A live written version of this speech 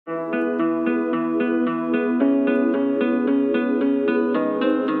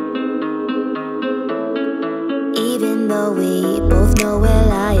though we both know we're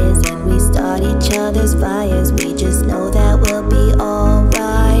liars and we start each other's fires, we just know that we'll be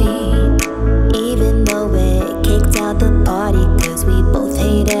alright. Even though we're kicked out the party, cause we both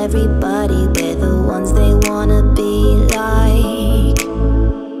hate everybody, we're the ones they wanna be like.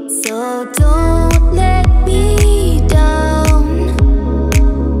 So don't let me down,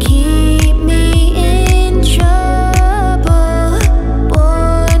 keep me in trouble,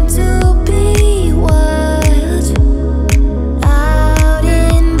 born to be wild, out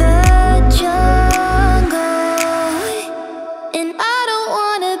in the jungle. And I don't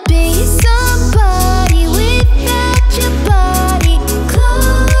wanna be somebody without your body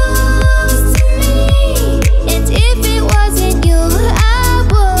close to me. And if it wasn't you, I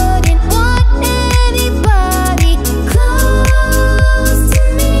wouldn't want anybody close to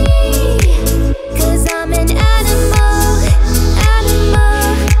me. Cause I'm an animal,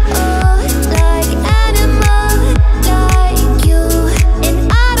 oh, like animal, like you. And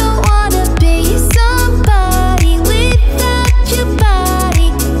I don't wanna be somebody without your body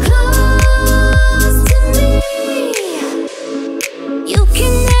close to me. You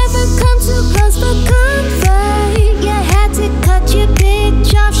can never come too close for comfort. You had to cut your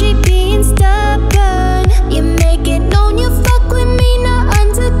bitch off, she being stubborn. You make it known you fuck with me, not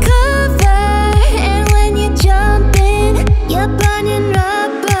undercover. And when you jump in, you're burning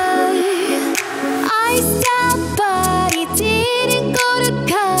rubber. I stopped, but he didn't go to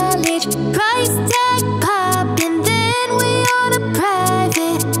college. Price tag pop, and then we on a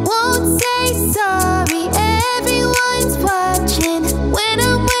private. Won't say sorry, everyone's watching. When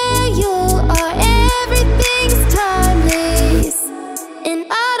I'm where you are, everything's timeless. And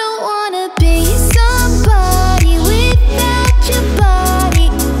I don't wanna be somebody without your body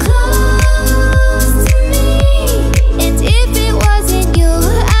close to me. And if it wasn't you,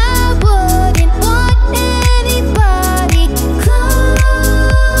 I wouldn't want anybody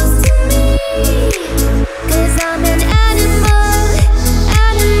close to me. Cause I'm an animal,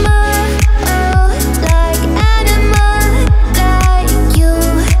 oh, like animal, like you.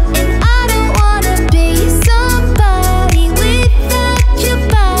 And I don't wanna be somebody without your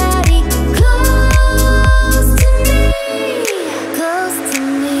body close to me, close to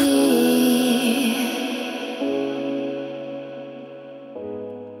me.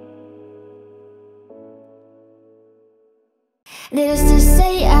 Needless to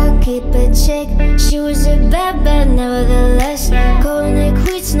say, I'll keep a check. She was a bad, nevertheless. Calling it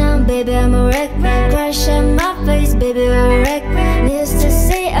quits now, baby, I'm a wreck. Crash on my face, baby, I'm a wreck. Needless to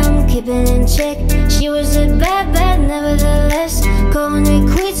say, I'm keeping in check. She was a bad, nevertheless. Calling it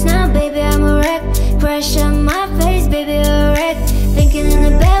quits now, baby, I'm a wreck. Crash on my face, baby, I'm a wreck. Thinking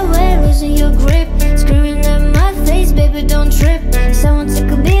in a bad way, losing your grip. Screaming at my face, baby, don't trip. Someone took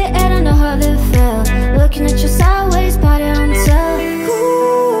a beer and I know how they felt. Looking at you sideways, party on top.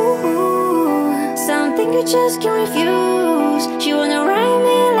 Ooh, something you just can't refuse. She wanna ride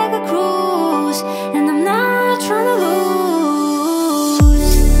me like a cruise, and I'm not trying to lose.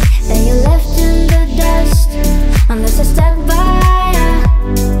 Then you left in the dust, unless I stuck by ya.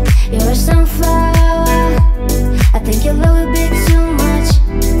 You're a sunflower, I think you love a bit too much,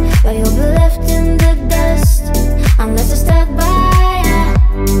 but you'll be left in the dust, unless I stuck by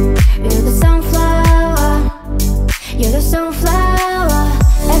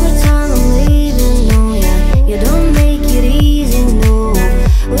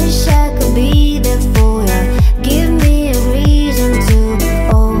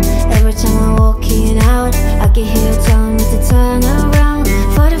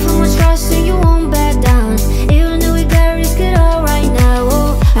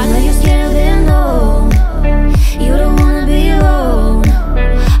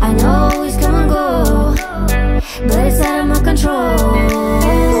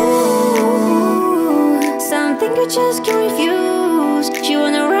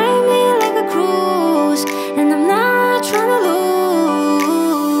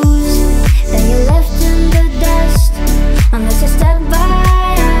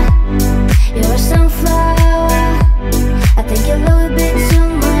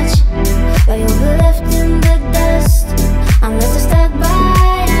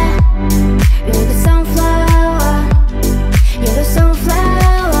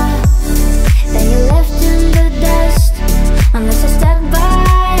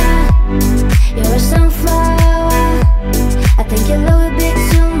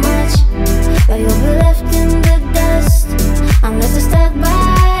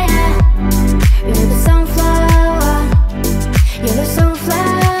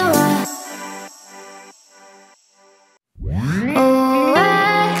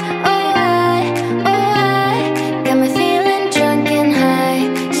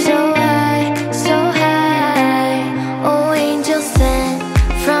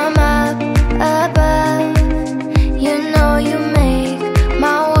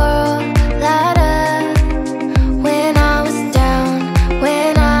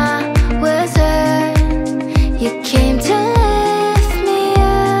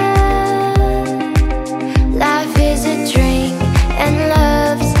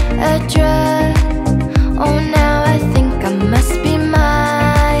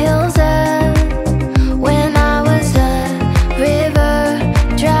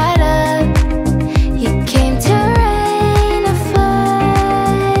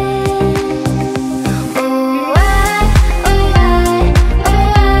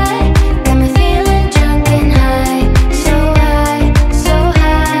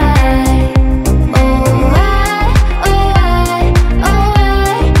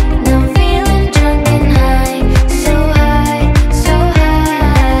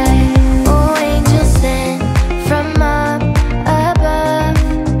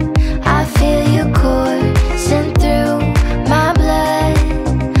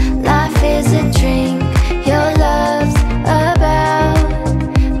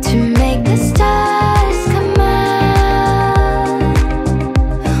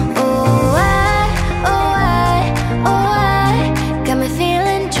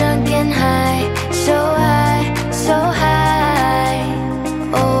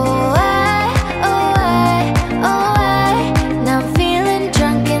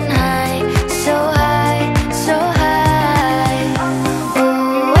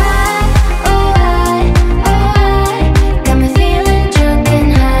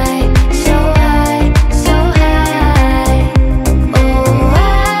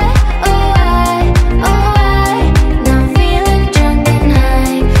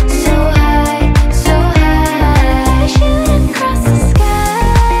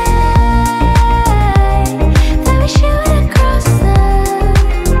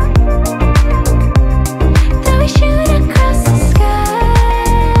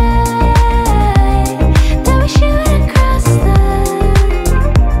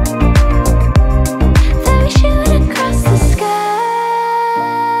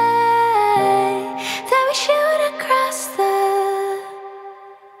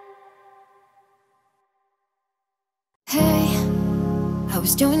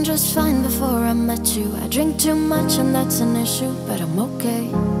just fine before I met you. I drink too much and that's an issue, but I'm okay.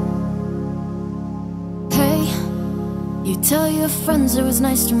 Hey, you tell your friends it was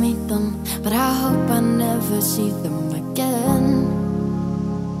nice to meet them, but I hope I never see them again.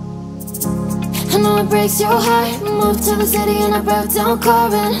 I know it breaks your heart. Moved to the city and I broke down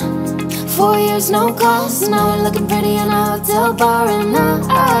carbon. 4 years, no calls. Now we're looking pretty in a hotel bar. And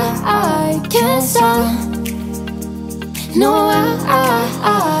I can't stop. No,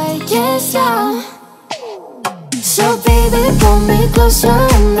 I can't stop. So baby, pull me closer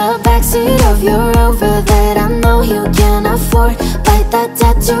in the backseat of your Rover that I know you can't afford. Bite that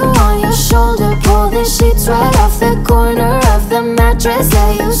tattoo on your shoulder. Pull the sheets right off the corner of the mattress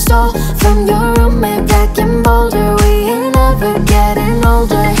that you stole from your roommate back in Boulder. We ain't ever getting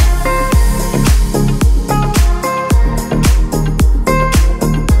older.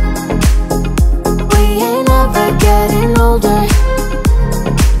 We ain't ever getting older.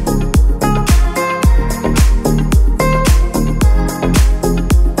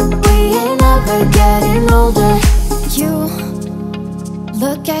 Getting older. You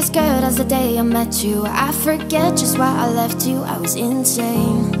look as good as the day I met you. I forget just why I left you. I was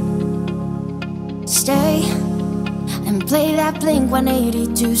insane. Stay and play that Blink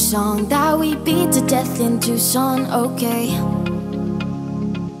 182 song that we beat to death in Tucson. Okay,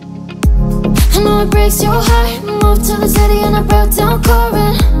 I know it breaks your heart. Moved to the city and I broke down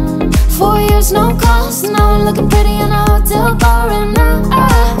Corbin. 4 years, no calls. Now we're looking pretty in a hotel bar. And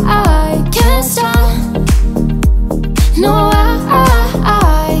I can't stop. No,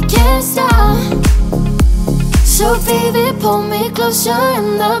 I can't stop. So baby, pull me closer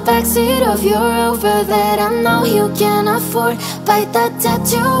in the backseat of your Rover that I know you can't afford. Bite that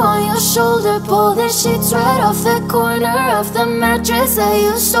tattoo on your shoulder. Pull the sheets right off the corner of the mattress that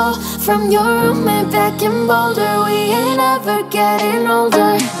you stole from your roommate back in Boulder. We ain't ever getting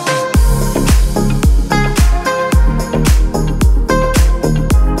older.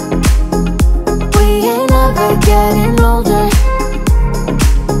 Getting older.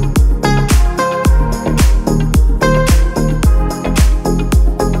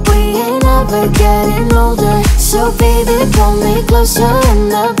 We ain't ever getting older. So baby, pull me closer in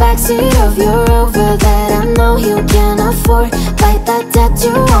the backseat of your Rover that I know you can't afford. Bite that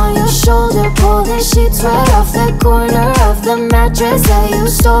tattoo on your shoulder. Pull the sheets right off the corner of the mattress that you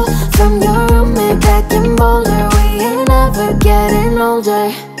stole from your roommate back in Boulder. We ain't ever getting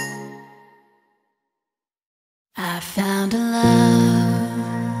older. I found a love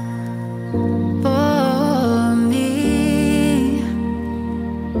for me.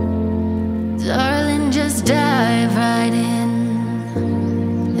 Darling, just dive right in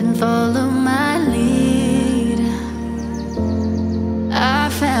and follow my lead. I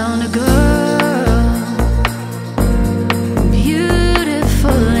found a girl,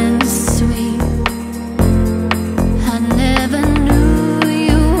 beautiful and sweet. I never knew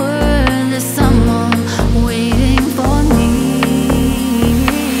you were the someone waiting for me.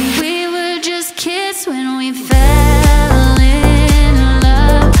 We were just kids when we fell in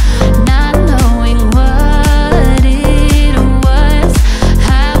love, not knowing what it was.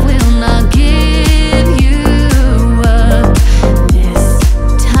 I will not give you up this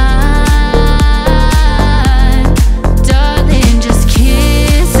time. Darling, just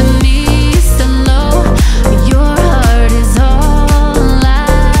kiss me slow. Your heart is all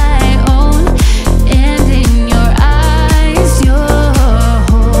I own, and in your eyes you're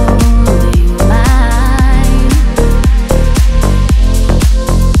holding mine.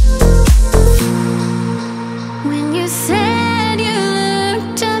 When you said you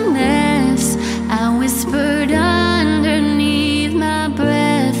looked a mess, I whispered underneath my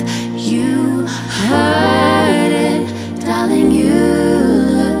breath. You heard it, darling, you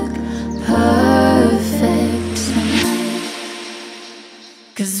look perfect tonight.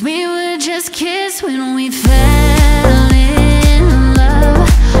 'Cause we were just kids when we fell in love,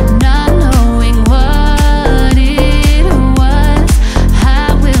 not knowing what it was.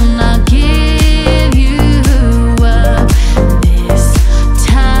 I will not give you up this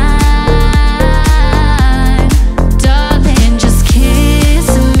time. Darling, just kiss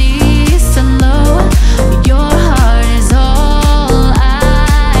me slow. Your heart is all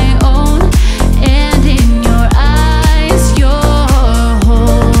I own, and in your eyes you're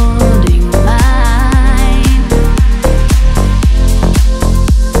holding mine.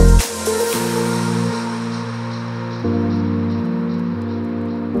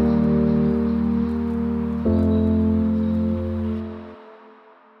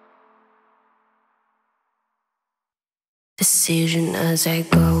 Decision as I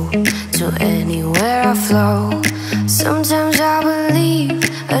go to anywhere I flow. Sometimes I believe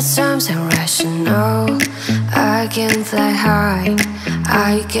a At times I'm rational. I can fly high,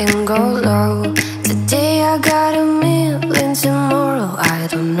 I can go low. Today I got a million, tomorrow I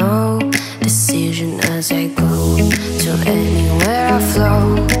don't know. Decision as I go, to anywhere I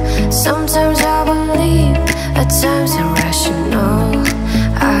flow. Sometimes I believe, at times I'm rational.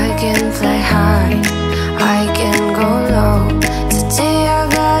 I can fly high, I can go low. Today I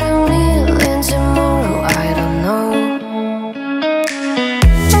got a million, tomorrow I don't know.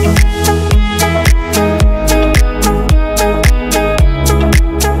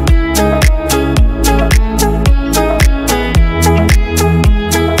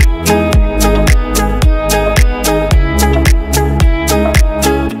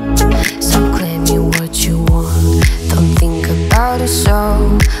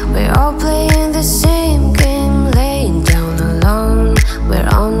 So we're all playing the same game, laying down alone. We're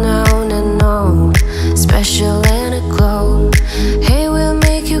unknown and known, special and a clone. Hey, we'll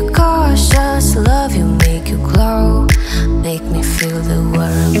make you cautious, love you, make you glow. Make me feel the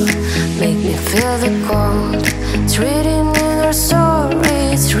world, make me feel the cold. It's written in our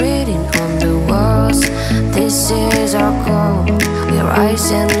story, it's written on the walls. This is our goal, we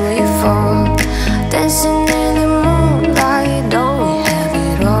rise and we fall. Dancing in the moonlight, don't we have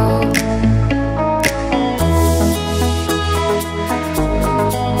it all?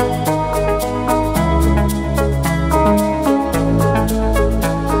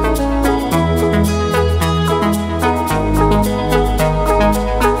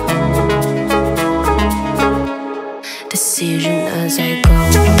 Decision as I go,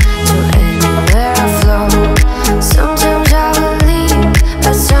 to anywhere I flow. Sometimes I believe,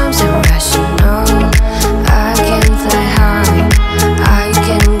 at times I'm rational. I can fly high, I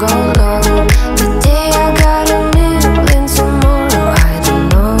can go low. Today I got a million, tomorrow I don't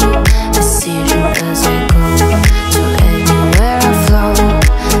know. Decision as I go, to anywhere I flow.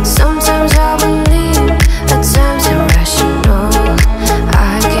 Sometimes I believe, at times I'm rational.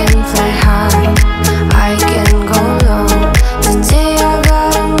 I can fly high, I can go low. Today I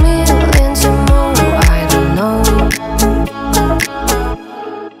got a million, tomorrow I don't know.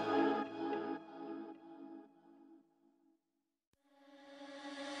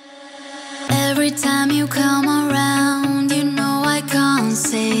 Every time you come around, you know I can't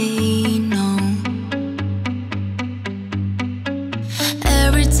say no.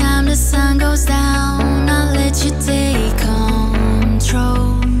 Every time the sun goes down, I'll let you take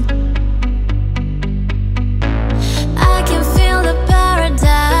control. I can feel the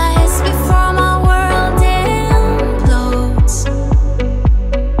paradise before my world implodes.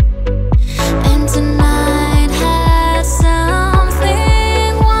 And tonight has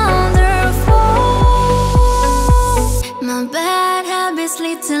something wonderful. My bad habits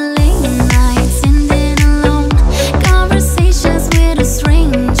lead to late nights, ending alone. Conversations with a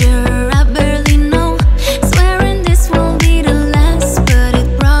stranger I barely know. Swearing this won't be the last, but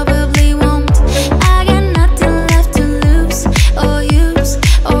it probably won't. I got nothing left to lose or use,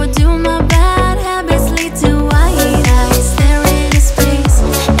 or do. My bad habits lead to white eyes staring at space.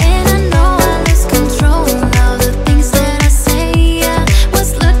 And I know I lose control of the things that I say. I was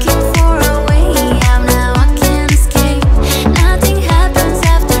looking for a way out, now I can't escape. Nothing happens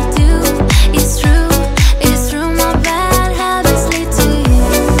after two. It's true, it's true. My bad habits lead to you.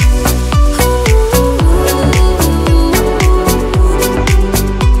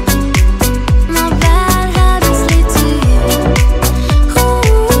 My bad habits lead to you.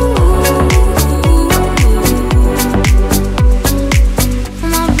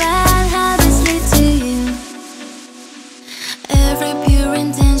 My bad habits lead to you. Every pure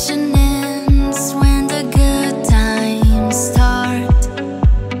intention ends when the good times start.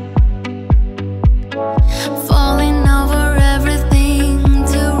 Falling over everything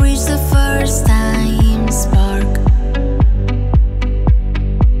to reach the first time spark.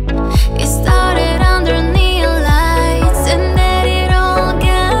 It started under neon lights and then it all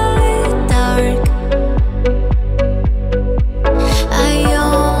got dark. I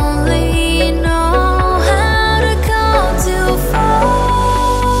only know how to go too far.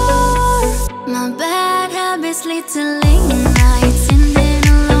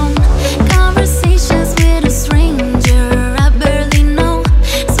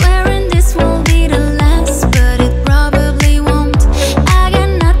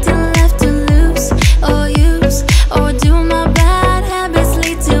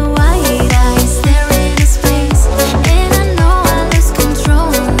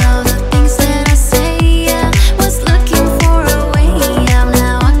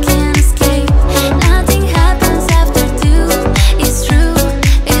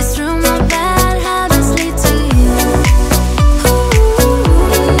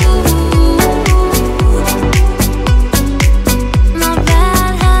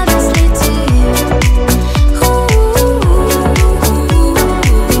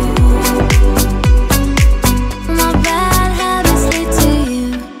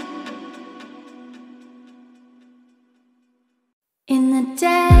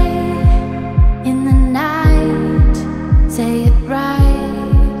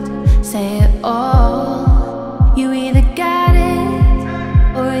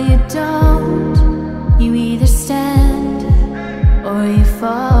 Before you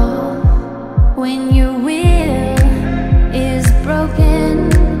fall, when your will is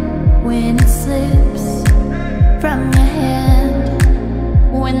broken, when it slips from your hand,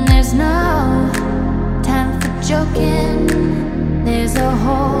 when there's no time for joking, there's a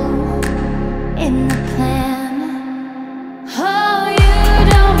hole in the plan. Oh, you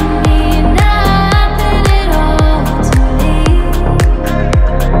don't mean nothing at all to me.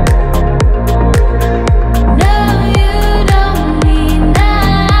 No, you don't mean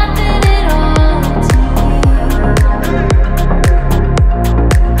nothing at all to me.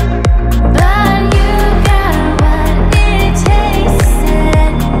 But you got what it takes to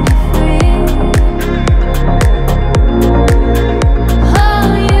set me free. Oh,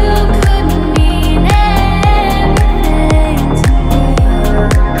 you could mean everything to me.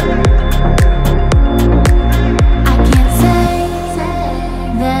 I can't say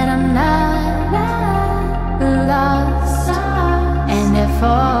that I'm not lost and at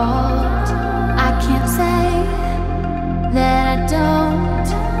fault. I can't say that I don't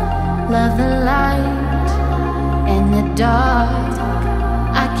love the light and the dark.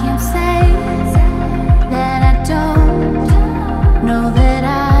 I can't say that I don't know that I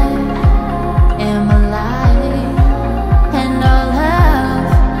am alive, and all of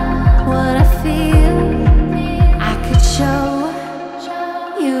what I feel I could show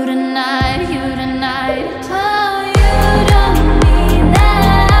you tonight, you tonight. Oh, you don't mean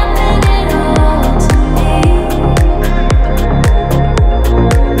nothing at all to me.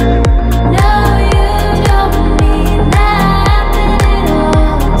 No, you don't mean nothing at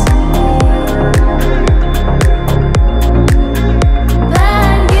all to me.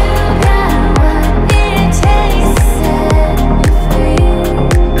 But you got what it takes to set me free.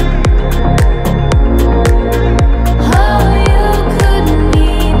 Oh, you could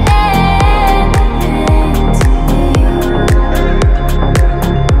mean anything to me.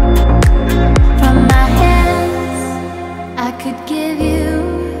 From my hands, I could give you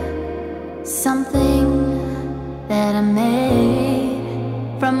something that I made.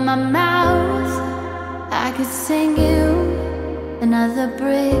 From my mouth, I could sing you another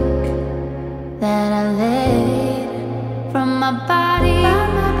brick that I laid. From my body,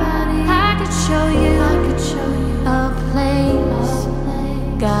 I could show you a place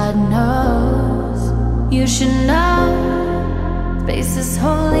God knows you should know. Space is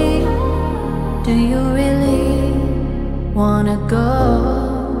holy. Do you really wanna go?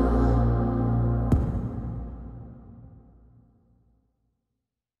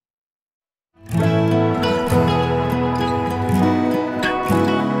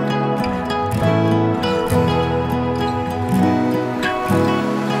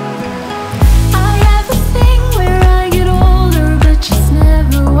 I have a thing where I get older, but just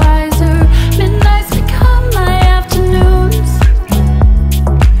never wiser. Midnights become my afternoons.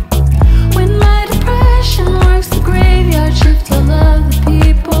 When my depression works the graveyard shift, I love the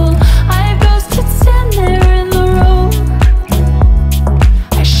people. I ghosted stand there in the room.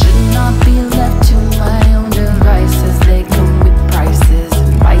 I should not be left to my own devices. They come with prices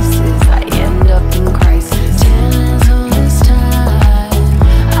and vices. I end up in crisis. Tales all this time.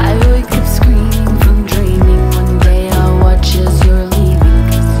 I wake up screaming from dreaming. One day I'll watch as you're leaving,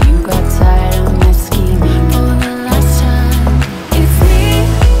 'cause you got tired of my scheming. For the last time, it's me.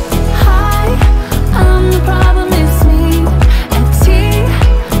 Hi, I'm the problem. It's me. At tea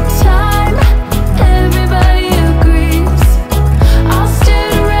time, everybody agrees. I'll stare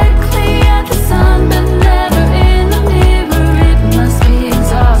directly at the sun, but never in the mirror. It must be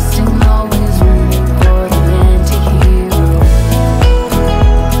exhausting, always rooting for the anti-hero.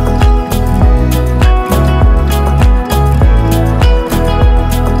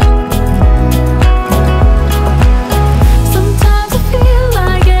 Sometimes I feel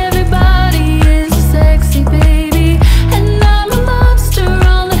like everybody is a sexy baby, and I'm a monster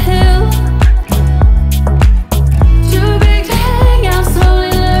on the hill. Too big to hang out,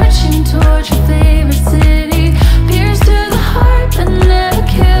 slowly lurching towards your favorite city. Pierced to the heart but never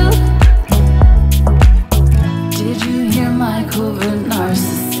killed. Did you hear my covert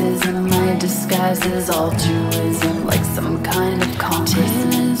narcissism? My disguise is altruism, like some kind of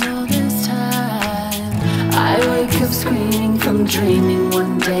competition. All this time, I wake up screaming from dreaming.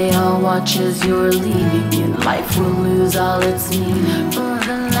 One day I'll watch as you're leaving, and life will lose all its meaning. For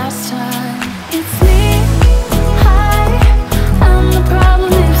the last time, it's me. Hi, I'm the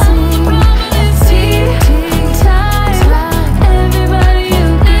problem. It's me. It's tea time. Everybody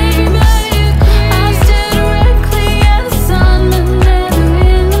agrees. I stare directly at the sun, but never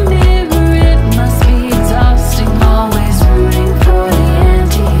in the mirror. It must be exhausting, always rooting for the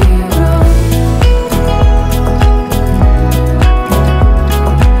anti-hero.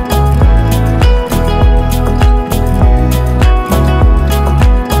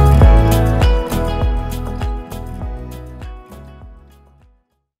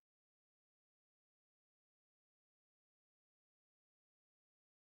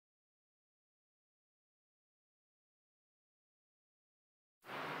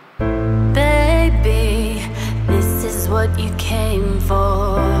 what you came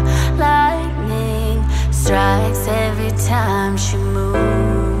for. Lightning strikes every time she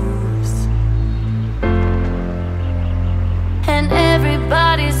moves, and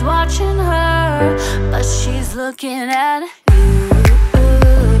everybody's watching her, but she's looking at you.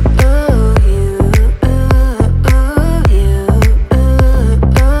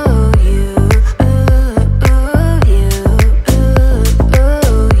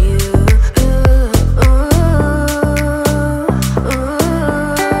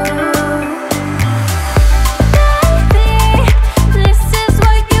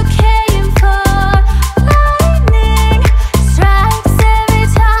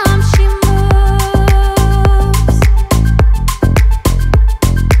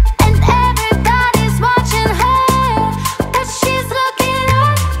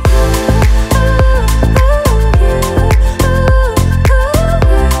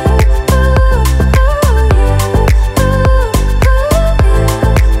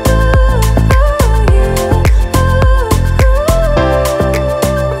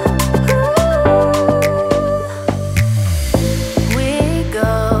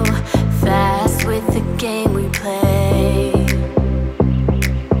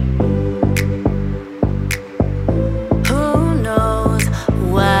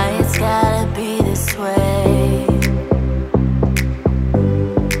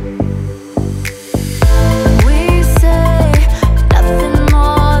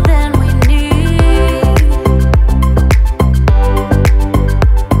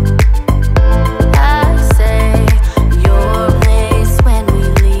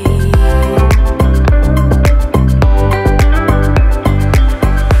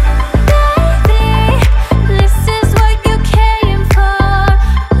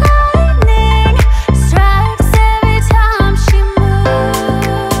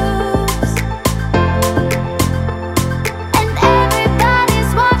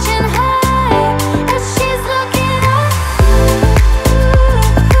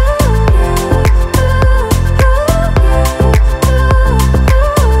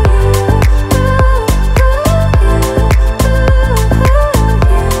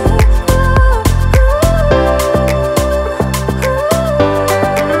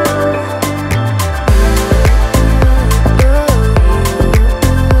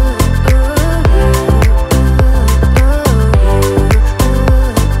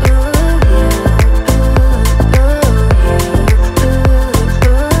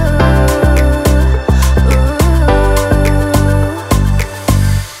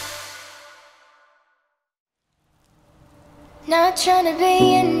 Not tryna be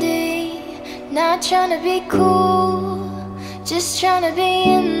indie, not tryna be cool, just tryna be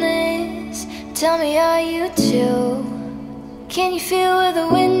in this. Tell me, are you too? Can you feel where the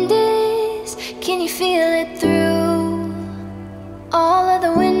wind is? Can you feel it through all of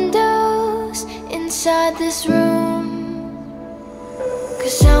the windows inside this room?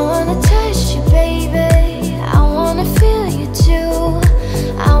 'Cause I wanna touch you, baby, I wanna feel you too.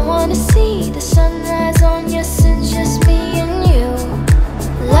 I wanna see the sunrise on your sins, just me and you.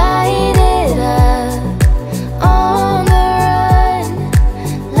 Light it up on the run,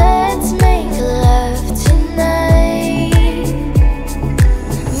 let's make love tonight.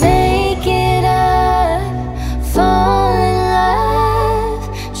 Make it up, fall in love,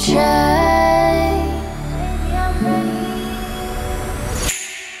 try. Baby, I'm ready.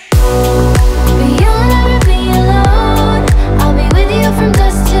 But you'll never be alone, I'll be with you from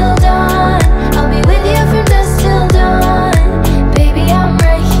dusk till dawn. I'll be with you from dusk till dawn. Baby, I'm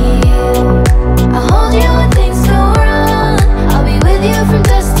right here, I'll hold you when things go wrong. I'll be with you from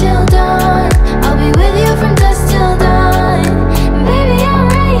dusk till dawn. I'll be with you from dusk till dawn. Baby, I'm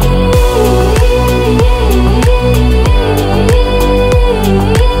right here,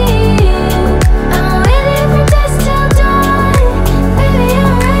 I'm with you from dusk till dawn. Baby,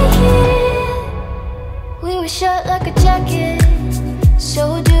 I'm right here. We were shut like a jacket, so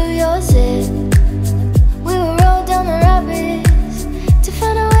do yours it. We will roll down the rapids to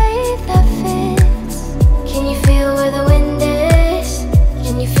find a wave that fits. Can you feel where the wind is?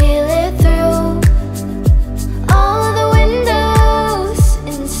 Can you feel it through all of the windows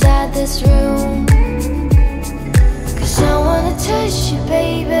inside this room? 'Cause I wanna touch you,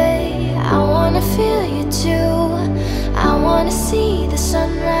 baby, I wanna feel you too. I wanna see the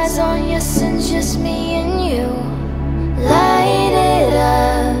sunrise on your sins, just me and you. Light it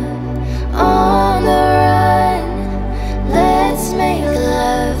up on the run, let's make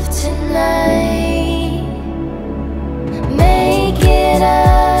love tonight. Make it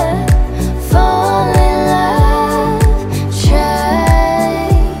up, fall in love, try.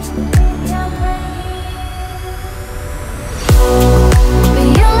 Baby, I'm ready.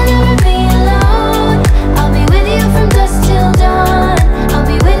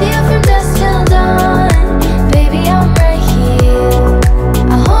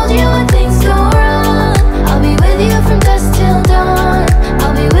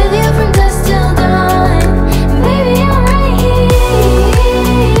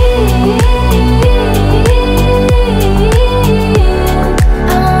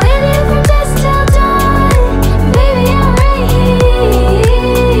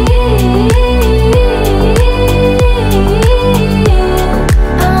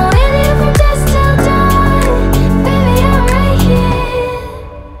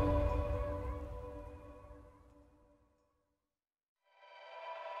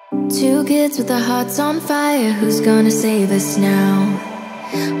 kids with our hearts on fire. Who's gonna save us now?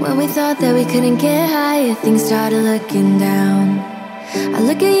 When we thought that we couldn't get higher, things started looking down. I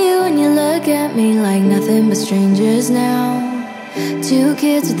look at you and you look at me like nothing but strangers now. Two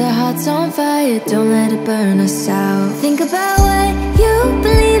kids with our hearts on fire, don't let it burn us out. Think about what you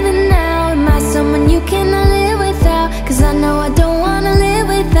believe in now. Am I someone you cannot live without? Cause I know I don't wanna live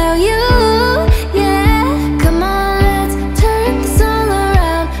without you, yeah. Come on, let's turn this all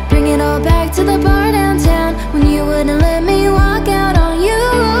around. Bring it all back to the bar downtown, when you wouldn't let me walk out on you,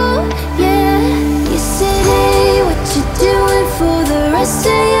 yeah. You said, hey, what you doing for the rest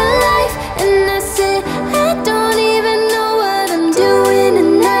of your life? And I said, I don't even know what I'm doing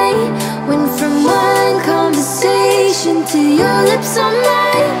tonight. Went from one conversation to your lips on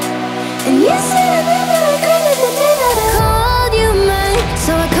mine. And you said I never regretted the day that I called you mine.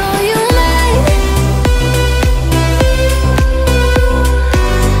 So I call you mine.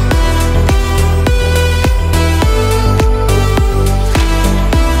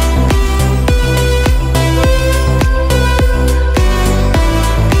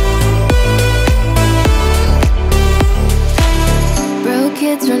 Broke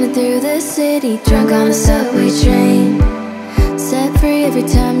kids running through the city, drunk on the subway train. Set free every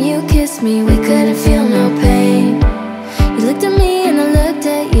time you kissed me, we couldn't feel no pain. You looked at me and I looked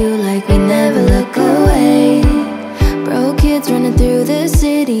at you like we never look away. Broke kids running through the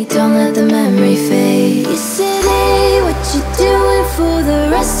city, don't let the memory fade. You said, hey, what you doing for the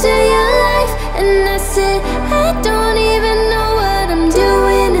rest of your life? And I said, I don't even know what I'm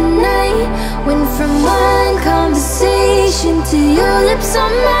doing tonight. Went from one conversation to your lips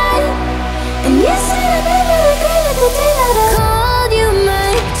on mine. And you said I never regretted the day that I called you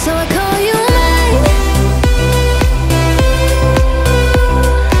mine. So I call you mine.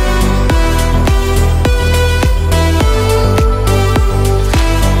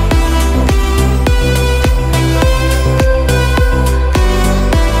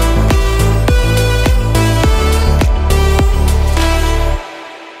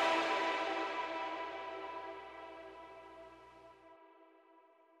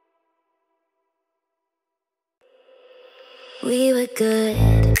 We were good,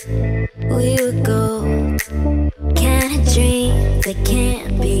 we were gold. Kind of dream that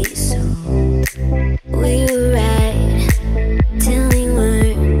can't be sold. We were right till we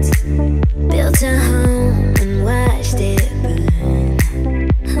weren't. Built a home and watched it burn.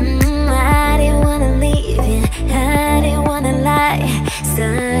 I didn't wanna leave you, I didn't wanna lie.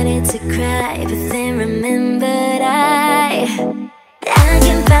 Started to cry, but then remembered I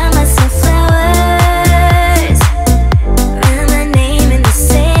can find myself flowers. Write my name in the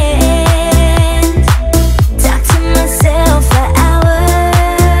sand. Talk to myself for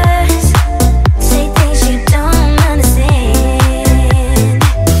hours. Say things you don't understand.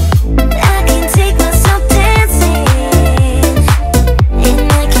 I can take myself dancing,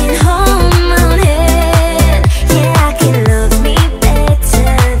 and I can hold my own head. Yeah, I can love me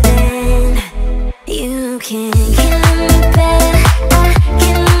better than you can. Can love me better, I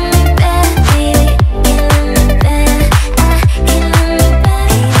can love me better, baby. Can love me better, I can love me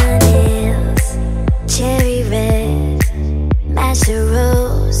better. Paint my nails cherry red, match the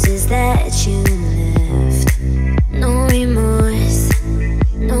roses that you left. No remorse,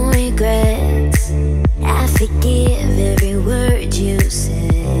 no regrets. I forgive every word you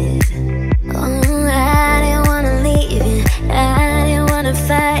said. Oh, I didn't wanna leave you, I didn't wanna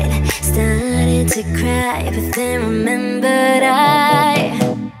fight. Started to cry, but then remembered I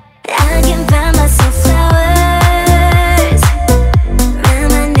can find myself flowers. Write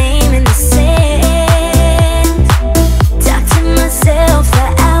my name in the sand. Talk to myself for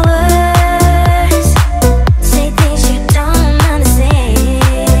hours. Say things you don't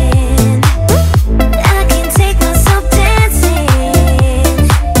understand. I can take myself dancing,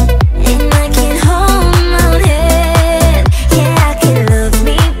 and I can hold my own head. Yeah, I can love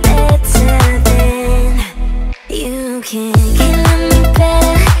me better than you can. Can love me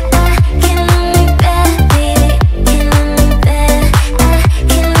better, I can love me better, baby. Can love me better, I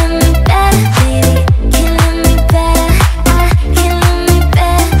can love me better, baby. Can love me better, I can love me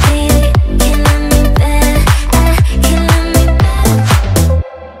better, baby. Can love me better, I can love me better.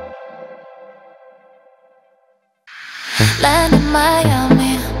 Land in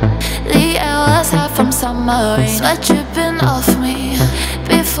Miami, the air was hot from summer rain. Sweat dripping off me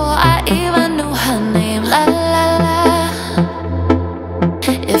before I even knew her name. La la la,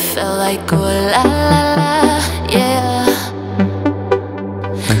 it felt like oh la la la, yeah.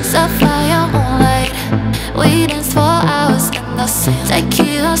 Sapphire moonlight, we danced for hours in the sand.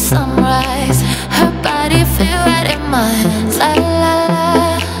 Tequila sunrise, her body fit right in my hands. La la la,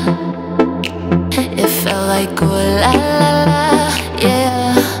 like ooh la la la,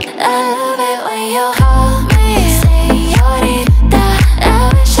 yeah. I love it when you call me Señorita.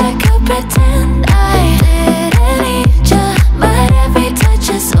 I wish I could pretend I didn't need ya, but every touch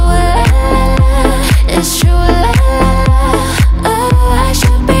is ooh la la la. It's true la la la. Oh, I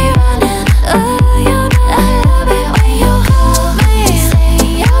should be running. Oh, you know I love it when you call me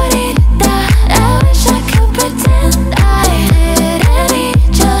Señorita. I wish I could pretend I didn't need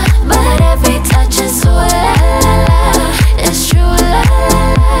ya, but every touch is ooh la la la. It's true la la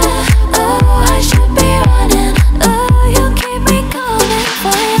la. Oh, I should be running. Oh, you keep me calling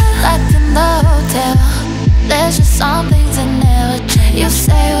for you. Locked in the hotel, there's just some things that never change. You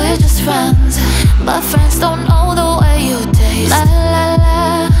say we're just friends, but friends don't know the way you taste. La la la.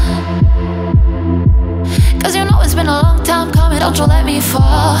 Cause you know it's been a long time coming, don't you let me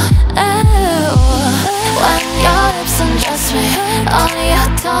fall. Oh, when your lips undress me on your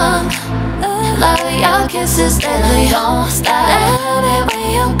tongue, love your kisses deadly, don't stop. I love it when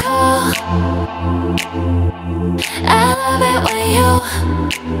you call, I love it when you,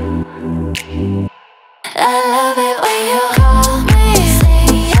 I love it when you call me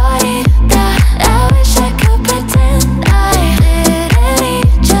Señorita. I wish I could pretend I didn't need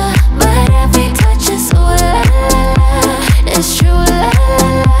ya, but every touch is ooh la la la. It's true la la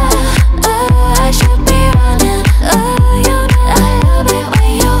la. Oh, I should be running. Oh, you know I love it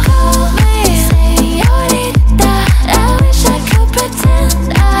when you call me Señorita. I wish I could pretend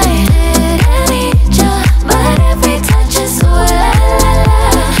I didn't need ya, but every touch is ooh la la la.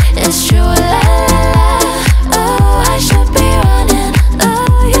 It's true la la la. Oh, I should be running.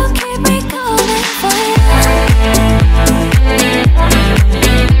 Oh, you keep me calling for you.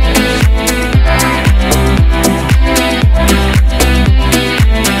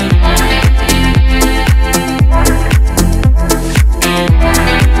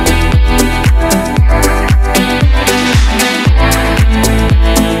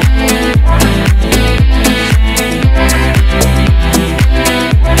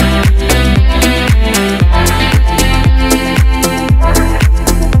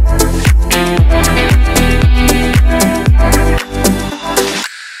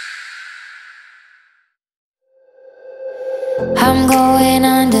 I'm going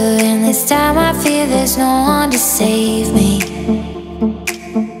under, and this time I fear there's no one to save me.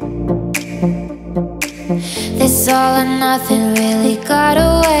 This all or nothing really got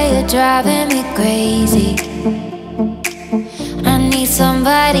a way of driving me crazy. I need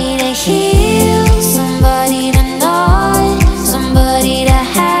somebody to heal, somebody to know, somebody to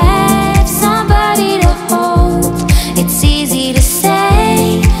have, somebody to hold. It's easy to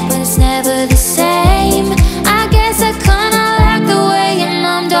say, but it's never the same. I guess I kinda like the way you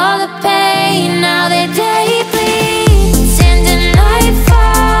numbed all the pain. Now the day bleeds into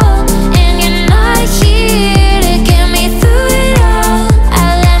nightfall, and you're not here to get me through it all. I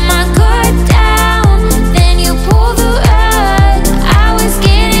let my guard down, then you pulled the rug. I was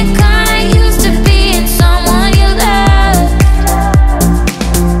getting kinda used to being someone you love.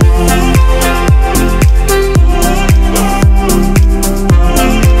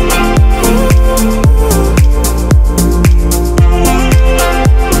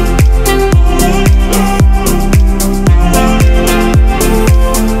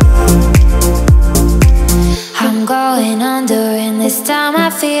 I'm going under, and this time I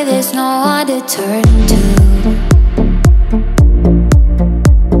fear there's no one to turn to.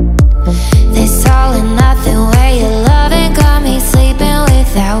 This all or nothing way of loving got me sleeping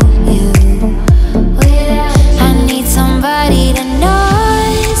without you. I need somebody to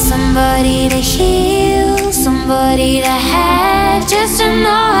know, somebody to heal, somebody to have, just to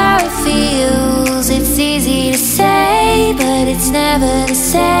know how it feels. It's easy to say, but it's never the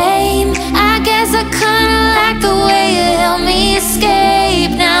same. I guess I kinda like the way you help me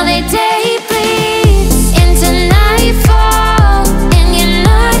escape. Now the day bleeds into nightfall, and you're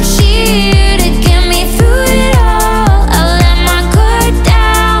not here to get me through it all. I let my guard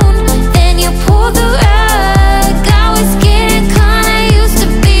down, then you pulled the rug. I was getting kinda used to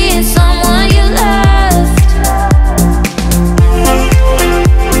being someone you loved.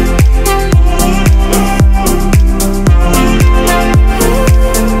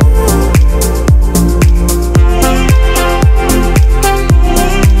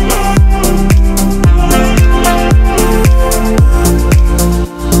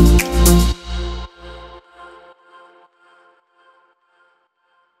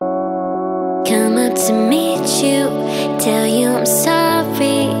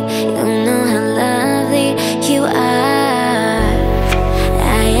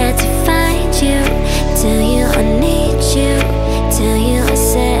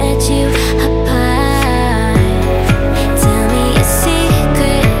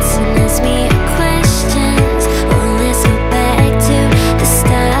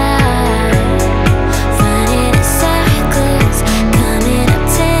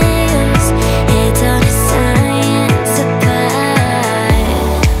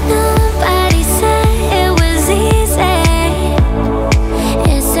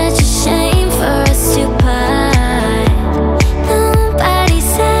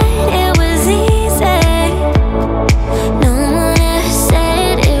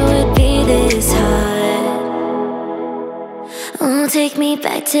 take me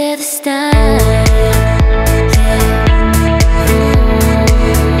back to the start.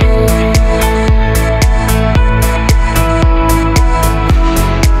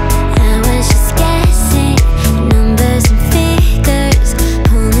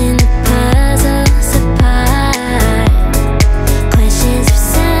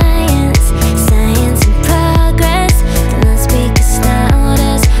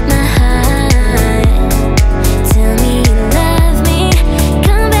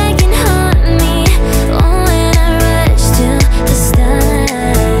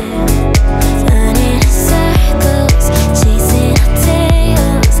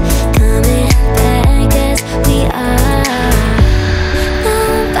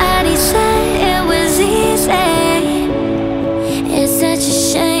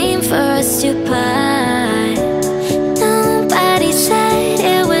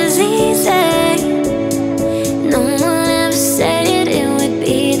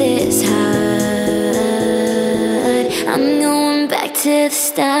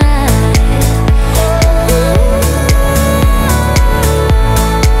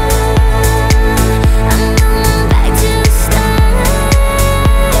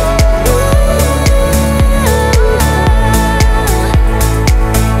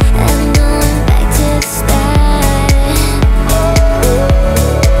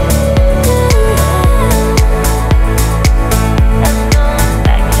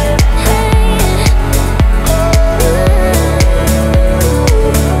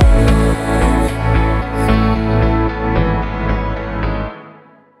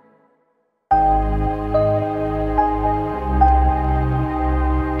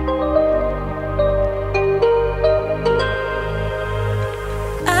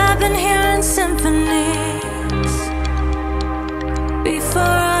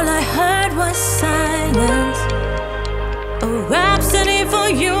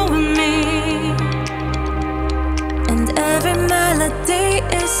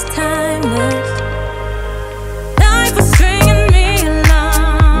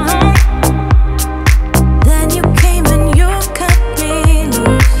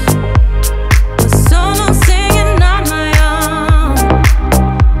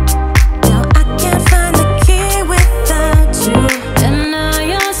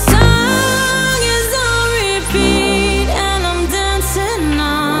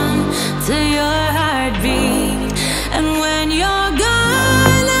 And when you're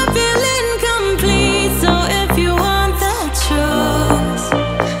gone, I'm feeling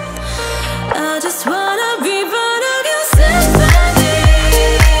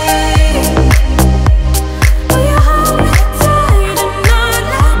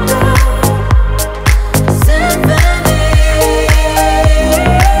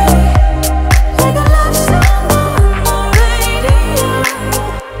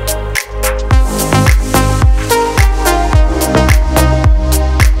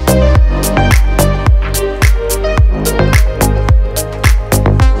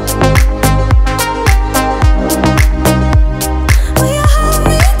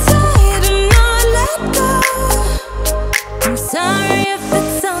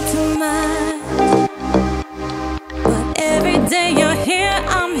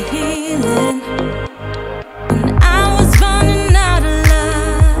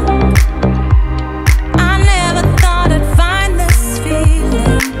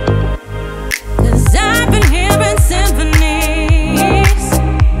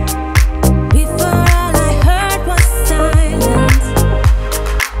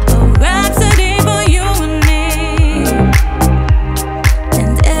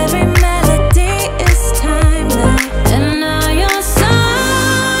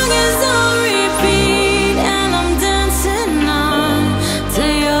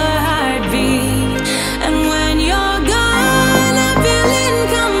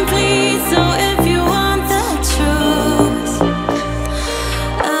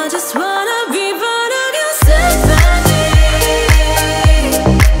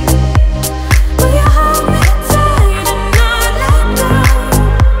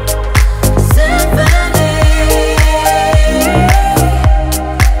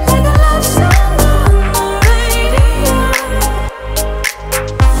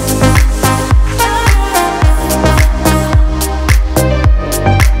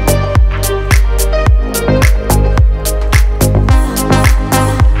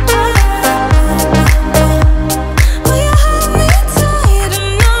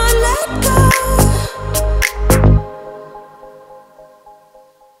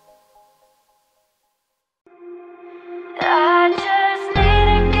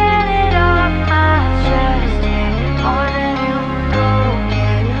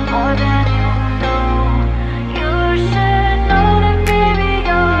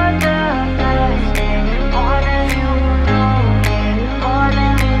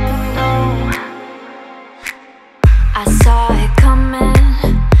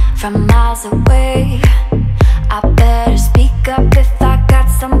miles away. I better speak up if I got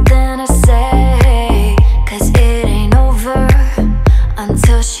something to say, 'cause it ain't over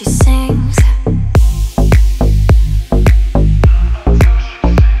until she sings.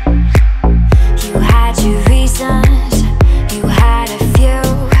 You had your reasons, you had a few,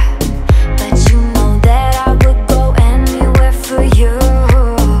 but you know that I would go anywhere for you,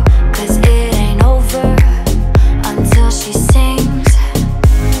 'cause it ain't over until she sings.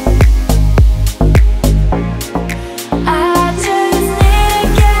 I just need to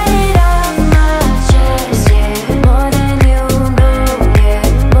get it off my chest, yeah. More than you know, yeah.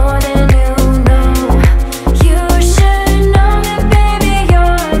 More than you know. You should know that, baby,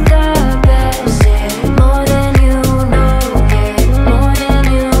 you're the best, yeah. More than you know, yeah. More than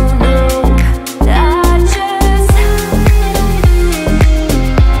you know. I just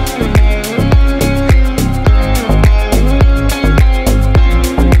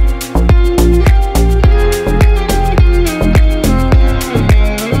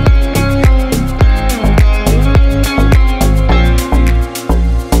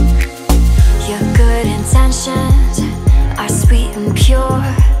your good intentions are sweet and pure,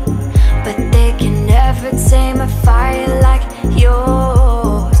 but they can never tame a fire like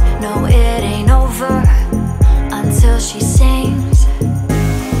yours. No, it ain't over until she sings.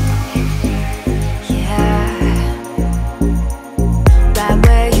 Yeah, right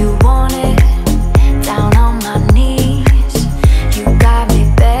where you want it, down on my knees. You got me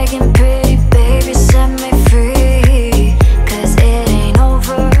begging, pretty baby, set me free, 'cause it ain't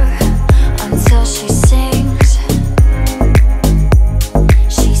over until she sings.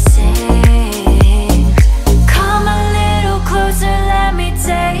 She sings. Come a little closer, let me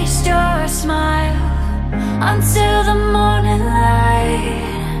taste your smile until the morning light.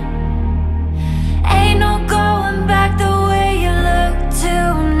 Ain't no going back the way you look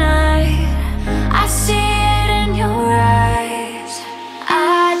tonight. I see it in your eyes.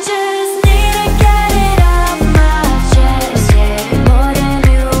 I just need to get it off my chest, yeah. More than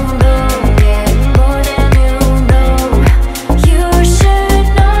you know, yeah. More than you know. You should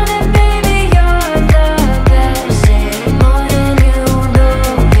know that, baby, you're the best, yeah. More than you know,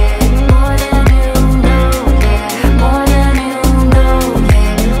 yeah. More than you know, yeah. More than you know,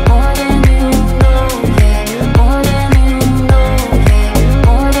 yeah. More than you know, yeah. More than you know, yeah.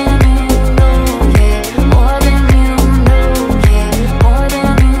 More than you know, yeah. More than you know, yeah. More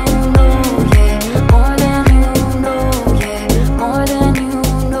than you know, yeah. More than you know, yeah. More than you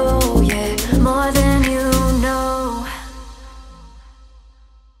know, yeah. More than you know.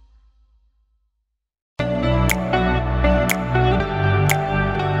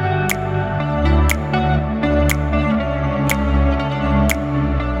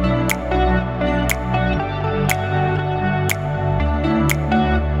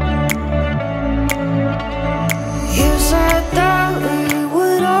 You said that we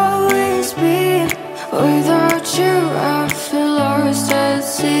would always be. Without you, I feel lost at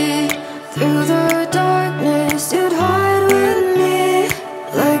sea. Through the darkness, you'd hide with me.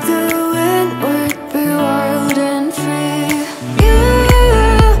 Like the wind would be wild and free. You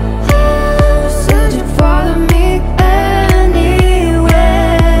said you'd follow me anyway,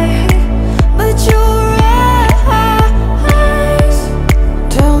 but your eyes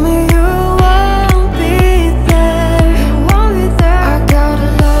tell me you won't be there. I gotta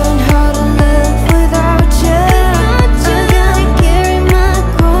learn how to live without you. I gotta carry my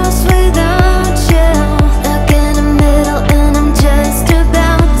cross without you.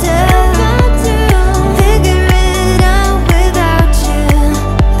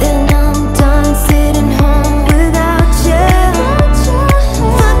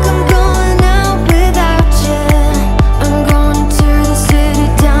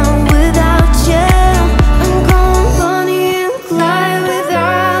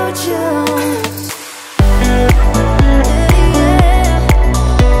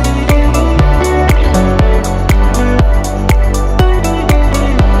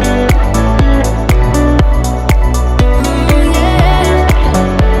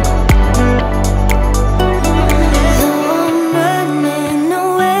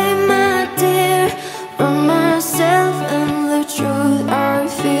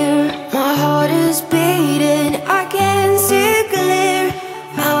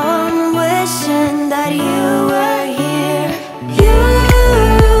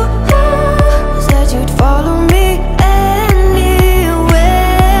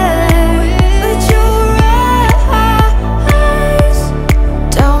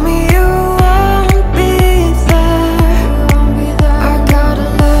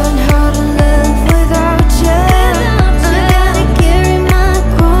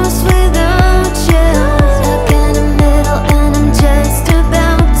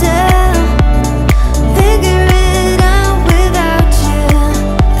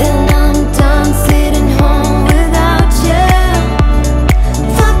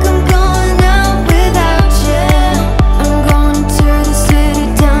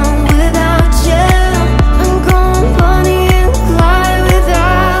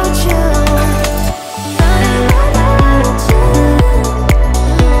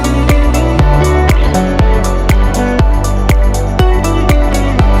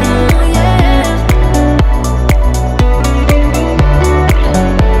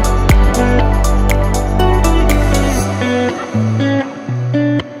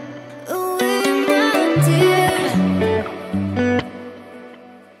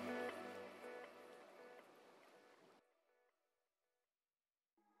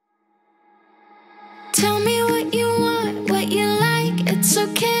 Tell me what you want, what you like, it's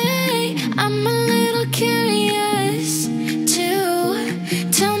okay. I'm a little curious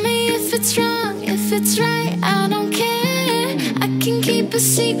too. Tell me if it's wrong, if it's right, I don't care. I can keep a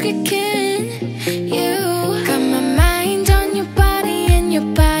secret, can you? Got my mind on your body and your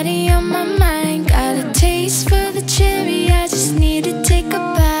body on my mind. Got a taste for the cherry, I just need to take a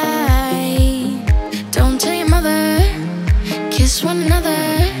bite. Don't tell your mother, kiss one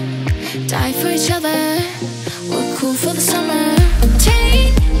another, die for each other. We're cool for the summer.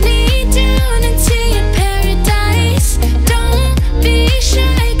 Take me down into your paradise. Don't be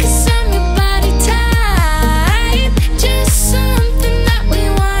shy, 'cause I'm your body type. Just something that we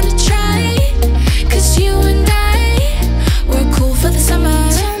wanna try, 'cause you and I, we're cool for the summer.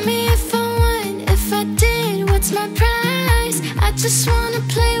 Tell me if I won, if I did, what's my prize? I just wanna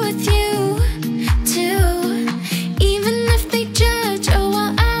play with you too. Even if they judge, oh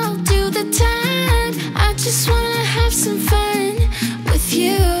well, I'll do the time. I just wanna have some fun with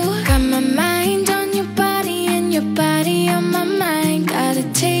you. Got my mind on your body and your body on my mind. Got a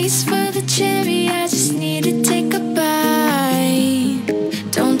taste for the cherry, I just need to take a bite.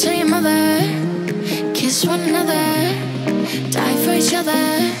 Don't tell your mother, kiss one another, die for each other.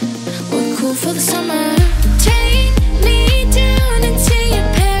 We're cool for the summer. Take me down into your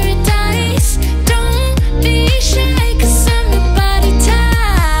paradise. Don't be shy, 'cause I'm your body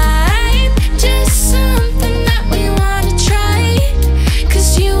type. Just something that we wanna try, 'cause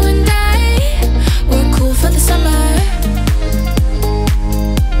you and I, we're cool for the summer.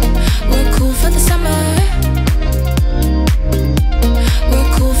 We're cool for the summer. We're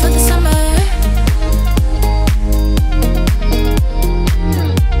cool for the summer.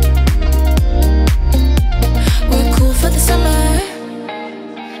 We're cool for the summer.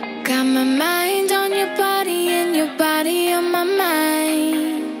 Got my mind on your body and your body on my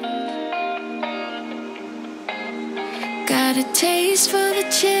mind. Got a taste for the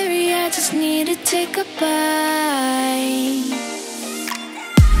cherry, I just need to take a bite.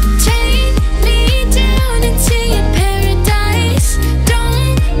 Take me down into your paradise.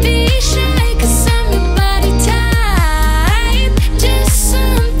 Don't be shy, 'cause I'm your body type. Just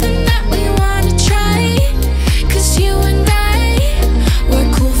something that we wanna try, 'cause you and I, we're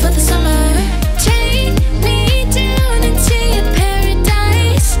cool for the summer. Take me down into your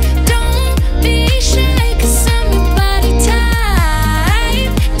paradise. Don't be shy, 'cause I'm your body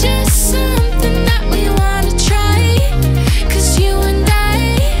type. Just something that we wanna try, 'cause you and I,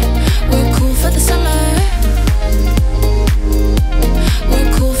 we're cool for the summer. We're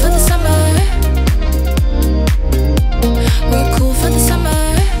cool for the summer. We're cool for the summer.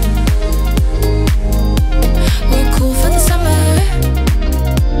 We're cool for the summer.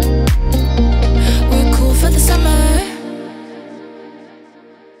 We're cool for the summer.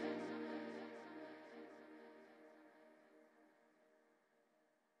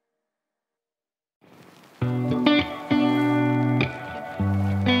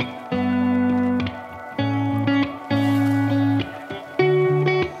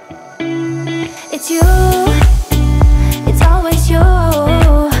 It's you, it's always you.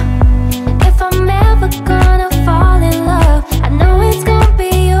 If I'm ever gonna fall in love, I know it's gonna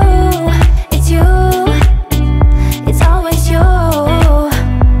be you. It's you, it's always you.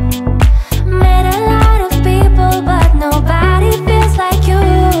 Met a lot of people, but nobody feels like you.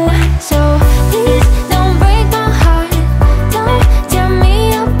 So please don't break my heart, don't tear me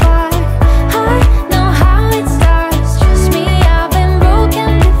apart. I know how it starts, trust me, I've been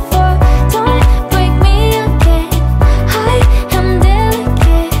broken before. Don't break me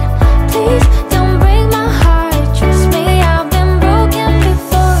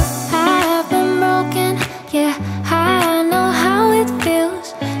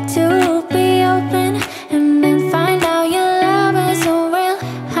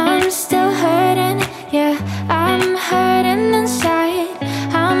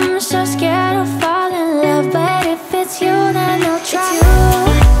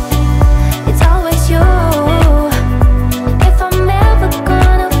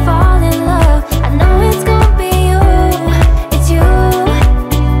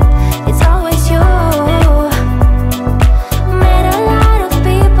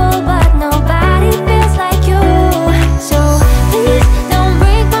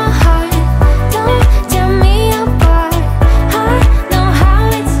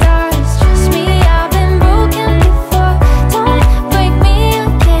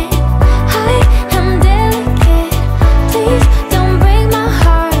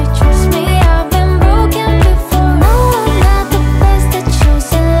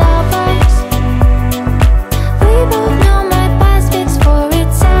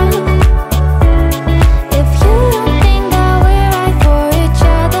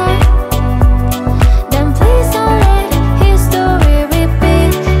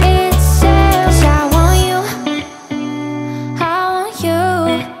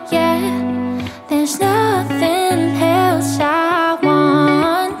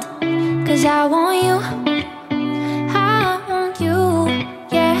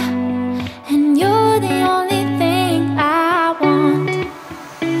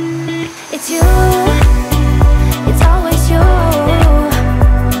it's you, it's always you.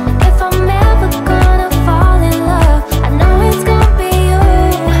 If I'm ever gonna fall in love, I know it's gonna be you.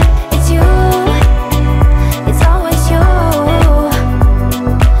 It's you, it's always you.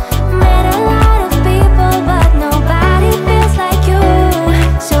 Met a lot of people, but nobody feels like you.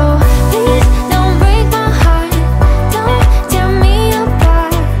 So please don't break my heart, don't tear me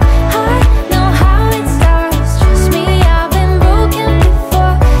apart. I know how it starts, trust me, I've been broken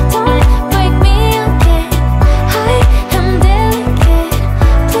before. Don't break me again, I am delicate.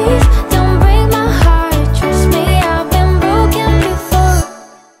 Please don't break my heart, trust me, I've been broken before.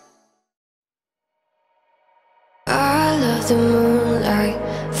 I love the moonlight,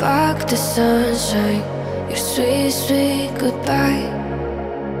 fuck the sunshine, your sweet, sweet goodbye.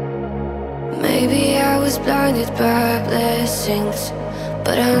 Maybe I was blinded by blessings,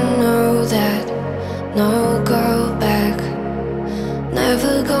 but I know that no go back.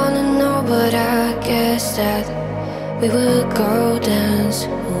 Never gonna know, but I guess that we would go dance.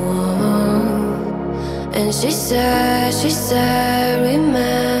 Whoa. And she said,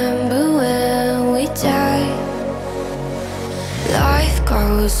 remember when we died. Life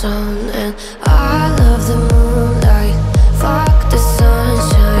goes on and I love the moonlight, fuck the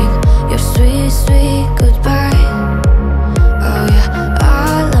sunshine, your sweet, sweet goodbye. Oh yeah, I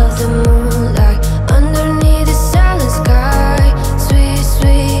love the moonlight, underneath the silent sky. Sweet,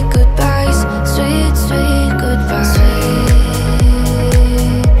 sweet goodbyes, sweet, sweet goodbyes.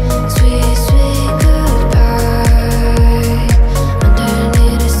 Sweet, sweet goodbye,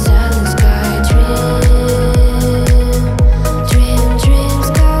 underneath the silent sky. Dreams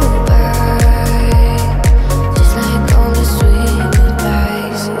go by, just like all the sweet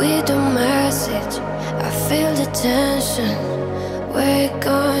goodbyes. With the message, I feel the tension, we're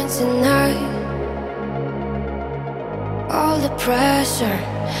going tonight. All the pressure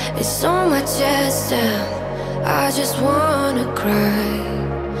is on my chest and I just wanna cry.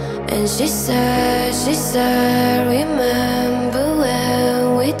 And she said, remember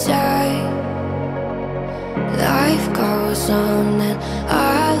when we died. Life goes on and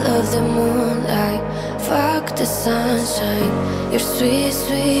I love the moonlight, fuck the sunshine, your sweet,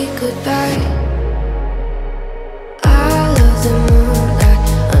 sweet goodbye. I love the moonlight,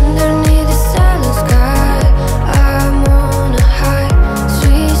 underneath the silent sky. I'm on a high,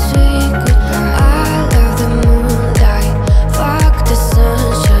 sweet, sweet goodbye. I love the moonlight, fuck the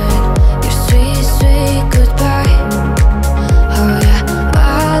sunshine, your sweet, sweet goodbye. Oh yeah, I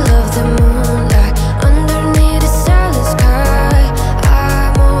love the moonlight, underneath the silent sky.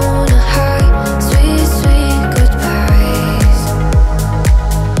 I'm on a high, sweet, sweet goodbyes.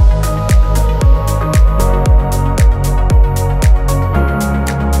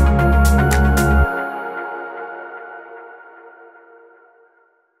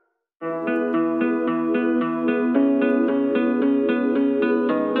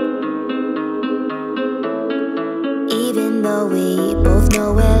 Even though we both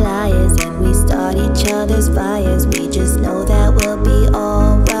know we're liars and we start each other's fires, we just know that we'll be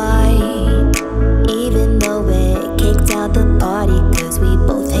alright. Even though we're kicked out the party, cause we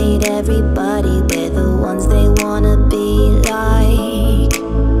both hate everybody, we're the ones they wanna be like.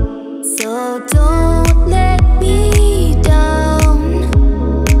 So don't let me down,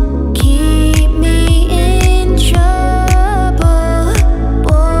 keep me in trouble.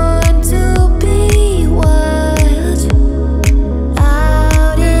 Born to be wild,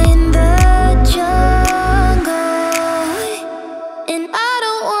 out in the jungle.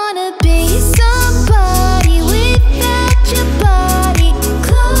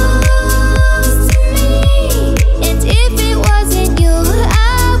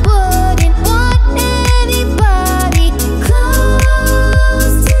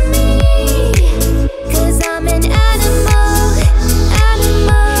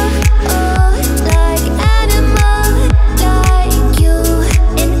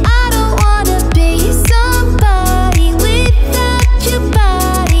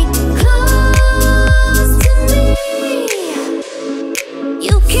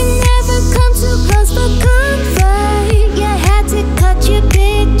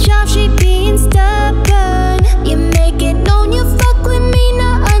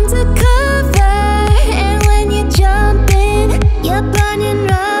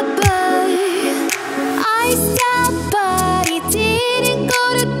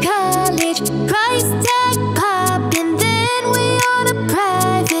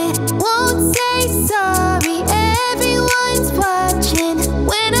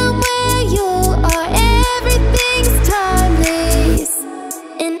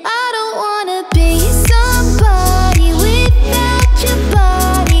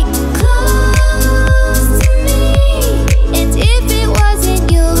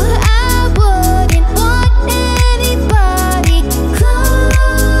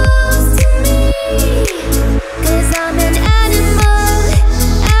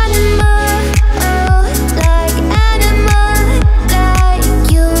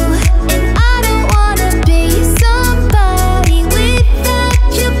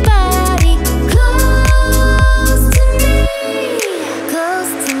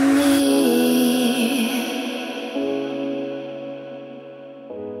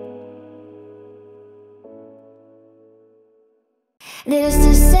 Needless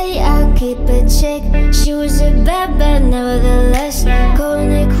to say, I'll keep it check. She was a bad, but nevertheless.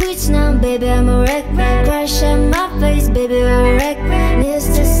 Calling it quits now, baby, I'm a wreck. Crash on my face, baby, a wreck. Needless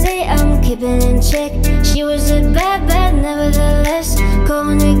to say, I'm keeping in check. She was a bad, but nevertheless.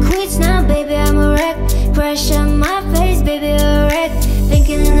 Calling it quits now, baby, I'm a wreck. Crash on my face, baby, a wreck.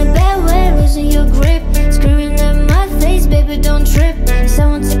 Thinking in a bad way, losing your grip. Screaming at my face, baby, don't trip.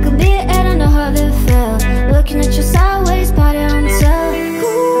 Someone took a beat, I don't know how they felt. Looking at you sideways, party on top.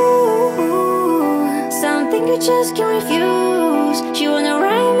 Ooh, something you just can't refuse. She wanna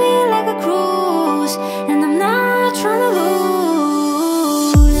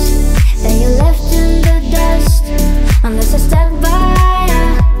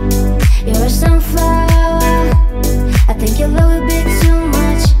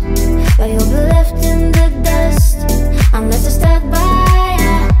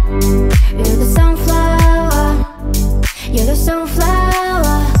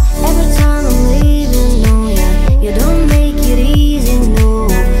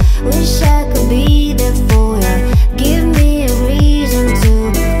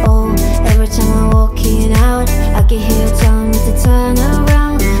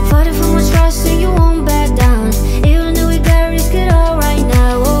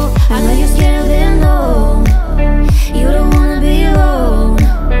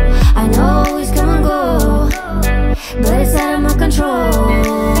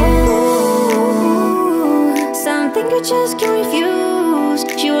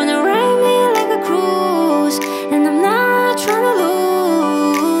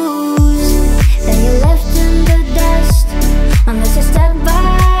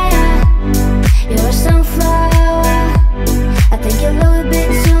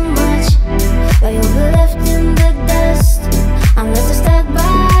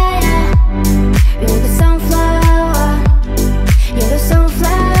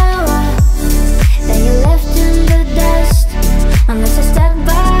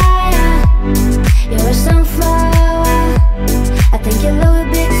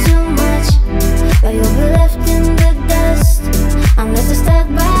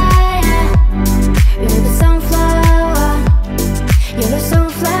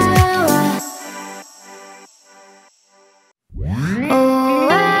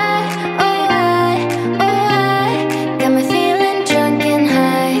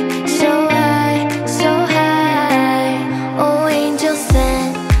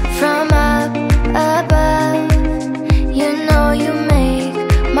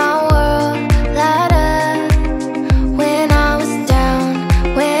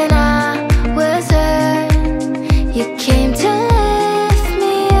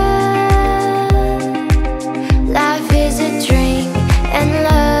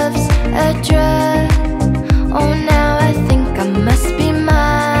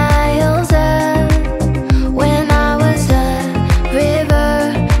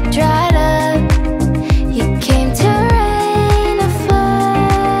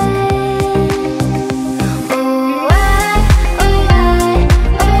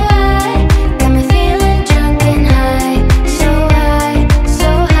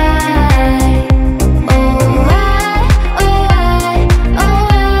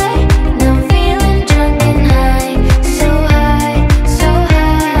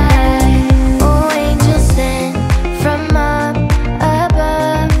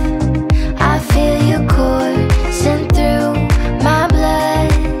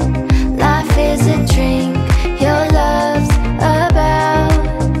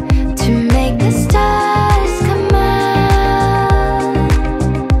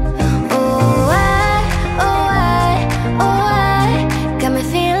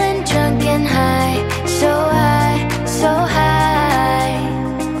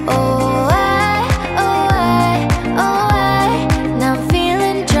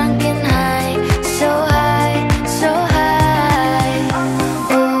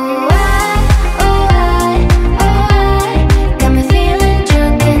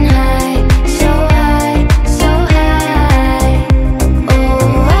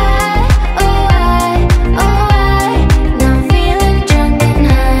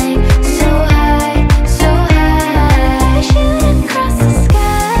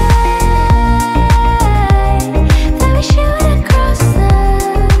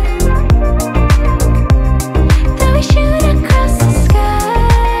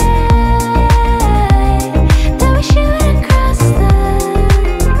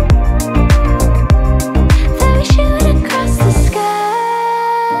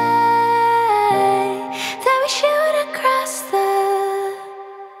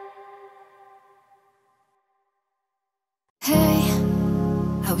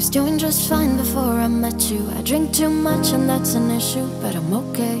just fine before I met you. I drink too much and that's an issue, but I'm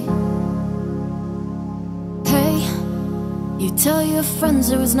okay. Hey, you tell your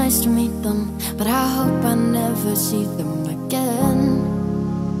friends it was nice to meet them, but I hope I never see them again.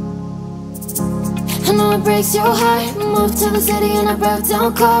 I know it breaks your heart. Moved to the city and I broke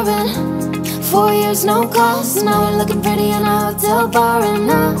down crying. 4 years, no calls. Now we're looking pretty in a hotel bar, and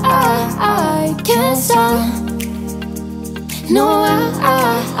I can't stop. No,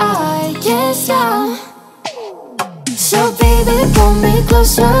 I can't stop. So baby, pull me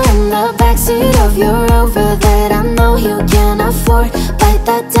closer in the backseat of your Rover that I know you can't afford. Bite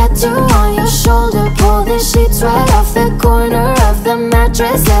that tattoo on your shoulder. Pull the sheets right off the corner of the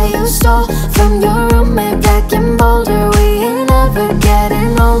mattress that you stole from your roommate back in Boulder. We ain't ever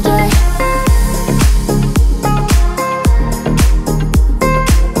getting older.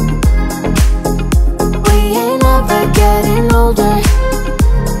 We ain't ever getting older.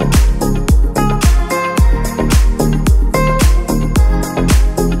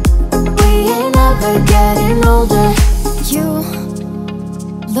 Getting older. You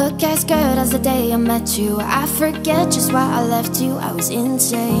look as good as the day I met you. I forget just why I left you. I was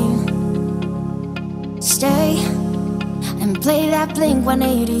insane. Stay and play that Blink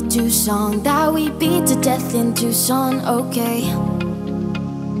 182 song that we beat to death in Tucson, okay?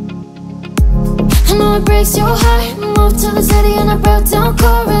 I know it breaks your heart. Moved to the city and I broke down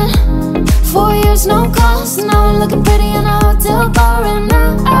crying. 4 years, no calls. Now we're looking pretty in a hotel bar, and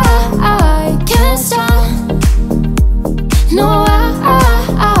I can't stop. No,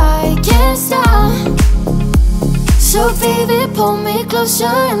 I can't stop. So baby, pull me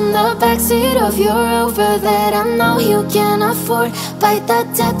closer in the backseat of your Rover that I know you can't afford. Bite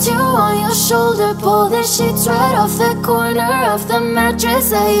that tattoo on your shoulder. Pull the sheets right off the corner of the mattress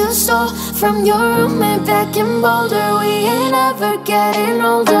that you stole from your roommate back in Boulder. We ain't ever getting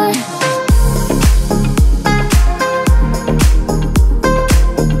older.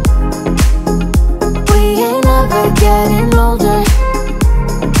 Getting older.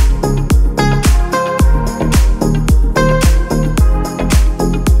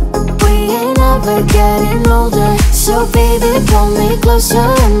 We ain't ever getting older. So baby, pull me closer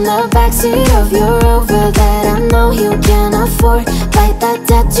in the backseat of your Rover that I know you can't afford. Bite that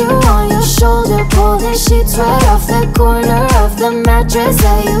tattoo on your shoulder. Pull the sheets right off the corner of the mattress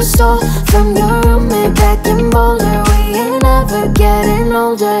that you stole from your roommate back in Boulder. We ain't ever getting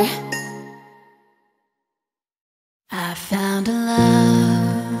older. I found a love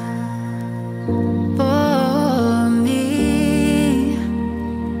for me.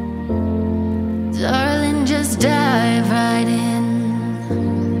 Darling, just dive right in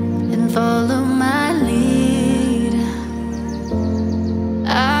and follow my lead.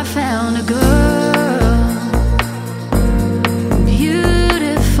 I found a girl,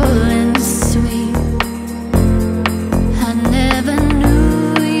 beautiful and sweet. I never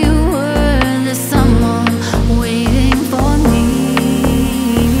knew you were the someone waiting for me.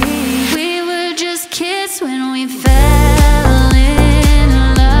 We were just kids when we fell in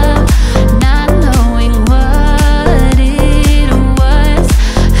love, not knowing what it was.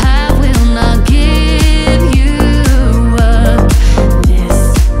 I will not give you up this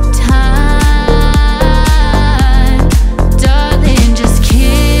time. Darling, just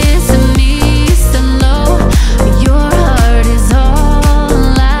kiss me slow. Your heart is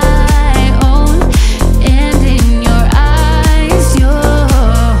all I own, and in your eyes you're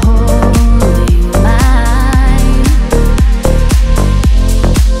holding mine.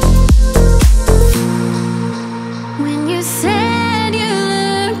 When you said you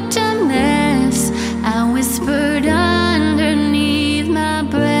looked a mess, I whispered underneath my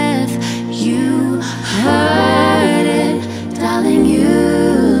breath. You heard it, darling, you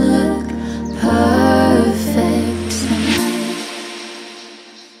look perfect tonight.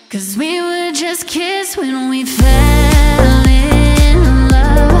 'Cause we were just kids when we fell in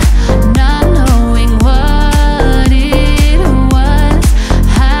love, not knowing what it was.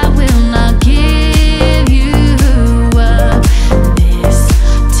 I will not give you up this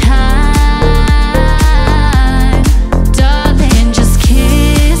time. Darling, just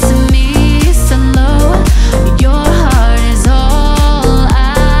kiss me slow. Your heart is all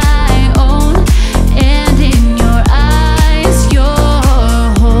I own, and in your eyes you're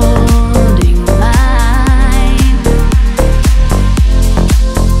holding mine.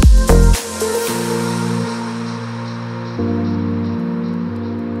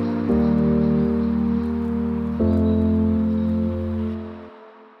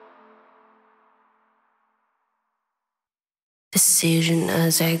 Decision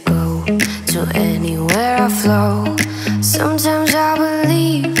as I go to anywhere I flow. Sometimes I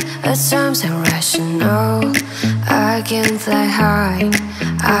believe, At times I'm rational. I can fly high,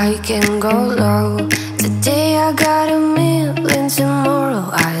 I can go low. Today I got a million, tomorrow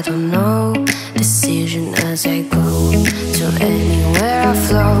I don't know. Decision as I go, to anywhere I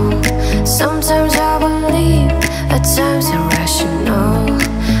flow. Sometimes I believe, at times I'm rational.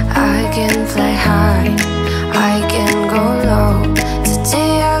 I can fly high, I can go low.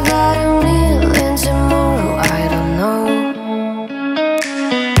 Today I got a million, tomorrow I don't know.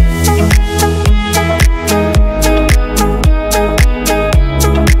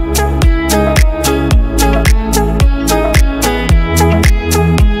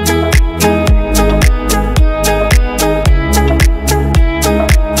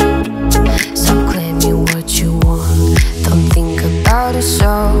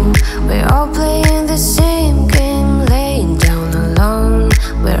 So we're all playing the same game, laying down alone.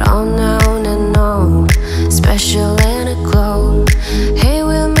 We're unknown and known, special and a clone. Hey,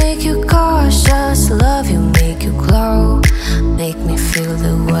 we'll make you cautious, love you, make you glow. Make me feel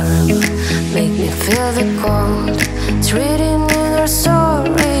the world, make me feel the cold. It's written in our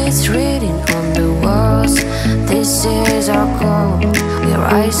story, it's written on the walls. This is our goal, we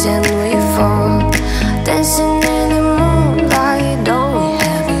rise and we fall. Dancing in the moonlight, don't we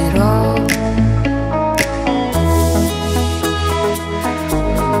have it all?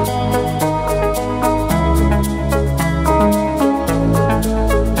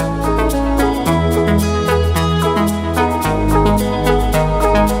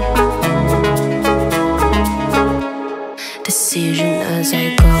 Decision as I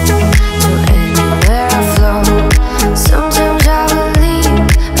go, to anywhere I flow. Sometimes I believe,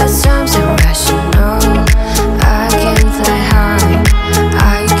 at times I'm rational. I can fly high,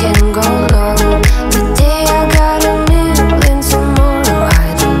 I can go low. Today I got a million, tomorrow I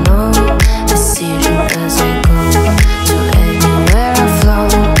don't know. Decision as I go, to anywhere I flow.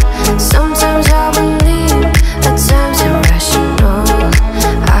 Sometimes I believe, at times I'm rational.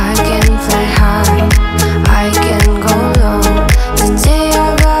 I can fly high, I can go low. Today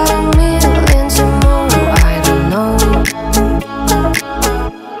I got a million, tomorrow I don't know.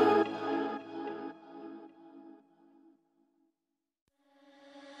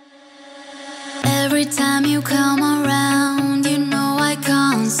 Every time you come around, you know I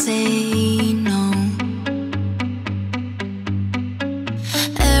can't say no.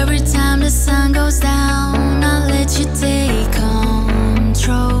 Every time the sun goes down, I'll let you take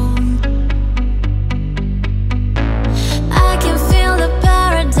control. I can feel the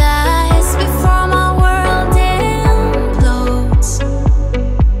paradise before my world implodes.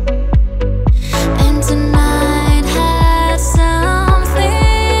 And tonight had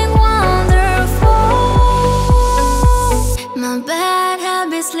something wonderful. My bad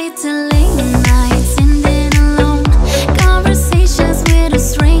habits lead to late nights, ending alone. Conversations with a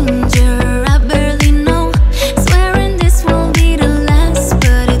stranger I barely know. Swearing this won't be the last,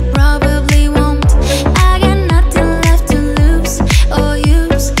 but it probably won't. I got nothing left to lose or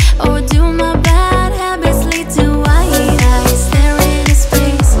use, or do. My bad habits lead to white eyes staring in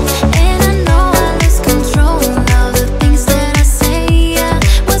space, and I know I lose control of the things that I say. I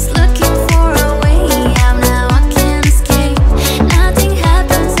was looking for a way out, now I can't escape. Nothing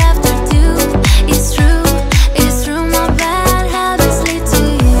happens after two. It's true, it's true. My bad habits lead to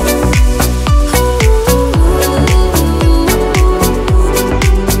you.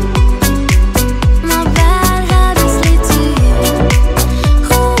 My bad habits lead to you.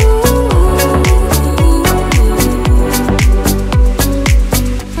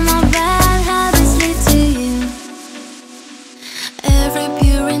 My bad habits lead to you. Every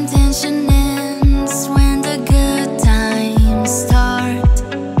pure intention ends when the good times start.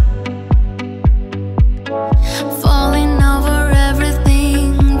 Falling over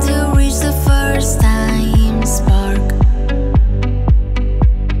everything to reach the first time spark.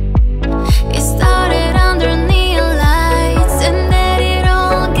 It started under neon lights and then it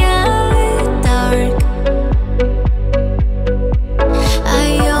all got dark. I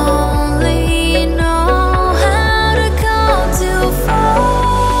only know how to go too far.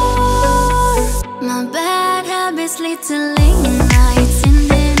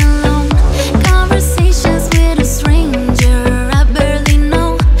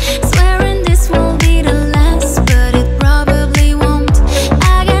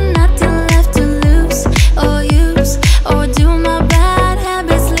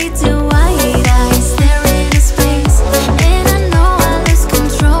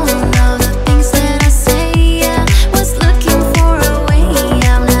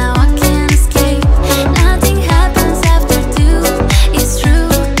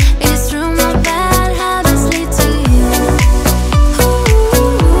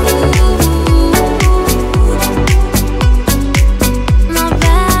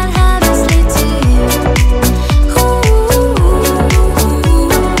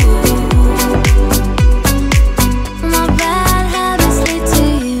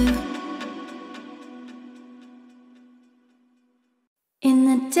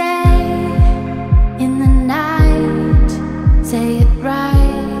 day, in the night, say it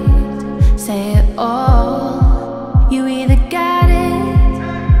right, say it all. You either got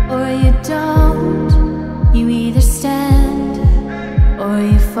it or you don't. You either stand or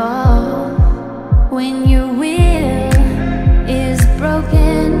you fall. When your will is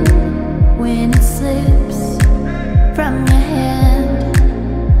broken, when it slips from your hand,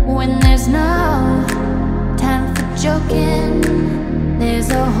 when there's no time for joking, there's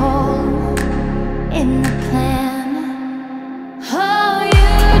a hole in the plan. Oh,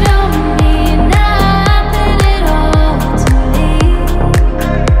 you don't mean nothing at all to me.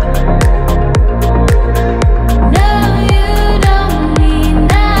 No, you don't mean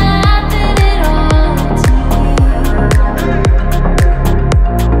nothing at all to me.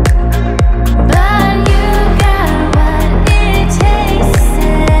 But you got what it takes to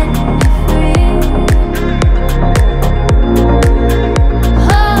set me free.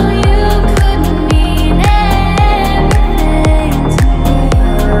 Oh, you couldn't mean everything to me.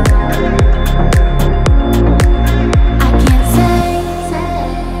 I can't say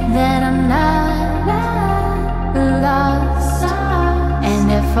that I'm not lost and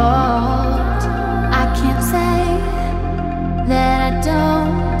at fault. I can't say that I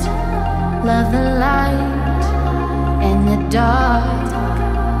don't love the light and the dark.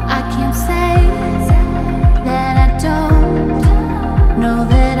 I can't say that I don't know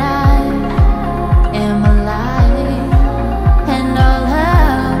that I am alive. And all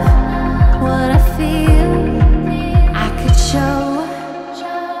of what I feel, I could show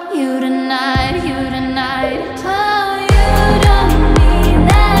you tonight, you tonight. Oh, you don't mean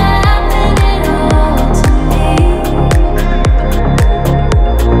nothing at all to me.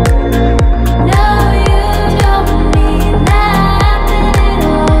 No, you don't mean nothing at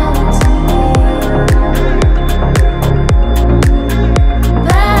all to me.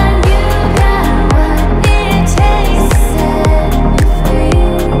 But you got what it takes to set me free.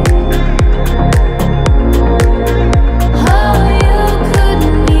 Oh, you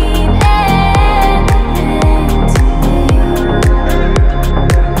couldn't mean anything to me.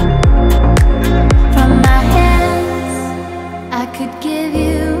 From my hands, I could give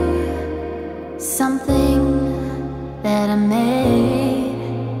you something that I made.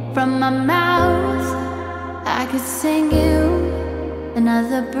 From my mouth, I could sing you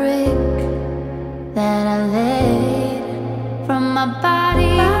another brick that I laid. From my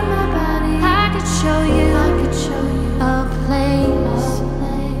body, I could show you a place.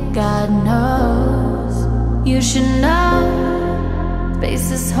 God knows you should know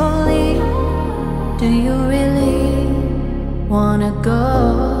space is holy. Do you really wanna go?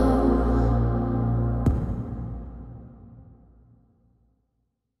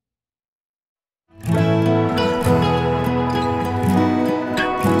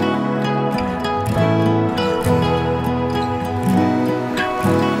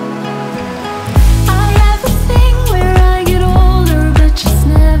 I have a thing where I get older, but just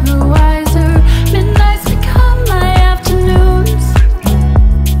never wiser. Midnights become my afternoons.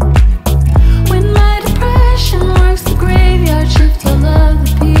 When my depression works the graveyard shift, I love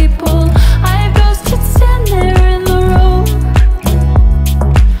the people. I ghosted stand there in the room.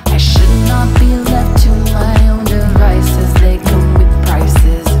 I should not be left to my own devices. They come with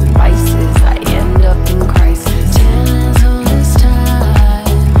prices and vices. I end up in crisis. 10 is all this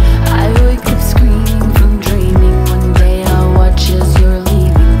time. I wake up screaming from dreaming. One day I'll watch as you're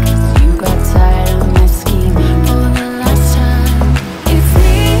leaving, 'cause you got tired of my scheme for the last time. It's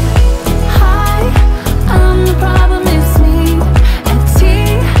me, hi, I'm the problem, it's me. At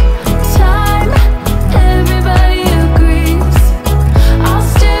tea time, everybody agrees. I'll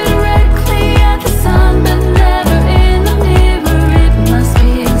stare directly at the sun, but never in the mirror. It must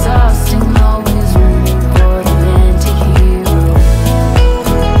be exhausting, always rooting for an anti-hero.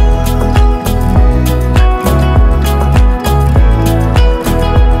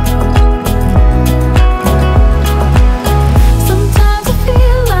 Sometimes I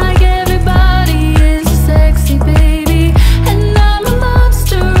feel like everybody is a sexy baby, and I'm a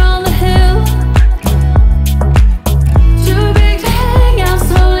monster on the hill. Too big to hang out,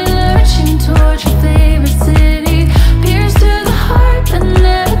 slowly lurching towards your favorite city. Pierced to the heart but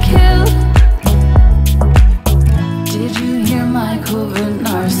never killed. Did you hear my covert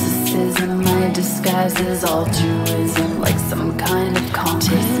narcissism? My disguise is altruism, like some kind of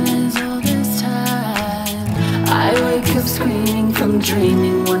consciousness. All this time, I wake up screaming from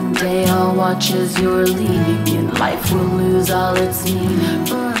dreaming. One day I'll watch as you're leaving, and life will lose all its meaning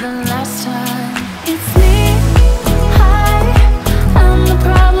for the last time. It's me, hi, I'm the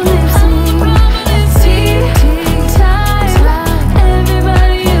problem, it's me. It's tea time,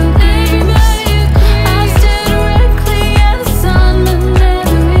 everybody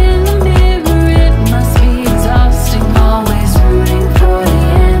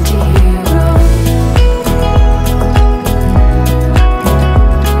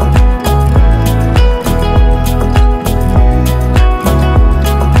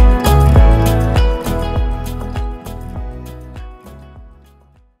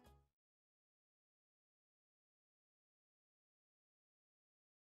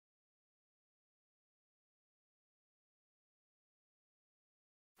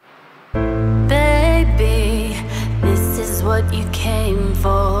Baby, this is what you came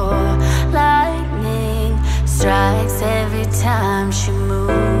for. Lightning strikes every time she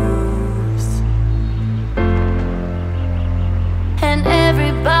moves, and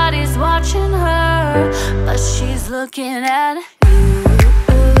everybody's watching her, but she's looking at you.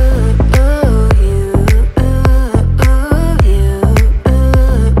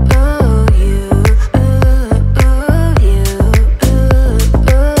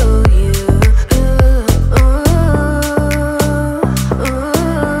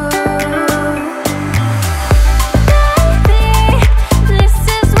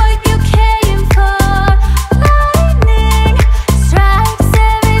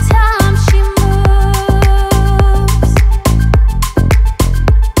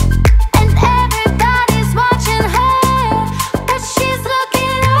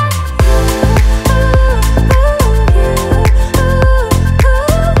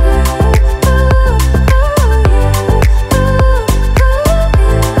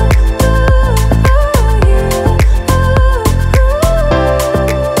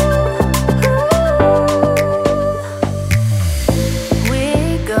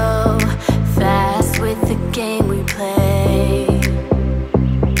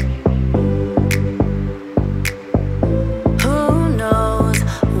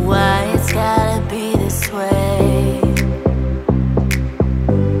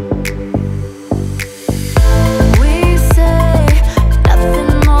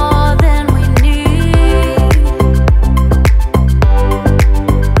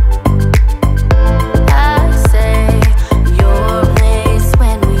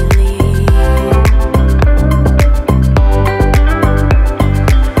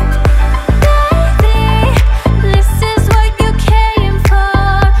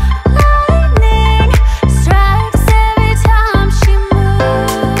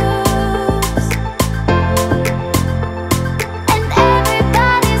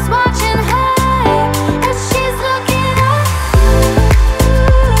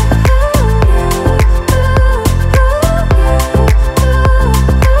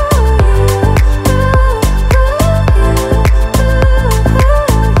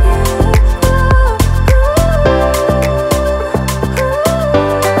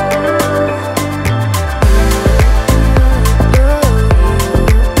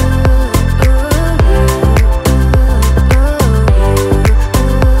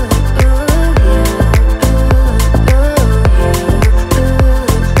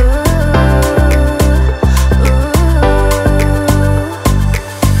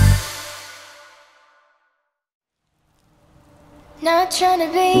 Not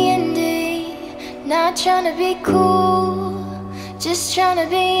tryna be indie, not tryna be cool, just tryna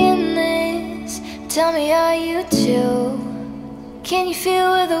be in this. Tell me, are you too? Can you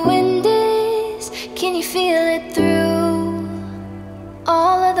feel where the wind is? Can you feel it through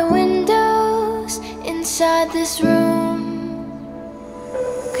all of the windows inside this room?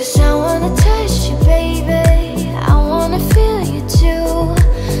 'Cause I wanna touch you, baby, I wanna feel you too.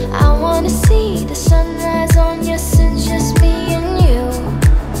 I wanna see the sunrise on your sins, just me and you.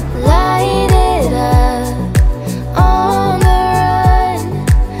 Light it up on the run,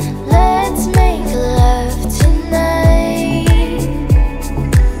 let's make love tonight.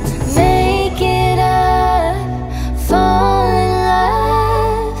 Make it up, fall in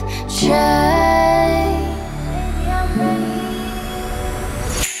love, try. Baby, I'm ready.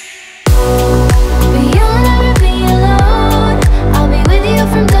 But you'll never be alone, I'll be with you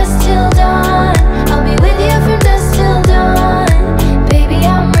from dusk till dawn. I'll be with you from dusk till dawn. Baby,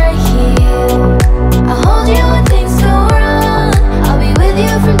 I'm right here, I'll hold you when things go wrong. I'll be with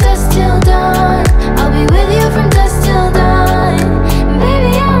you from dusk till dawn. I'll be with you from dusk till dawn.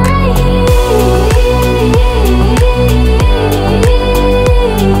 Baby, I'm right here,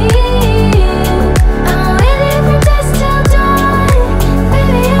 I'm with you from dusk till dawn.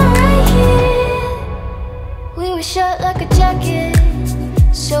 Baby, I'm right here. We were shut like a jacket,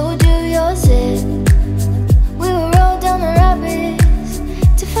 so do yours it. We will roll down the rapids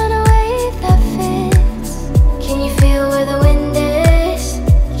to find a wave that fits. Can you feel where the wind is?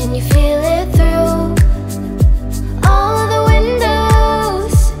 Can you feel it through all of the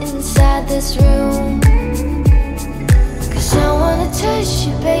windows inside this room? 'Cause I wanna touch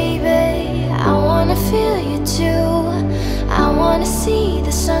you, baby, I wanna feel you too. I wanna see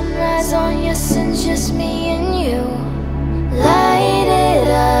the sunrise on your sins, just me and you. Light it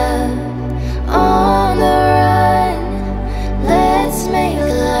up on the run, let's make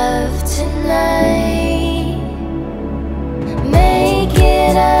love tonight. Make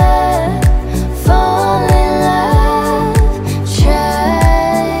it up, fall in love,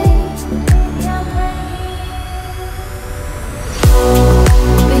 try.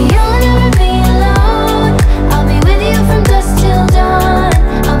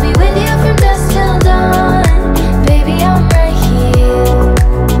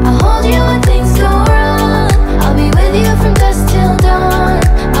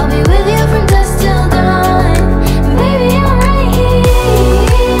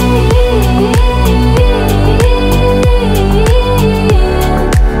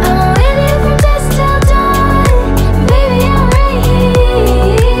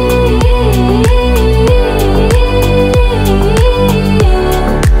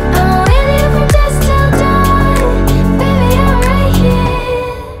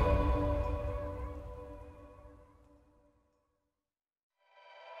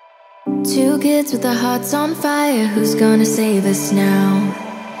 kids with our hearts on fire. Who's gonna save us now?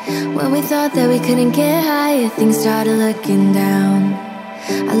 When we thought that we couldn't get higher, things started looking down.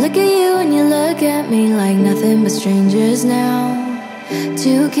 I look at you and you look at me like nothing but strangers now.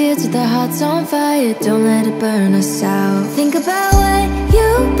 Two kids with their hearts on fire, don't let it burn us out. Think about what you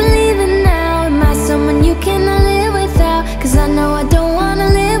believe in now. Am I someone you cannot live without? Cause I know I don't wanna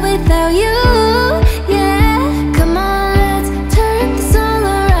live without you, yeah. Come on, let's turn this all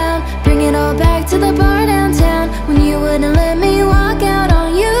around. Bring it all back to the bar downtown, when you wouldn't let me walk out on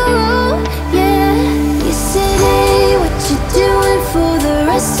you, yeah. You said, hey, what you doing for the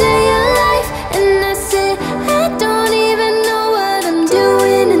rest of your life? And I said, I don't even know what I'm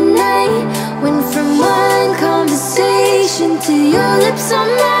doing tonight. Went from one conversation to your lips on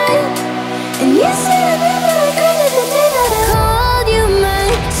mine. And you said I never regretted the day that I called you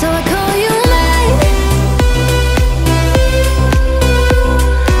mine. So I call you mine.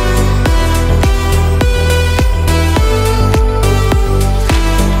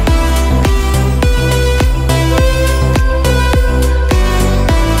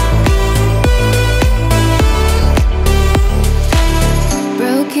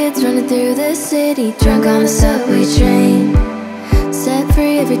 Broke kids running through the city, drunk on the subway train. Set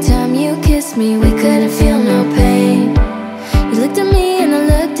free every time you kissed me, we couldn't feel no pain. You looked at me and I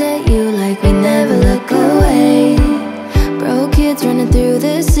looked at you like we never look away. Broke kids running through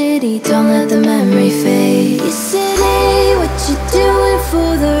the city, don't let the memory fade. You said, hey, what you doing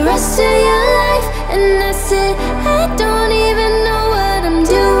for the rest of your life? And I said, I don't even know what I'm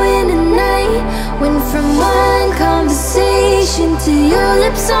doing tonight. Went from one conversation to your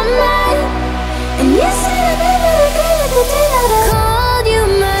lips on mine. And you said I never regretted the day that I called you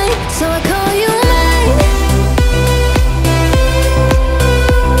mine. So I call you mine.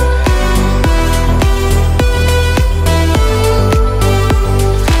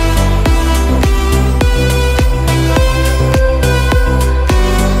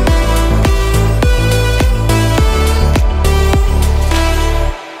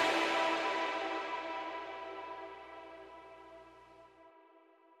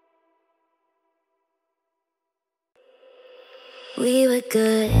 We were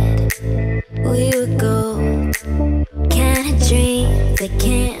good, we were gold. Kind of dream that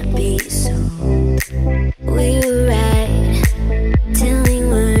can't be sold. We were right till we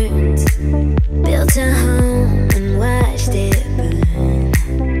weren't. Built a home and watched it burn.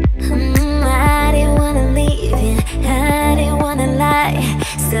 I didn't wanna leave you, I didn't wanna lie.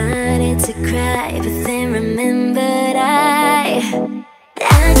 Started to cry, but then remembered I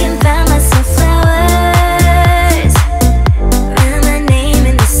can find myself flowers.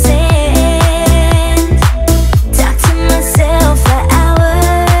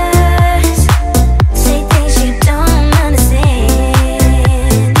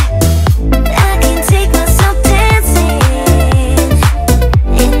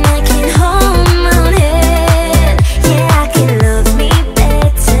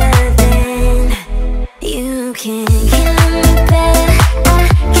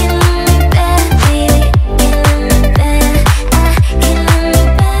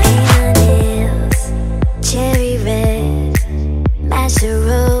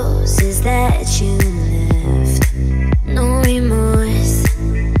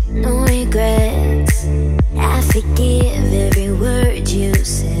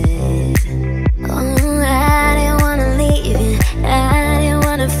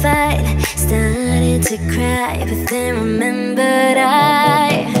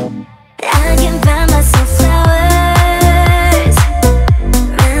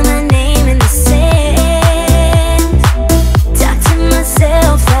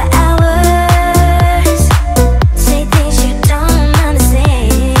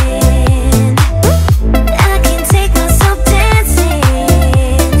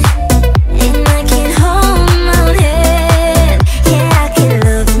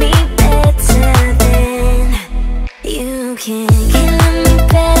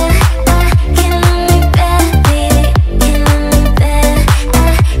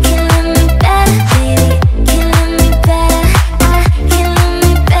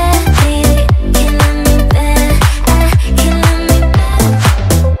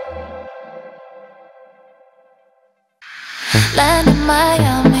 Land in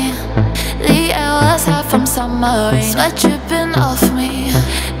Miami, the air was hot from submarine. Sweat dripping off me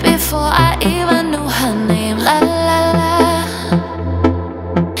before I even knew her name. La la la,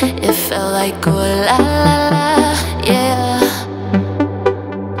 it felt like oh la la la, yeah.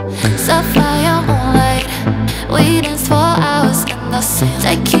 Sapphire moonlight, we danced for hours in the sand.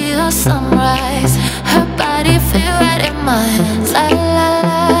 Tequila sunrise, her body fit right in my hands. La la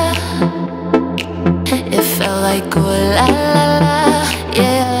la, felt like ooh la la la,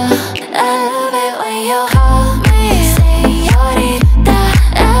 yeah. I love it when you call me Señorita.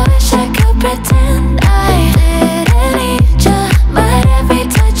 I wish I could pretend I didn't need ya, but every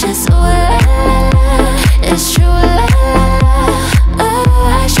touch is ooh la la la. It's true la la la. Ooh,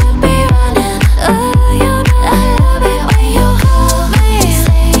 I should be running. Ooh, you know I love it when you call me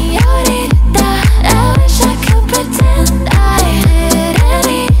Señorita. I wish I could pretend I didn't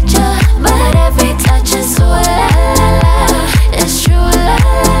need ya, but every touch is ooh la la la. It's true la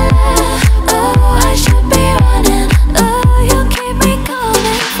la la. Ooh, I should be running. Ooh, you keep me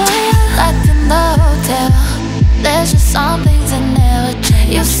coming for you. Locked in the hotel, there's just some things that never change.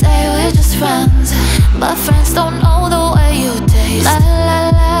 You say we're just friends, but friends don't know the way you taste. La la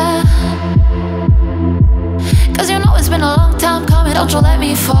la. Cause you know it's been a long time coming, don't you let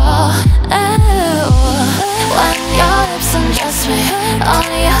me fall. Oh, when your lips undress me on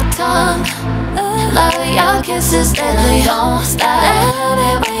your tongue, love your kisses deadly, don't stop. I love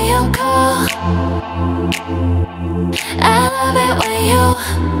it when you call, I love it when you,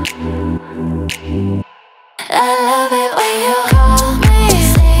 I love it when you call me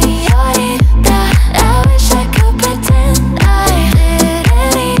Señorita. I wish I could pretend I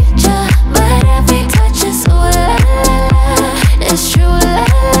didn't need ya, but every touch is ooh la la la. It's true la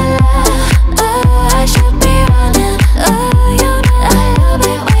la la. Ooh, I should be running. Ooh, you know I love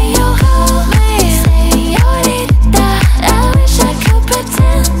it when you call me Señorita. I wish I could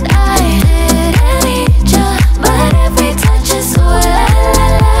pretend I didn't need ya, but every touch is ooh la la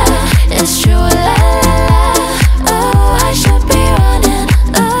la. It's true la la la. Ooh, I should be running.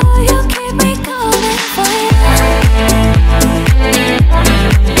 Ooh, you keep me coming for you.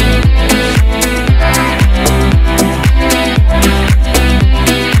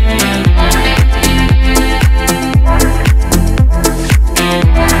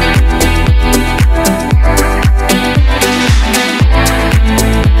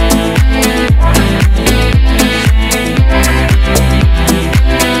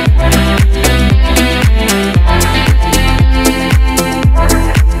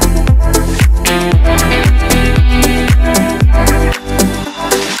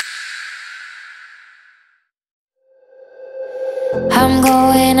 I'm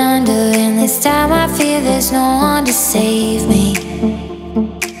going under, and this time I feel there's no one to save me.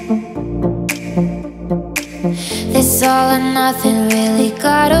 This all or nothing really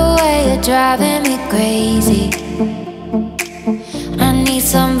got a way of driving me crazy. I need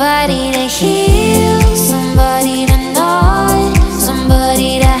somebody to heal, somebody to know,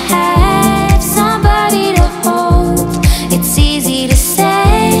 somebody to have, somebody to hold. It's easy to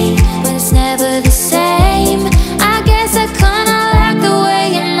say, but it's never the same. I guess I kinda like the way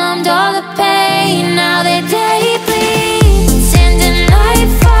you numbed all the pain. Now the day bleeds into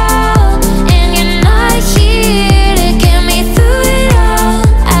nightfall, and you're not here to get me through it all.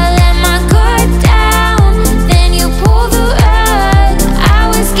 I let my guard down, then you pull the rug. I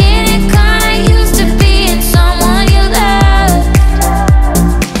was getting kinda used to being someone you loved.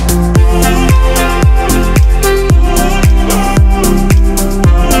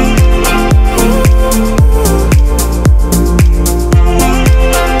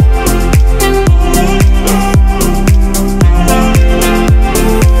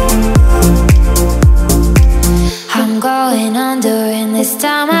 I'm going under, and this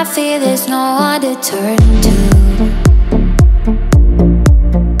time I fear there's no one to turn to.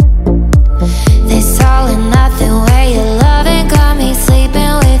 This all or nothing way of loving got me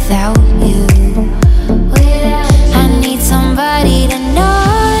sleeping without you. I need somebody to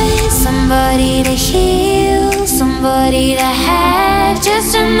know, somebody to heal, somebody to have,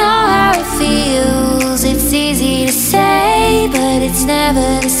 just to know how it feels. It's easy to say, but it's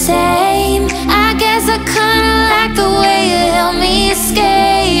never the same. I guess I kinda like the way you help me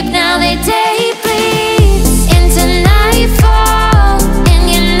escape. Now the day bleeds into nightfall, and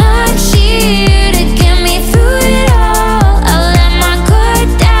you're not here to get me through it all. I let my guard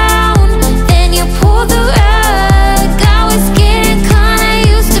down, then you pull the rug. I was getting kinda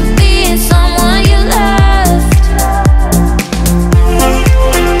used to being someone you loved.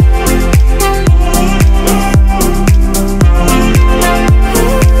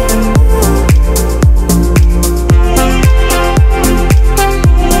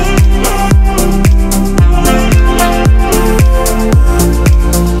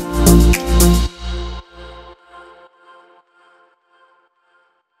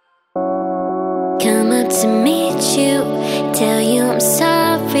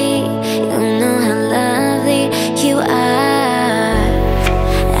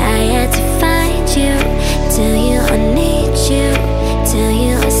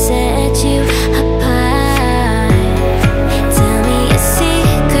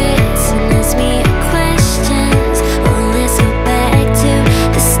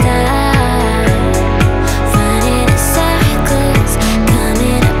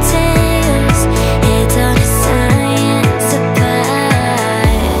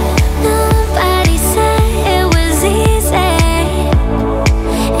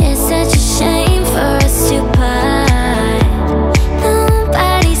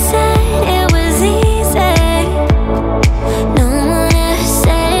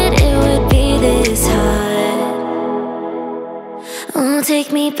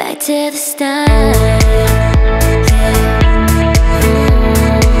 take me back to the start.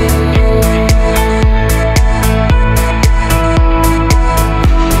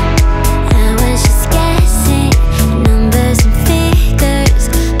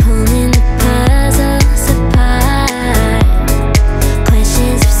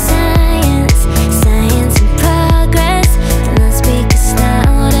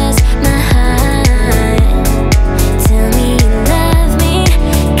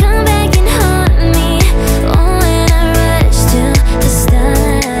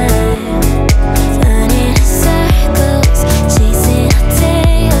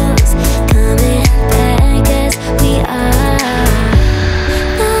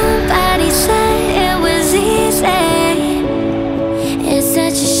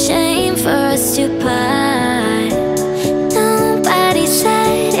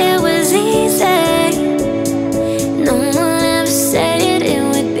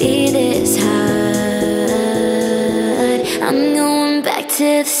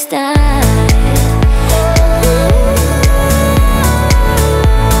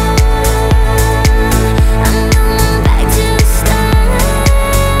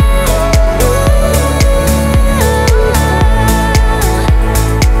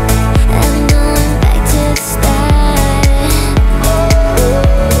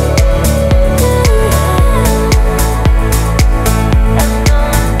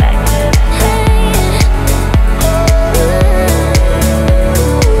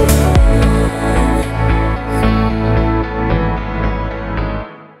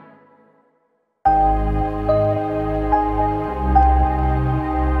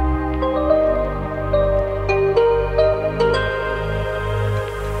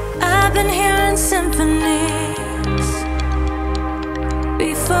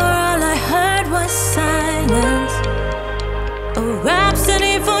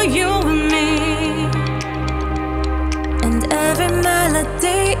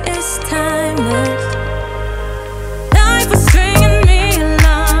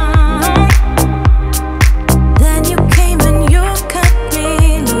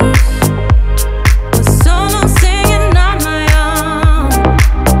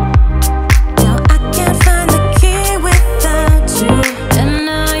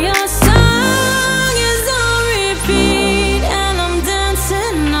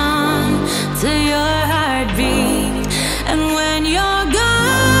 And when you're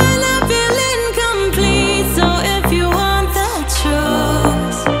gone, I'm feeling complete.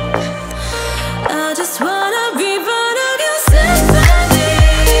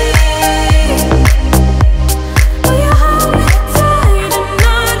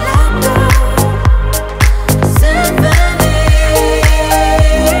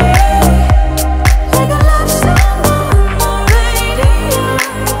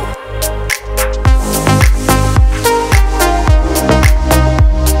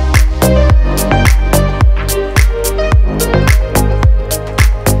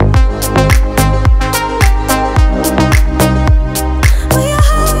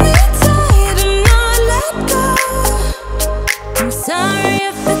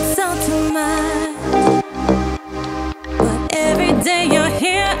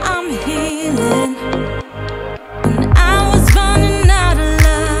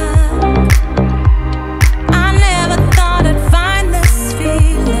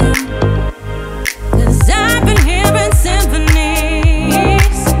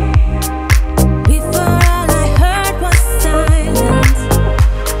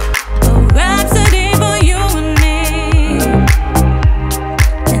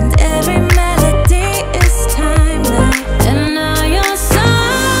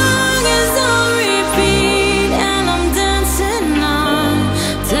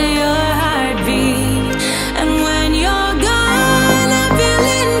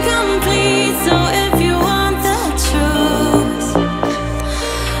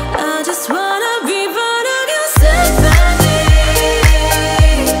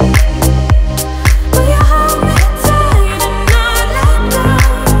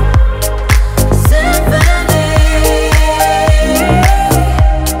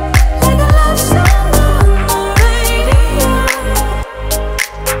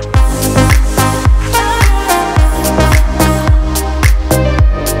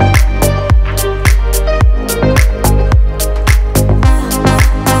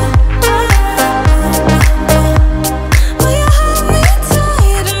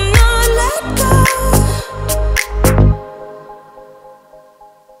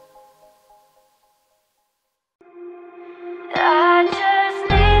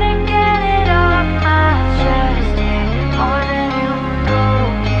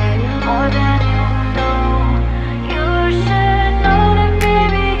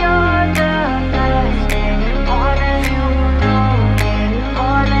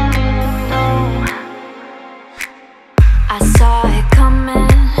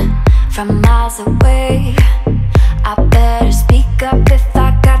 from miles away. I better speak up if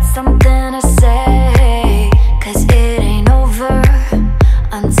I got something to say, 'cause it ain't over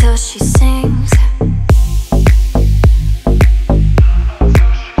until she sings.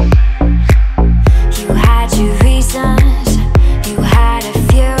 You had your reasons, you had a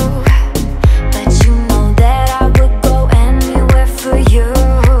few, but you know that I would go anywhere for you,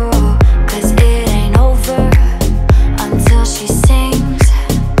 'cause it ain't over until she sings.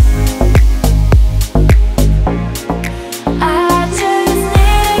 I just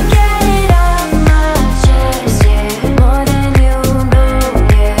need to get it off my chest, yeah, more than you know,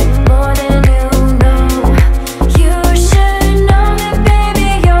 yeah, more than you know. You should know that, baby,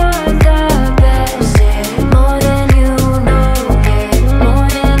 you're the best, yeah, more than you know, yeah, more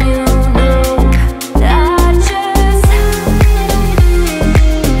than you know. I just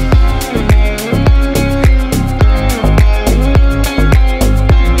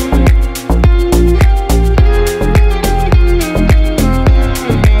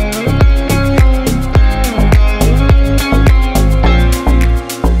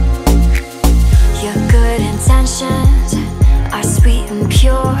your good intentions are sweet and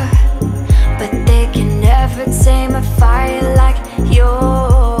pure, but they can never tame a fire like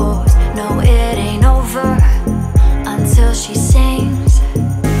yours. No, it ain't over until she sings.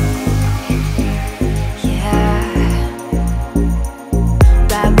 Yeah,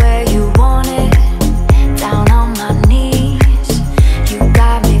 right where you want it, down on my knees. You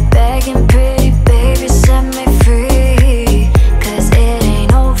got me begging, pretty baby, set me free, 'cause it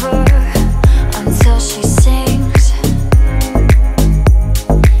ain't over until she sings.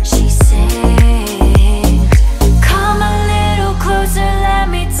 She sings. Come a little closer, let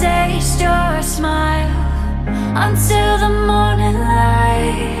me taste your smile until the morning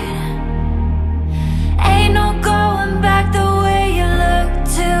light. Ain't no going back the way you look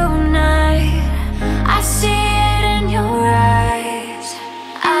tonight. I see it in your eyes.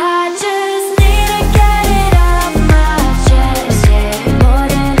 I just need to get it off my chest, yeah, more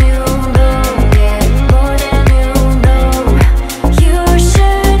than you know, yeah, more than you know. You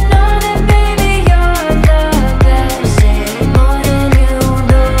should know that, baby, you're the best, yeah, more than you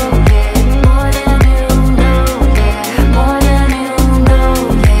know, yeah, more than you know, yeah, more than you know,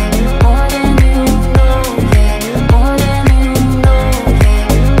 yeah, more than you know, yeah, more than you know, yeah,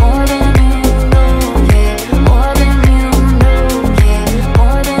 more than you know, yeah, more than you know, yeah,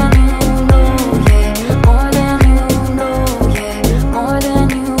 more than you know, yeah, more than you know, yeah, more than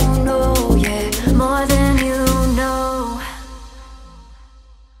you know, yeah, more than you know.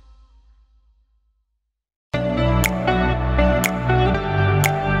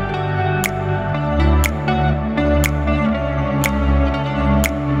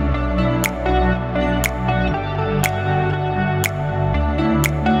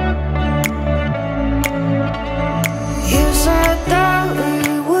 You said that we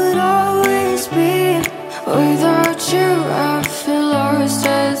would always be. Without you, I feel lost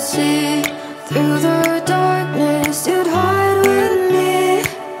at sea. Through the darkness, you'd hide with me.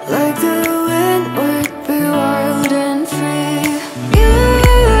 Like the wind would be wild and free. You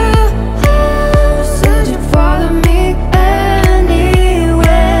said you'd follow me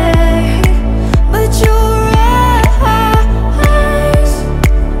anyway, but your eyes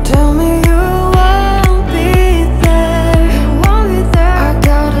tell me you won't be there. I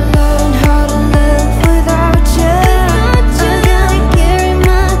gotta learn how to live without you. I gotta carry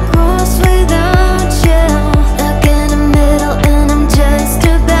my cross without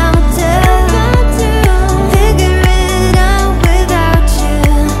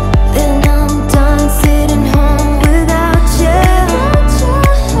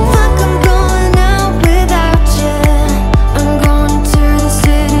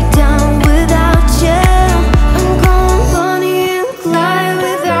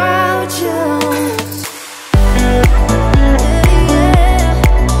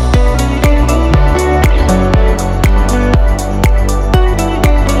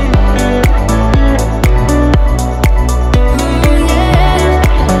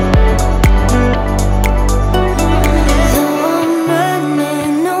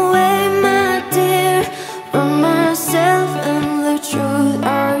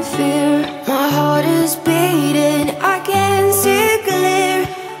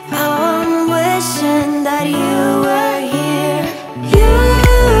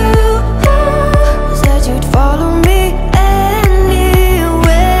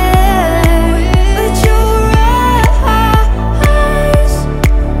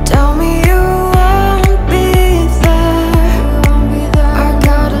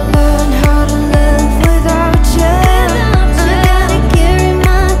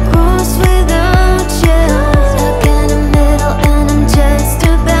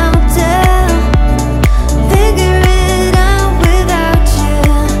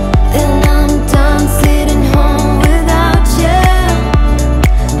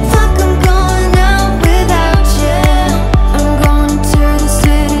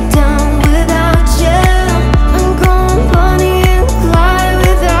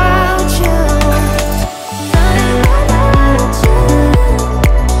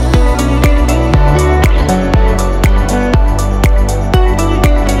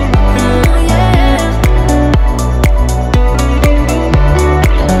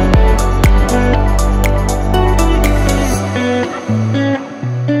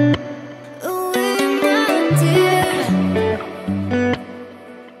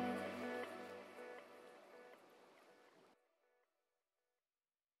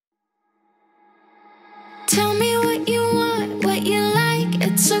Tell me what you want, what you like,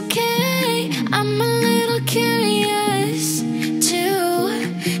 it's okay. I'm a little curious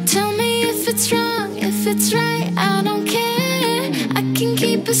too. Tell me if it's wrong, if it's right, I don't care. I can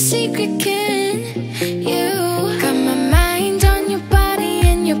keep a secret, can you? Got my mind on your body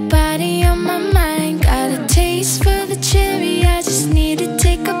and your body on my mind. Got a taste for the cherry, I just need to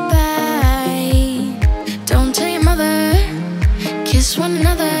take a bite. Don't tell your mother, kiss one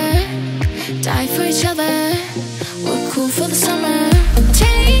another, die for each other, we're cool for the summer.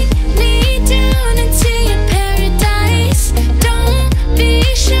 Take me down into your paradise. Don't be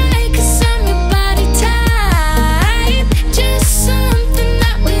shy, 'cause I'm your body type. Just something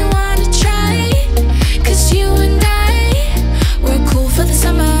that we wanna try, 'cause you and I, we're cool for the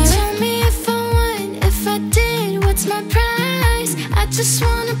summer. Tell me if I won, if I did, what's my prize? I just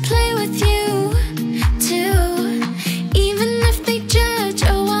wanna play with you too. Even if they judge,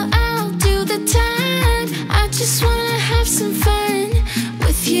 oh well, I'll do the time. I just wanna have some fun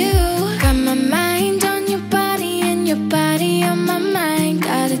with you. Got my mind on your body and your body on my mind.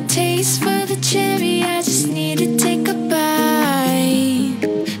 Got a taste for the cherry, I just need to take a bite.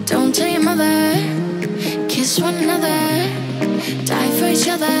 Don't tell your mother, kiss one another, die for each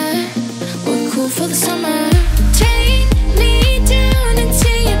other, we're cool for the summer. Take me down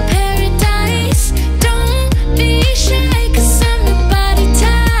into your paradise. Don't be shy, 'cause I'm your body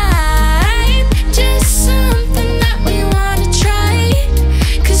type. Just something that we wanna try,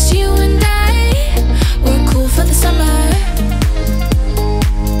 'cause you and I, we're cool for the summer.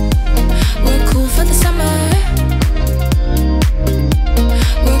 We're cool for the summer.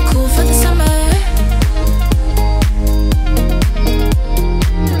 We're cool for the summer.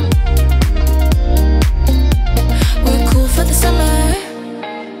 We're cool for the summer.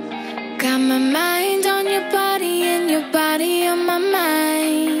 Got my mind on your body and your body on my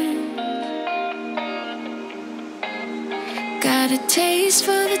mind. Got a taste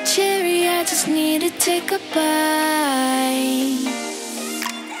for the cherry, I just need to take a bite.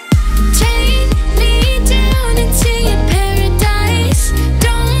 Take me down into your paradise.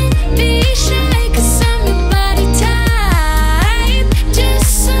 Don't be shy, 'cause I'm your body type. Just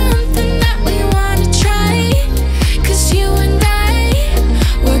something that we wanna try, 'cause you and I,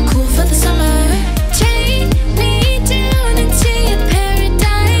 we're cool for the summer. Take me down into your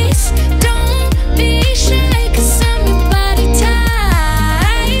paradise. Don't be shy, 'cause I'm your body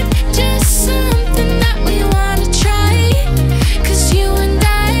type. Just something that we wanna try, 'cause you and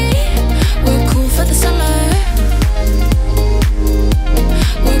I, we're cool for the summer.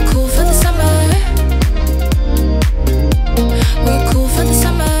 We're cool for the summer. We're cool for the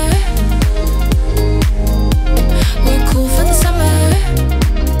summer. We're cool for the summer.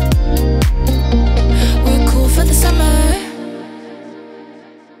 We're cool for the summer.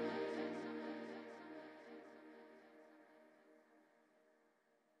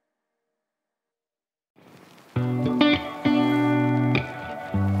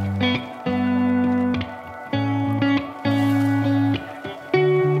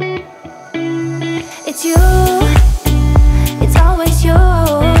 It's you, it's always you.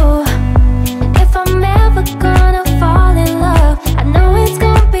 If I'm ever gonna fall in love, I know it's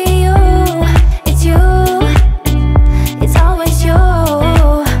gonna be you. It's you, it's always you.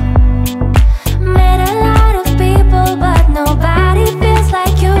 Met a lot of people, but nobody feels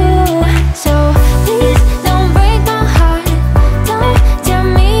like you. So please don't break my heart, don't tear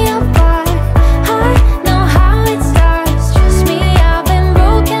me apart. I know how it starts, trust me, I've been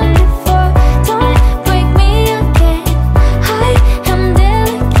broken before. Don't break me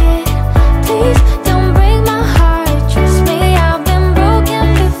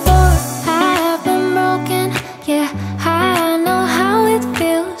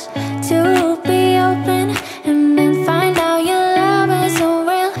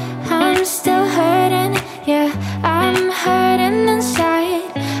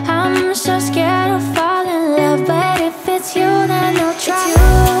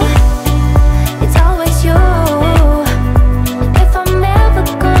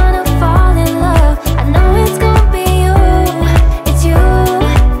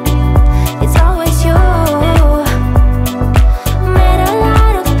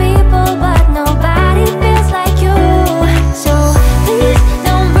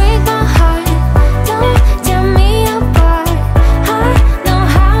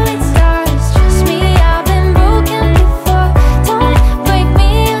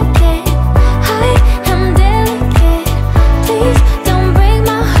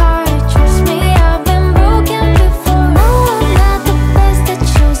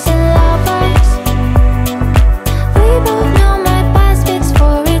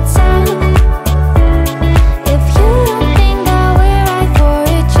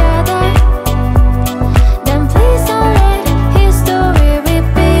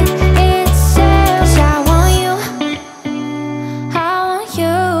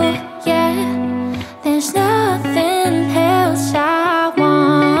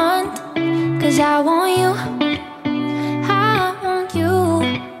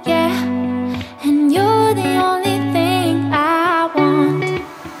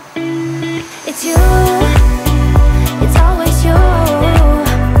It's you, it's always you.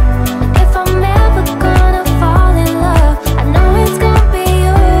 If I'm ever gonna fall in love, I know it's gonna be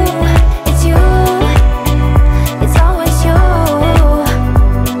you. It's you, it's always you.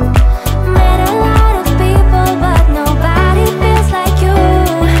 Met a lot of people, but nobody feels like you.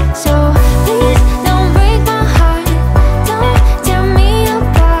 So please don't break my heart, don't tear me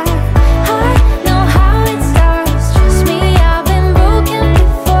apart. I know how it starts, trust me, I've been broken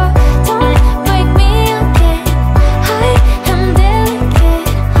before. Don't break me again, I am delicate.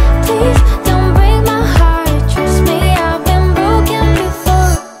 Please don't break my heart, trust me, I've been broken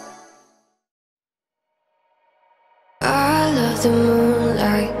before. I love the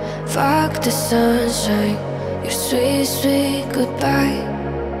moonlight, fuck the sunshine, your sweet, sweet goodbye.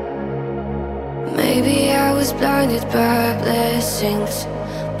 Maybe I was blinded by blessings,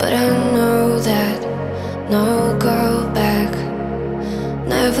 but I know that no go back.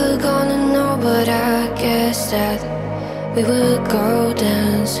 Never gonna know, but I guess that we would go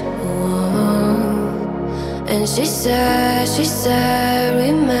dance. Whoa. And she said,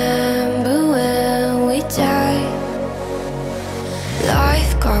 remember when we died.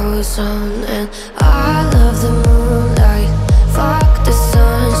 Life goes on and I love the moonlight, fuck the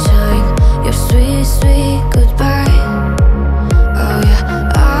sunshine, your sweet, sweet goodbye. Oh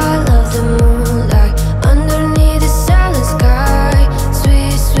yeah, I love the moonlight, underneath the silent sky.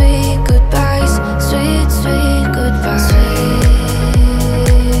 Sweet, sweet goodbyes, sweet, sweet goodbyes.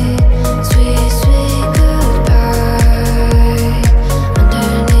 Sweet, sweet goodbye,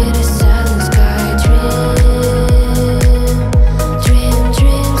 underneath the silent sky.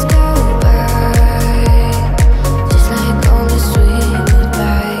 Dreams go by, just like all the sweet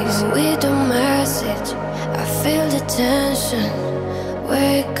goodbyes. With the message, I feel the tension,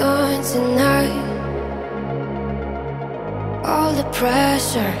 we're going tonight. All the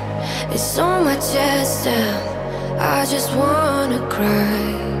pressure is on my chest and I just wanna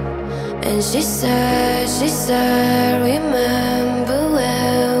cry. And she said, remember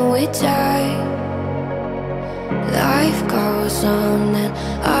when we died. Life goes on and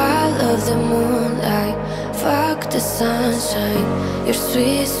I love the moonlight, fuck the sunshine, your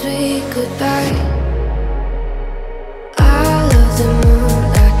sweet, sweet goodbye. I love the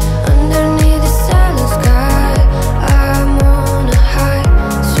moonlight, underneath the silent sky. I'm on a high,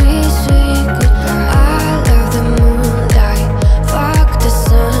 sweet, sweet goodbye. I love the moonlight, fuck the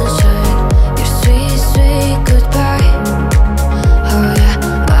sunshine, your sweet, sweet goodbye. Oh yeah,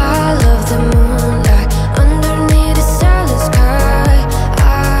 I love the moonlight, underneath the silent sky.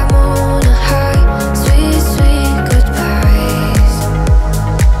 I'm on a high, sweet, sweet goodbyes.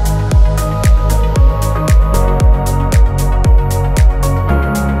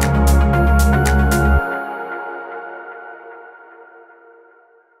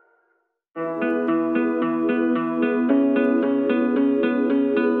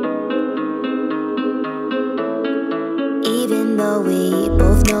 Even though we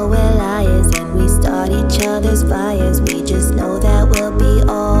both know we're liars and we start each other's fires, we just know that we'll be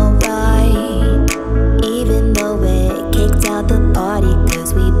alright. Even though we're kicked out the party,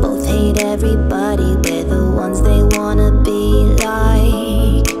 cause we both hate everybody, we're the ones they wanna be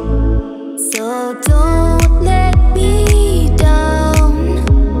like. So don't let me down,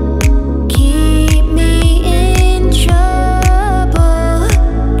 keep me in trouble.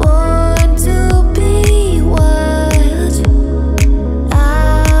 Born to be wild,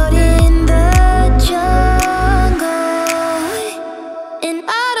 out in the jungle. And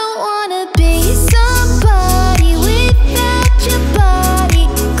I don't wanna be somebody without your body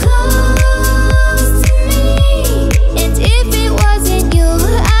close to me. And if it wasn't you,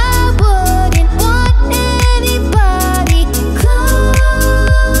 I wouldn't want anybody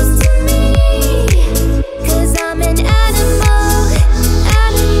close to me. Cause I'm an animal,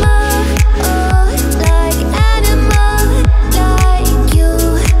 oh, like animal, like you.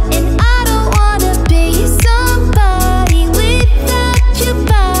 And I don't wanna be somebody without your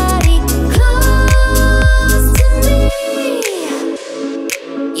body.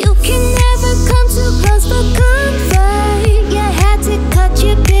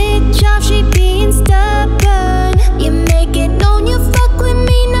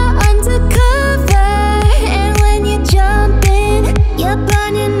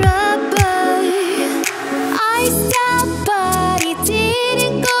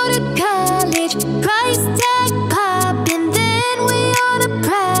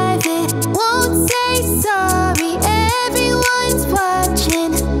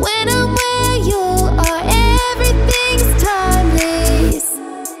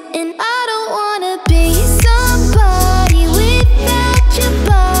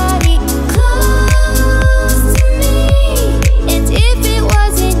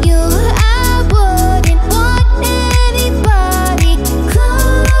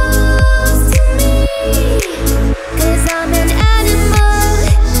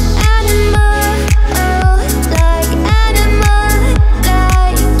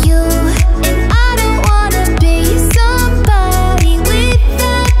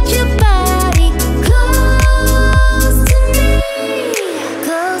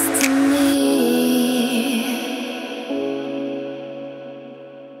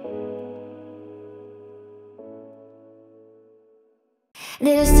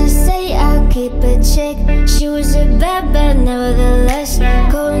 Needless to say, I'll keep a check. She was a bad, but nevertheless.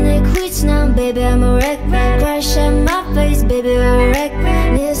 Calling it quits now, baby, I'm a wreck. Crash at my face, baby, I'm a wreck.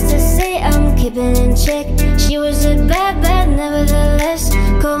 Needless to say, I'm keeping in check. She was a bad, but nevertheless.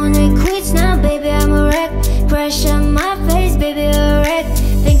 Calling it quits now, baby, I'm a wreck. Crash at my face, baby, I'm a wreck.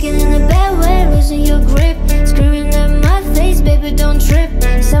 Thinking in a bad way, losing your grip. Screaming at my face, baby, don't trip.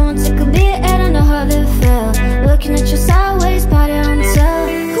 Someone took a beer and I know how they felt. Looking at you sideways, party on top.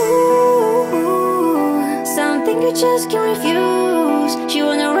 Ooh, something you just can't refuse. She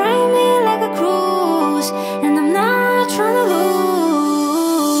wanna ride me like a cruise, and I'm not trying to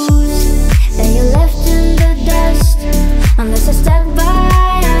lose. Then you left in the dust, unless I stuck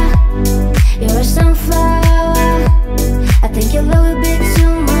by ya. You're a sunflower, I think you love a bit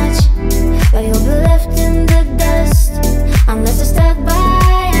too much, but you'll be left in the dust, unless I stuck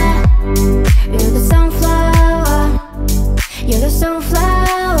by ya. You're the sunflower, you're the sunflower.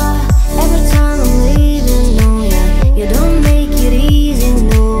 Every time I'm leaving, no, yeah, you don't make it easy,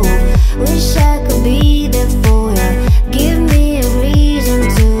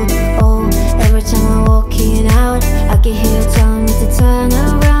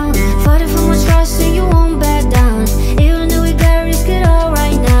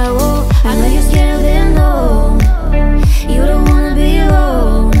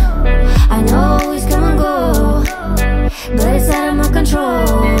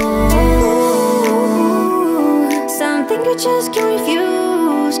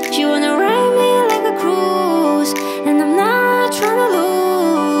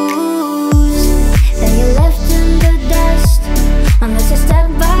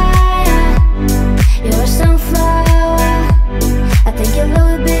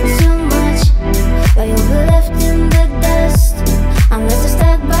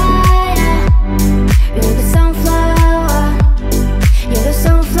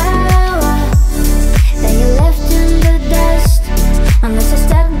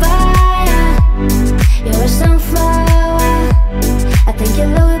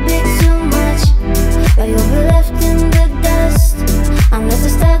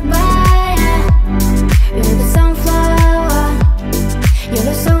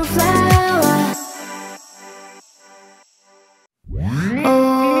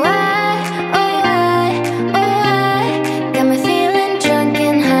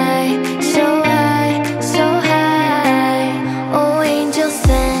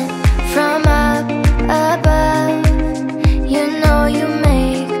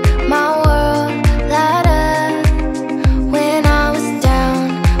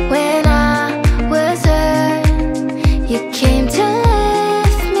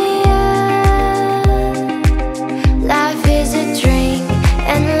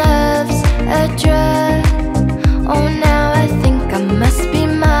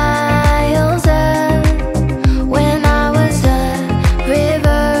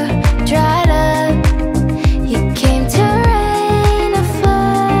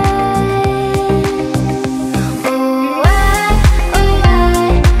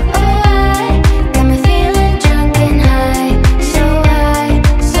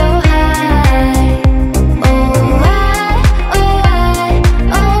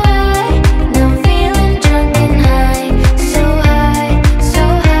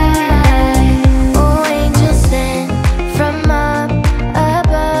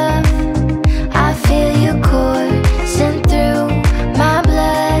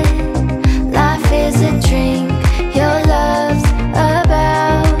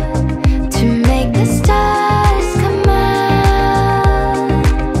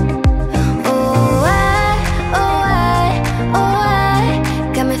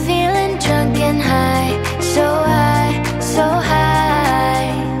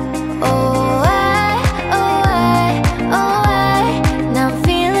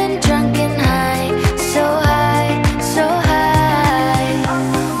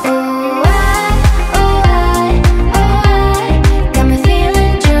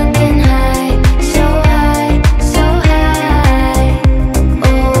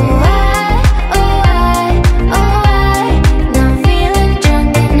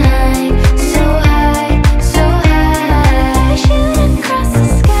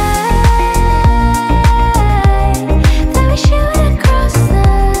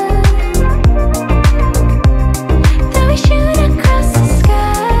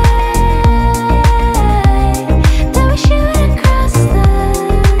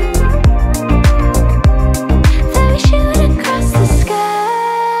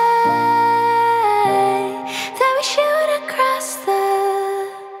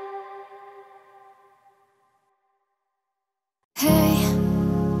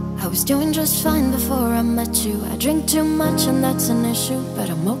 doing just fine before I met you. I drink too much and that's an issue, but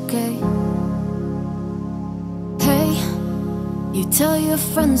I'm okay. Hey, you tell your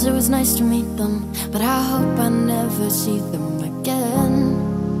friends it was nice to meet them, but I hope I never see them again.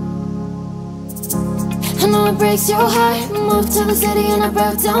 I know it breaks your heart. Moved to the city and I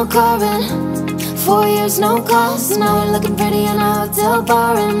broke down crying. 4 years, no calls. Now we're looking pretty in a hotel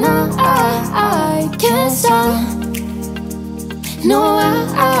bar, and I can't stop. No,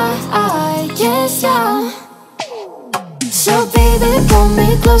 I can't stop. So baby, pull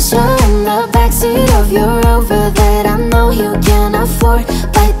me closer in the backseat of your Rover that I know you can't afford.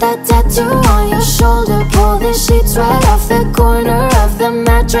 Bite that tattoo on your shoulder. Pull the sheets right off the corner of the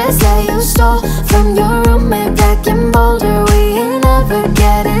mattress that you stole from your roommate back in Boulder. We ain't ever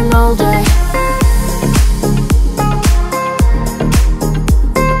getting older.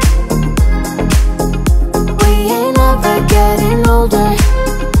 We ain't ever getting older.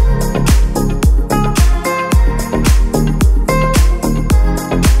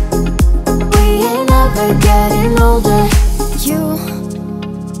 Getting older. You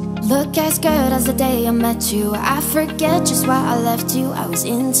look as good as the day I met you. I forget just why I left you. I was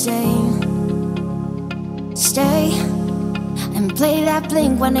insane. Stay and play that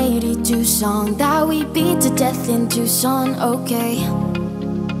Blink 182 song that we beat to death in Tucson, okay?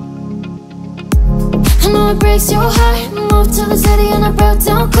 I know it breaks your heart. Moved to the city and I broke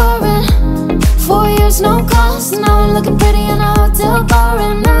down crying. 4 years, no calls. Now we're looking pretty in a hotel bar,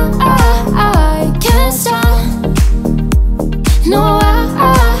 and I can't stop. No,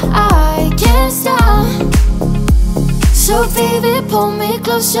 I can't stop. So baby, pull me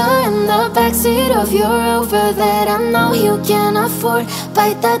closer in the backseat of your Rover that I know you can't afford.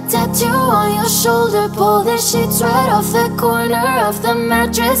 Bite that tattoo on your shoulder. Pull the sheets right off the corner of the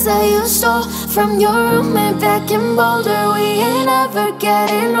mattress that you stole from your roommate back in Boulder. We ain't ever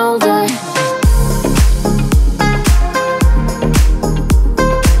getting older.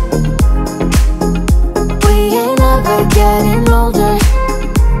 Getting older.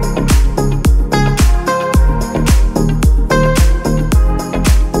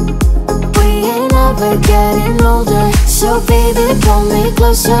 We ain't ever getting older. So baby, pull me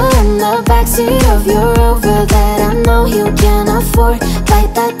closer in the backseat of your Rover that I know you can't afford.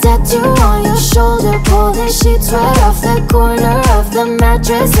 Bite that tattoo on your shoulder. Pull the sheets right off the corner of the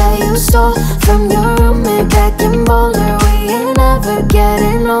mattress that you stole from your roommate back in Boulder. We ain't ever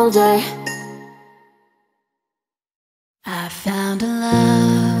getting older. I found a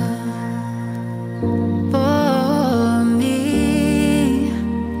love for me.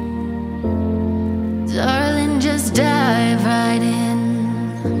 Darling, just dive right in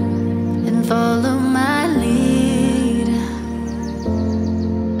and follow my lead.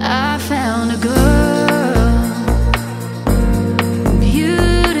 I found a girl,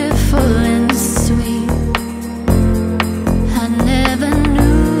 beautiful and sweet. I never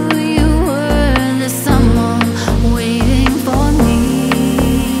knew you were the someone waiting for me.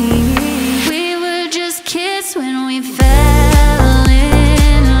 We were just kids when we fell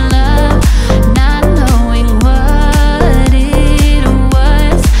in love, not knowing what it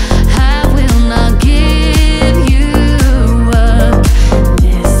was. I will not give you up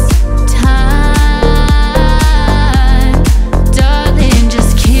this time. Darling,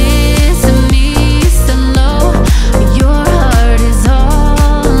 just kiss me slow. Your heart is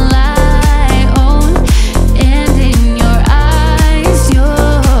all I own, and in your eyes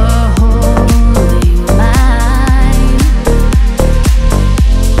you're holding mine.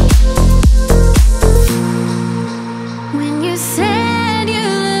 When you said you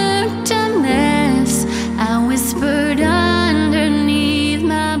looked a mess, I whispered underneath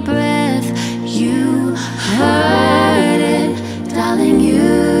my breath. You heard it, darling,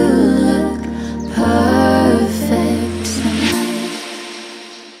 you look perfect tonight.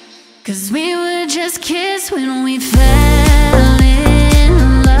 'Cause we were just kids when we fell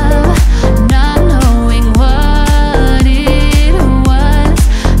in love, not knowing what it was.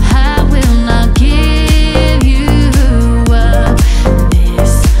 I will not give you up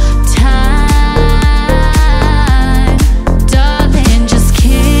this time. Darling, just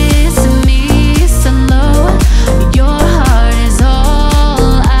kiss me slow. Your heart is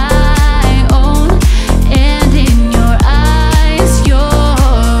all I own, and in your eyes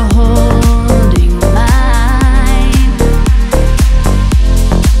you're holding mine.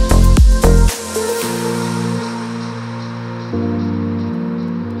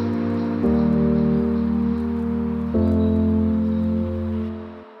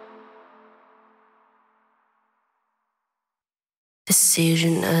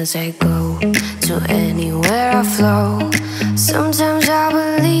 Decision as I go to anywhere I flow. Sometimes I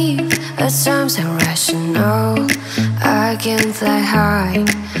believe at times irrational. I can fly high,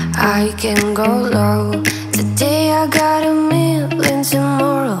 I can go low. Today I got a million,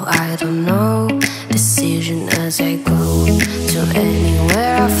 tomorrow I don't know. Decision as I go, to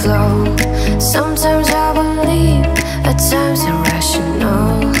anywhere I flow. Sometimes I believe, at times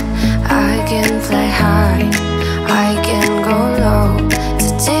irrational. I can fly high, I can go low.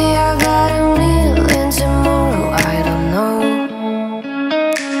 Today I got a million, tomorrow I don't know.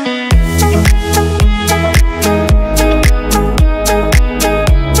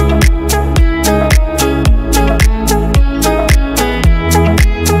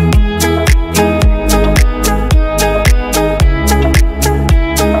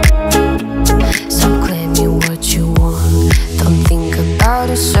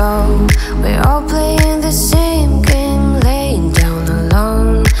 So we're all playing the same game, laying down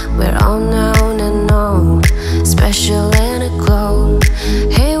alone. We're on and on, special and a glow.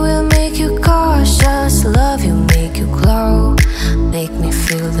 Hey, we'll make you cautious, love you, make you glow. Make me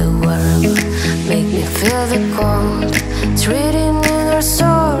feel the world, make me feel the cold. It's written in our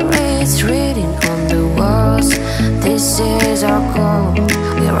story, it's written on the walls. This is our goal,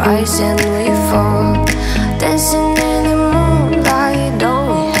 we rise and we fall. Dancing in the moonlight, don't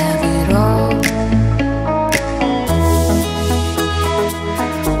we have it all?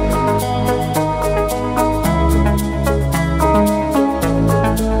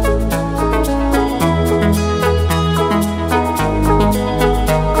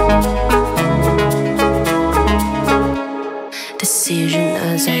 Decision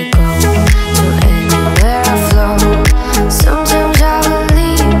as I go, to anywhere I flow. Sometimes I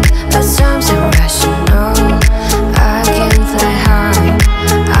believe, at times irrational. I can fly high,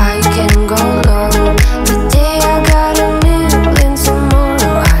 I can go low. Today I got a million,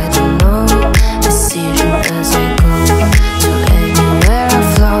 tomorrow I don't know. Decision as I go, to anywhere I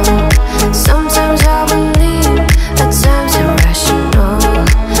flow. Sometimes I believe, at times irrational.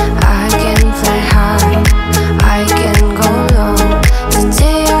 I can fly high, I can go low.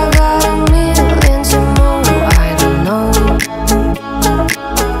 Today I got a million, tomorrow I don't know.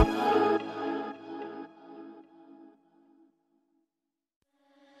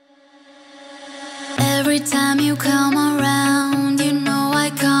 Every time you come around, you know I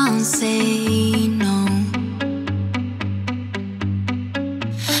can't say no.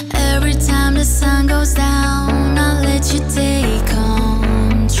 Every time the sun goes down, I'll let you take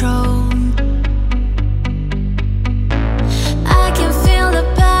control. I can feel the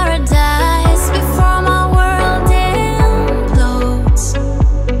paradise before my world implodes.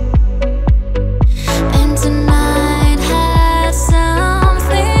 And tonight has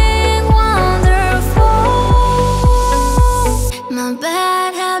something wonderful. My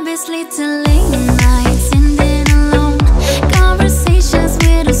bad habits lead to late nights, ending alone. Conversations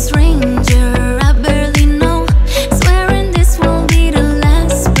with a stranger I barely know. Swearing this won't be the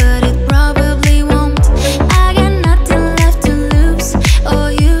last, but it probably won't. I got nothing left to lose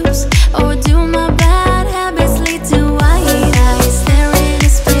or use or do. My bad habits lead to white eyes staring in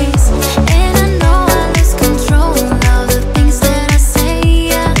space, and I know I lose control of the things that I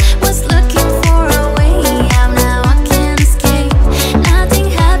say. I was looking for a way out, now I can't escape. Nothing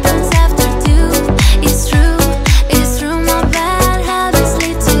happens after two. It's true, it's true. My bad habits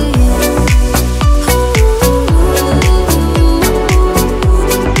lead to you.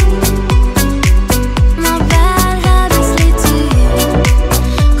 My bad habits lead to you.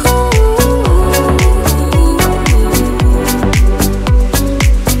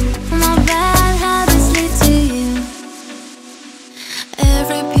 My bad habits lead to you.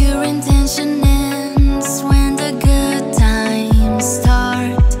 Every pure intention ends when the good times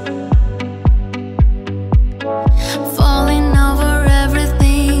start. Falling over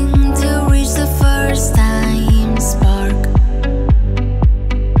everything to reach the first time spark.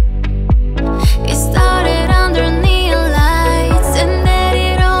 It started under neon lights and then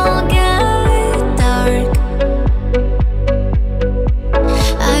it all got dark.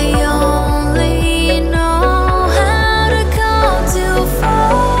 I only know how to call to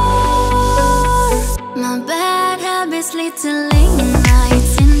fall.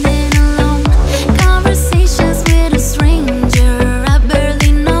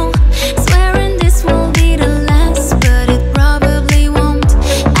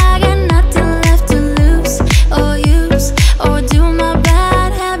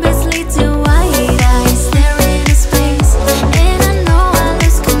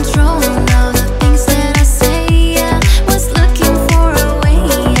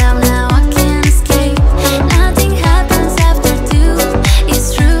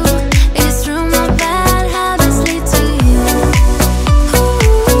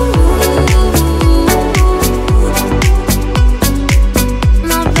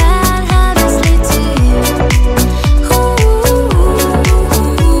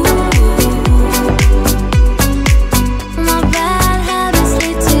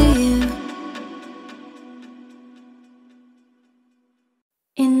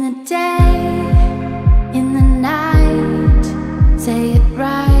 In the day, in the night, say it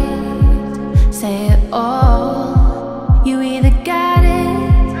right, say it all. You either got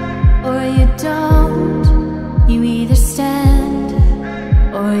it or you don't. You either stand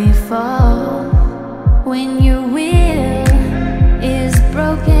or you fall. When your will is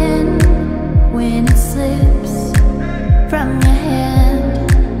broken, when it slips from your hand,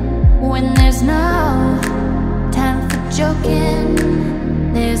 when there's no time for joking,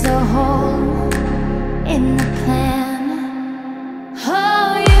 there's a hole in the plan.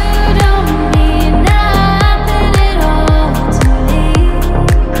 Oh, you don't mean nothing at all to me.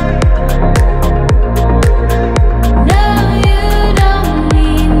 No, you don't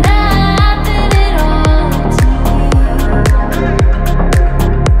mean nothing at all to me.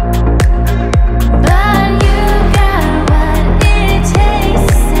 But you got what it takes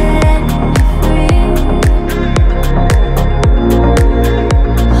to set me free.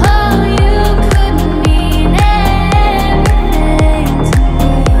 Oh, you couldn't mean everything to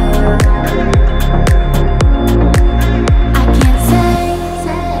me. I can't say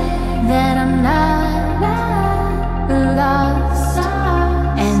that I'm not lost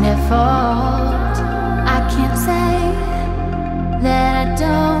and at fault. I can't say that I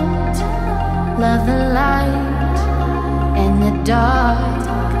don't love the light and the dark.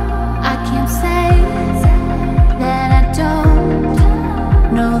 I can't say that I don't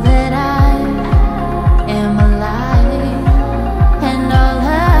know that I am alive, and all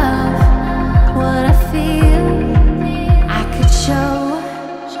of what I feel I could show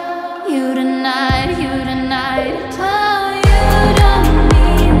you tonight, you tonight. Oh, you don't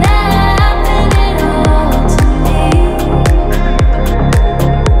mean nothing at all to me.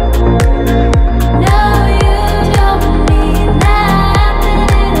 No, you don't mean nothing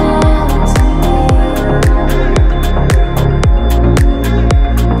at all to me.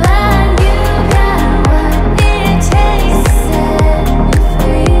 But you got what it takes to set me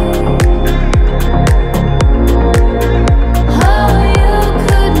free. Oh, you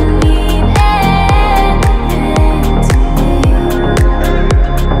couldn't mean anything to me.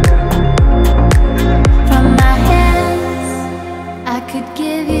 From my hands, I could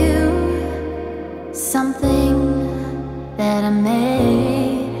give you something that I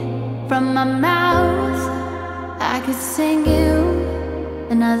made. From my mouth, I could sing you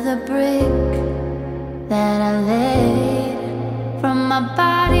another brick that I laid. From my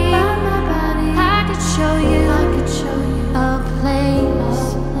body, I could show you a place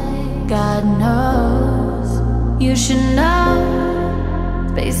God knows you should know.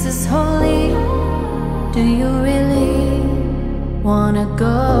 Space is holy. Do you really wanna go?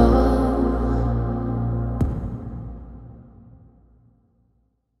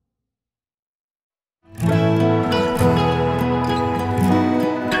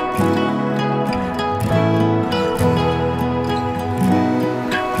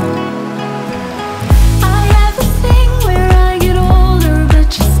 I have a thing where I get older, but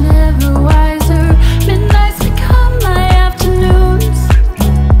just never wiser. Midnights become my afternoons.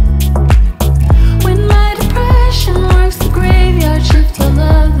 When my depression works the graveyard shift, I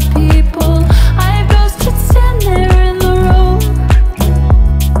love the people. I have ghosts that stand there in the room.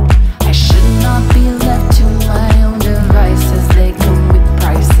 I should not be left to my own devices. They come with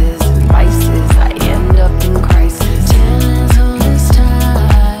prices and vices. I end up in crisis. Tales all this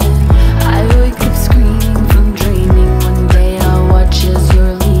time. I wake up screaming from dreaming. One day I'll watch as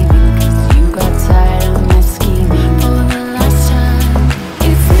you're leaving, 'cause you got tired of my scheming for the last time.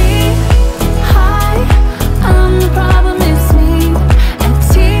 It's me, hi, I'm the problem, it's me. At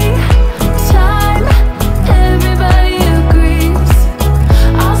tea time, everybody agrees.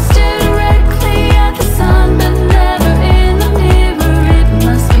 I'll stare directly at the sun, but never in the mirror. It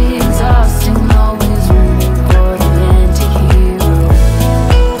must be exhausting, always rooting for the anti-hero.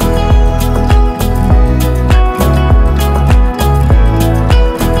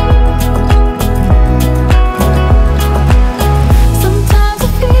 Sometimes I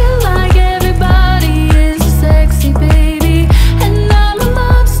feel like everybody is a sexy baby, and I'm a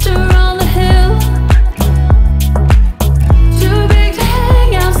monster on the hill. Too big to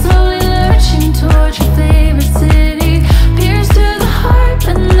hang out, slowly lurching towards your favorite city. Pierced to the heart,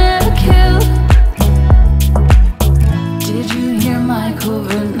 but never killed. Did you hear my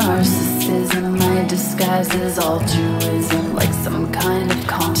covert narcissism? My disguise is altruism, like some kind of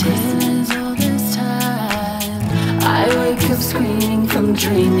contest. All this time, I wake up screaming from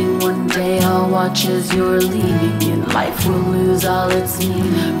dreaming. One day I'll watch as you're leaving, and life will lose all its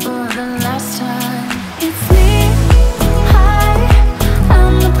meaning for the last time. It's me, hi,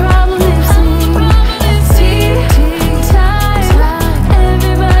 I'm the problem, it's me. It's tea time, everybody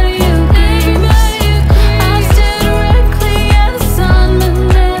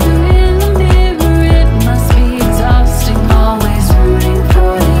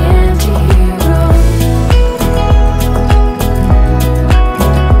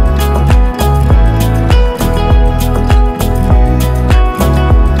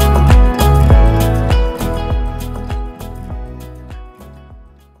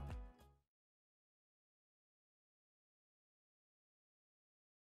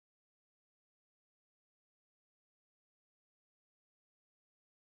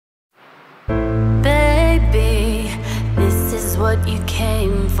Baby, this is what you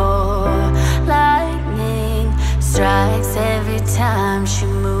came for. Lightning strikes every time she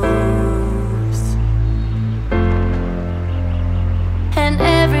moves, and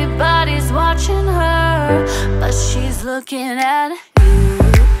everybody's watching her, but she's looking at you.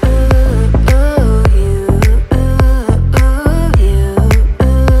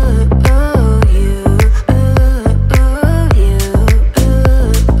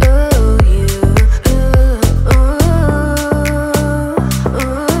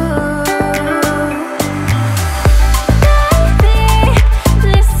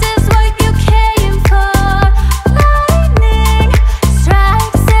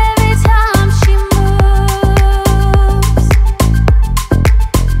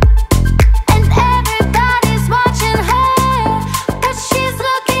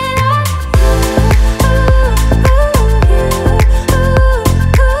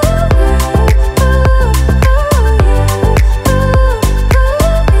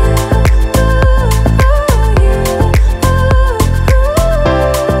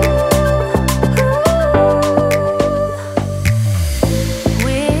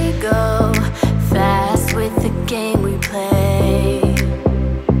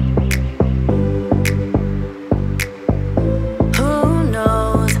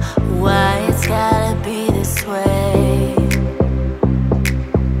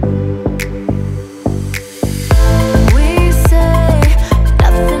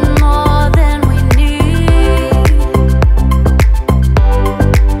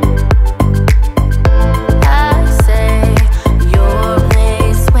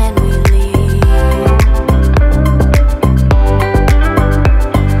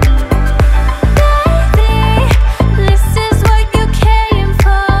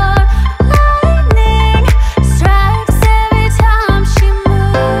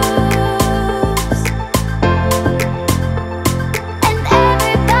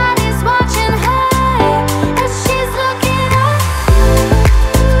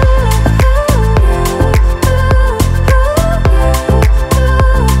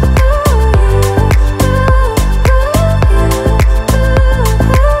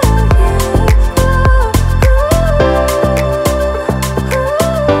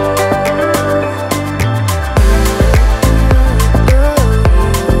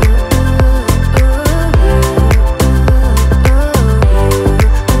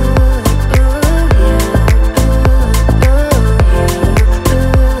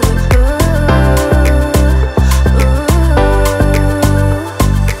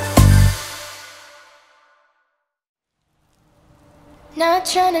 Not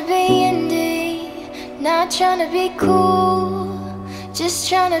tryna be indie, not tryna be cool, just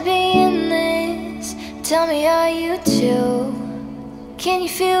tryna be in this. Tell me, are you too? Can you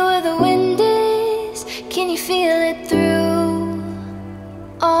feel where the wind is? Can you feel it through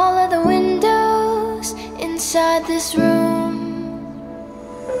all of the windows inside this room?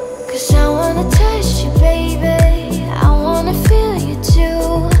 'Cause I wanna touch you, baby, I wanna feel you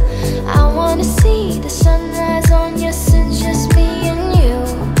too. I wanna see the sunrise on your sins, just me and you.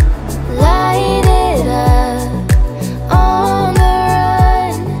 Light it up on the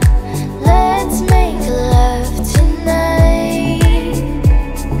run, let's make love tonight.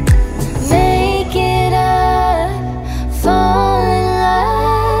 Make it up, fall in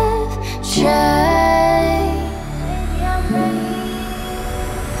love, try. Baby, I'm ready.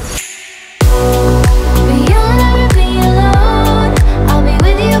 But you'll never be alone, I'll be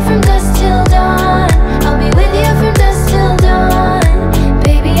with you from dusk till dawn. I'll be with you from dusk till dawn.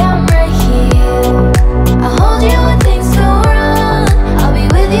 Baby, I'm right here, I'll hold you when things go wrong. I'll be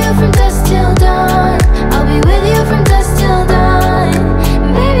with you from dusk till dawn. I'll be with you from dusk till dawn.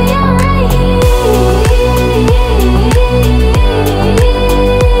 Baby, I'm right here,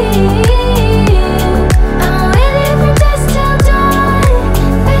 I'm with you from dusk till dawn.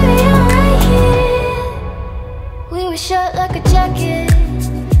 Baby, I'm right here. We were shut like a jacket,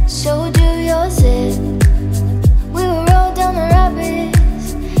 so do yours it. We will roll down the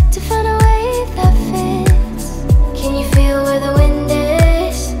rapids to find a wave that fits. Can you feel where the wind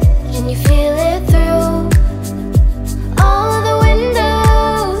is? Can you feel it through all of the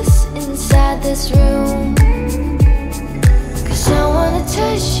windows inside this room? 'Cause I wanna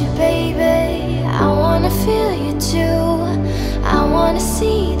touch you, baby, I wanna feel you too. I wanna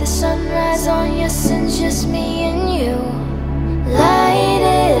see the sunrise on your sins, just me and you. Light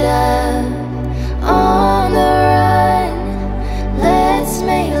it up on the run, let's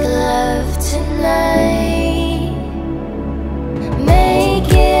make love tonight.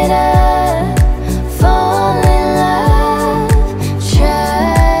 Make it up, fall in love,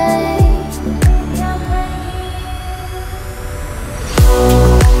 try.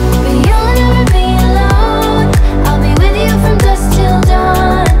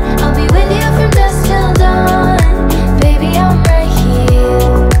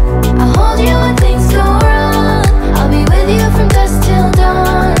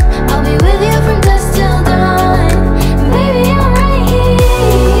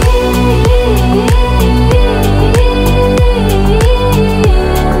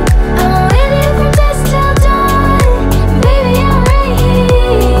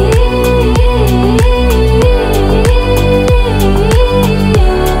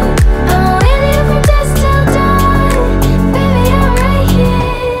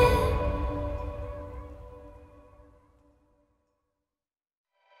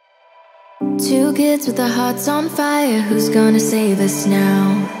 kids with our hearts on fire. Who's gonna save us now?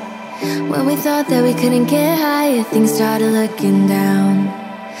 When we thought that we couldn't get higher, things started looking down.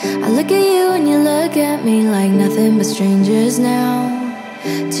 I look at you and you look at me like nothing but strangers now.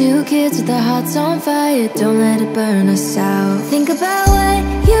 Two kids with their hearts on fire, don't let it burn us out. Think about what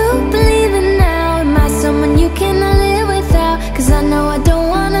you believe in now. Am I someone you cannot live without? Cause I know I don't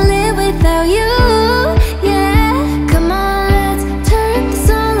wanna live without you, yeah. Come on, let's turn this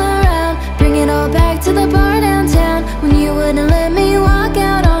all around. Bring it all back to the bar downtown, when you wouldn't let me walk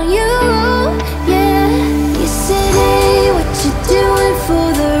out on you, yeah. You said, hey, what you doing for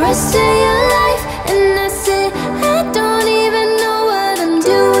the rest of your life? And I said, I don't even know what I'm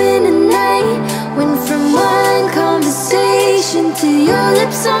doing tonight. Went from one conversation to your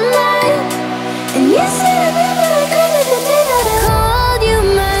lips on mine. And you said I never regretted the day that I called you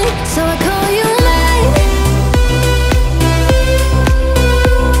mine. So I call you mine.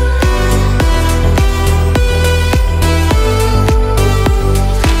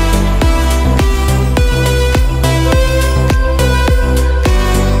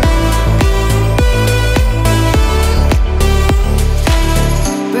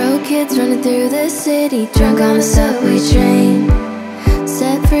 Broke kids running through the city, drunk on the subway train.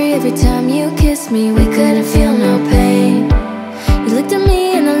 Set free every time you kissed me, we couldn't feel no pain. You looked at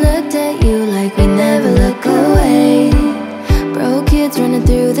me and I looked at you like we never look away. Broke kids running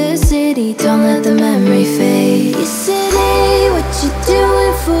through the city, don't let the memory fade. You said, hey, what you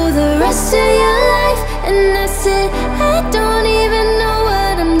doing for the rest of your life? And I said, I don't even know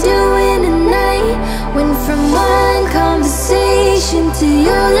what I'm doing tonight. Went from one conversation to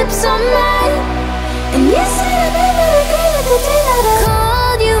your lips on mine. And you said I never regretted the day that I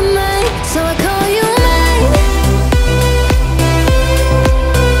called you mine. So I call you mine.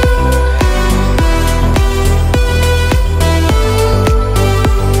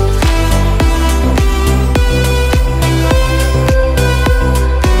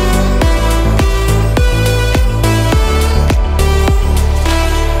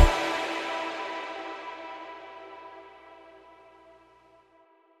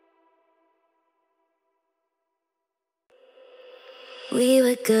 We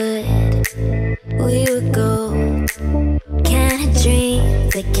were good, we were gold. Kind of dream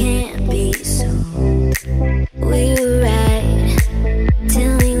that can't be sold. We were right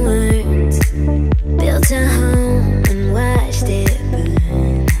till we weren't. Built a home and watched it burn.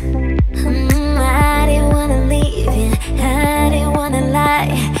 I didn't wanna leave you, I didn't wanna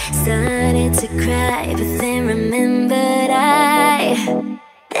lie. Started to cry, but then remembered I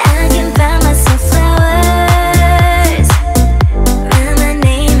can find myself flowers. Write my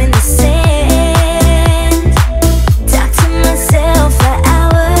name in the sand. Talk to myself for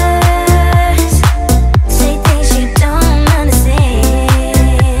hours. Say things you don't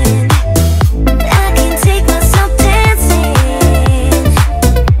understand. I can take myself dancing,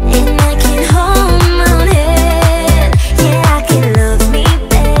 and I can hold my own head. Yeah, I can love me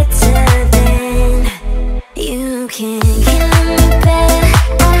better than you can. Can love me better,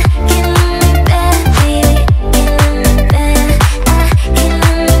 I can love me better, baby. Can love me better, I can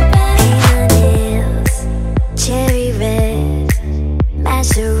love me better. Paint my nails cherry red, match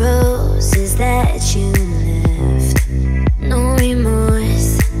the roses that you left. No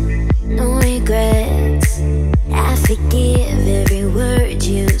remorse, no regrets. I forgive every word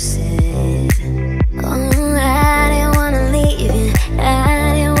you said. Oh, I didn't wanna leave you, I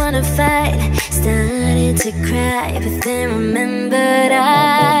didn't wanna fight. Started to cry, but then remembered I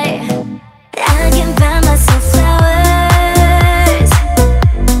can find myself flowers.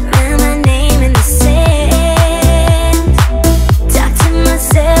 Write my name in the sand. Talk to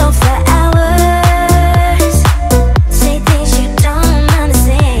myself for hours. Say things you don't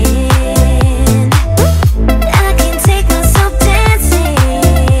understand. I can take myself dancing,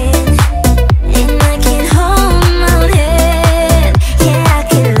 and I can hold my own head. Yeah, I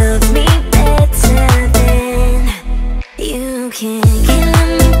can love me better than you can. Can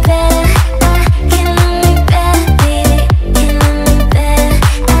love me better, I can love me better, baby. Can love me better,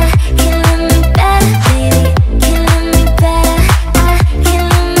 I can love me better, baby. Can love me better, I can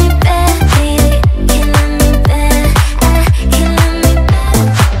love me better, baby. Can love me better, I can love me better.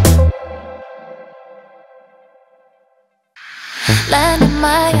 Land in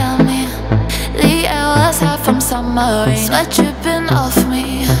Miami, the air was hot from summer rain. Sweat dripping off me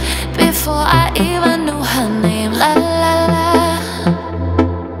before I even knew her name. La la la,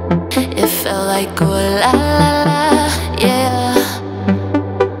 it felt like oh la la la, yeah.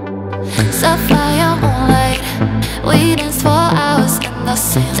 Sapphire moonlight, we danced for hours in the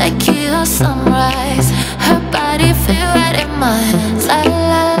sand. Tequila sunrise, her body fit right in my hands. La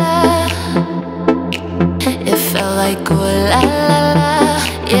la la, like ooh la la la,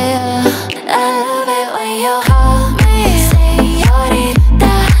 yeah. I love it when you call me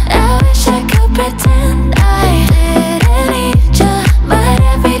Señorita. I wish I could pretend I didn't need ya, but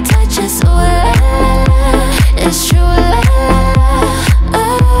every touch is ooh la la la. It's true la la la.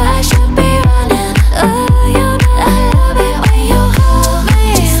 Oh, I should be running. Oh, you know I love it when you call me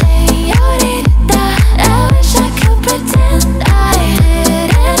Señorita. I wish I could pretend I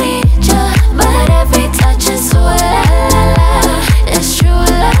didn't need ya, but every touch is ooh la la la. It's true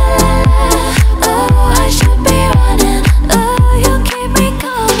la la la. Oh, I should be running. Oh, you keep me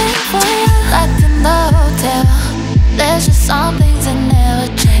coming for you. Locked in the hotel, there's just some things that never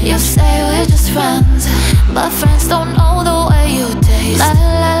change. You say we're just friends, but friends don't know the way you taste. La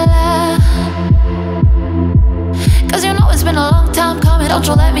la la. Cause you know it's been a long time coming, don't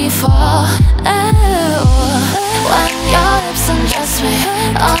you let me fall. Oh, when your lips undress me,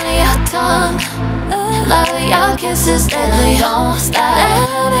 on your tongue, love your kisses deadly, don't stop. I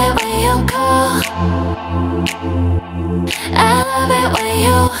love it when you call, I love it when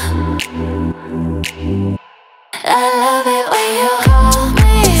you, I love it when you call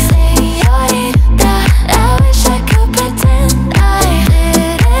me Señorita. I wish I could pretend I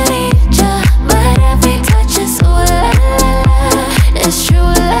didn't need ya, but every touch is ooh la la la. It's true la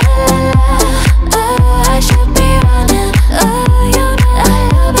la la. Oh, I should be running. Oh, you know I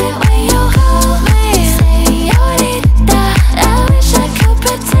love it when you call me Señorita. I wish I could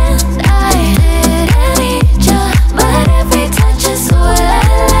pretend I didn't need ya, but every touch is ooh la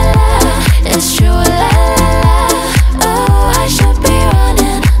la la. It's true la la la. Oh, I should be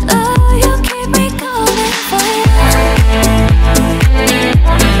running. Oh, you keep me coming for you.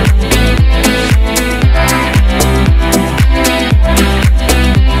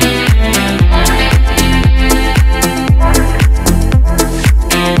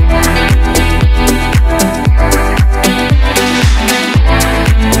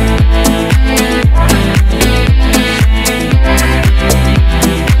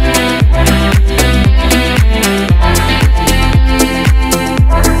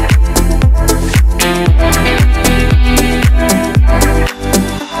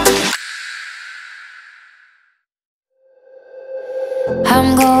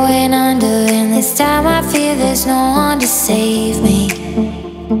 I'm going under, and this time I fear there's no one to save me.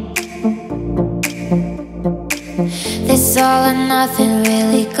 This all or nothing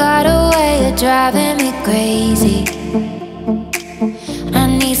really got a way of driving me crazy. I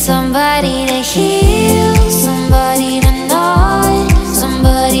need somebody to heal, somebody to know,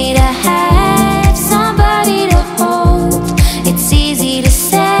 somebody to have, somebody to hold. It's easy to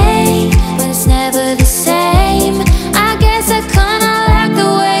say, but it's never the same. I guess I kinda like the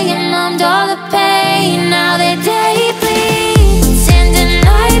way you numbed all the pain. Now the day bleeds into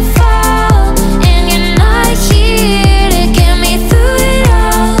nightfall, and you're not here to get me through it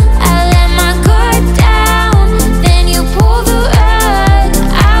all. I let my guard down, then you pulled the rug.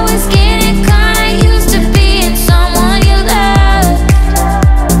 I was getting kinda used to being someone you loved.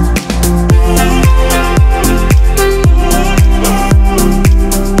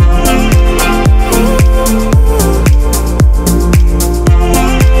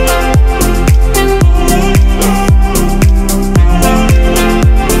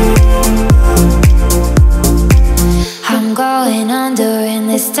 I'm going under, and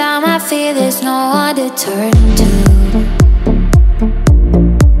this time I fear there's no one to turn to.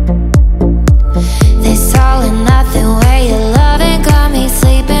 This all or nothing way of loving got me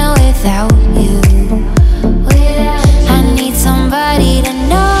sleeping without you. I need somebody to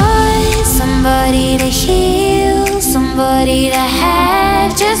know, somebody to heal, somebody to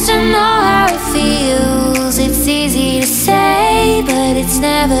have, just to know how it feels. It's easy to say, but it's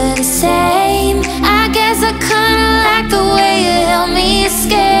never the same. I guess I kinda like the way you helped me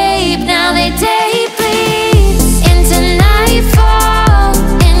escape. Now the day bleeds into nightfall,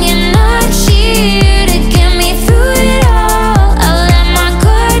 and you're not here to get me through it all. I let my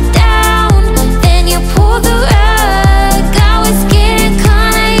guard down, then you pulled the rug. I was getting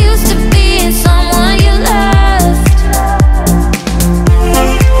kinda used to being someone you loved.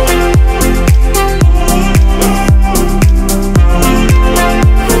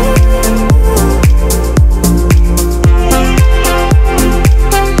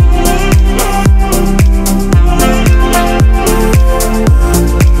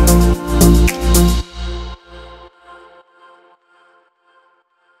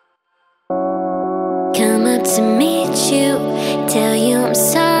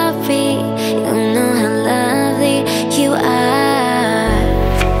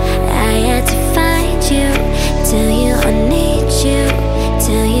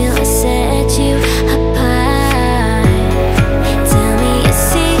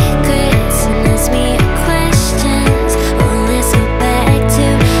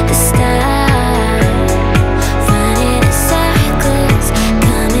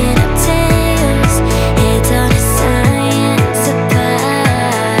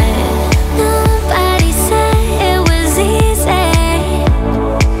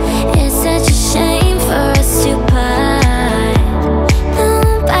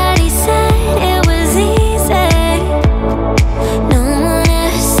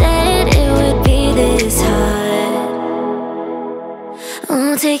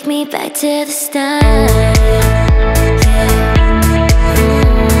 take me back to the start.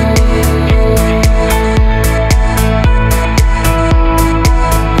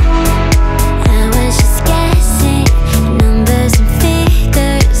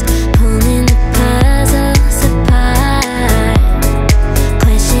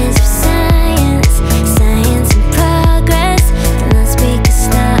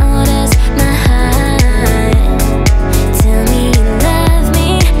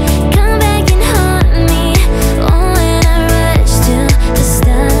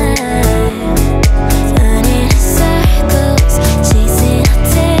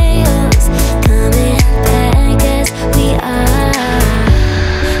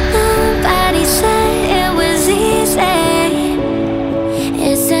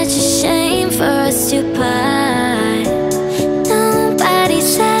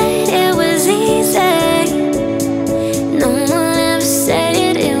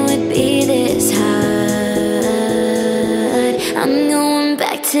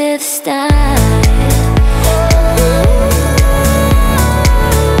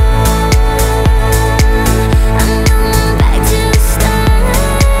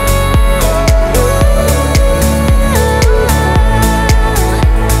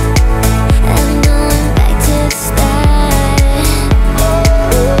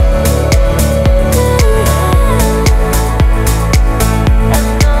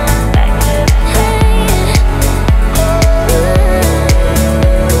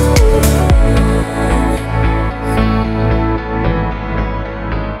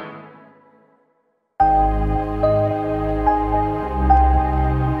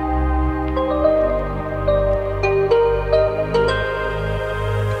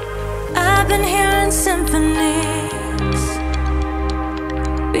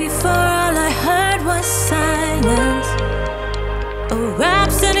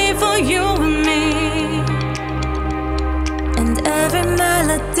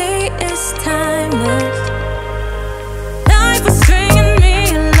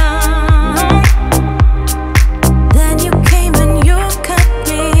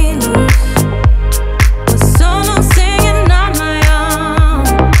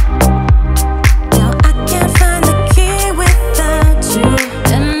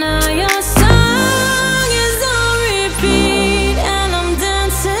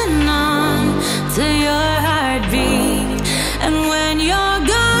 And when you're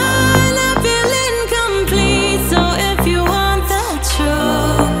gone, that feeling comes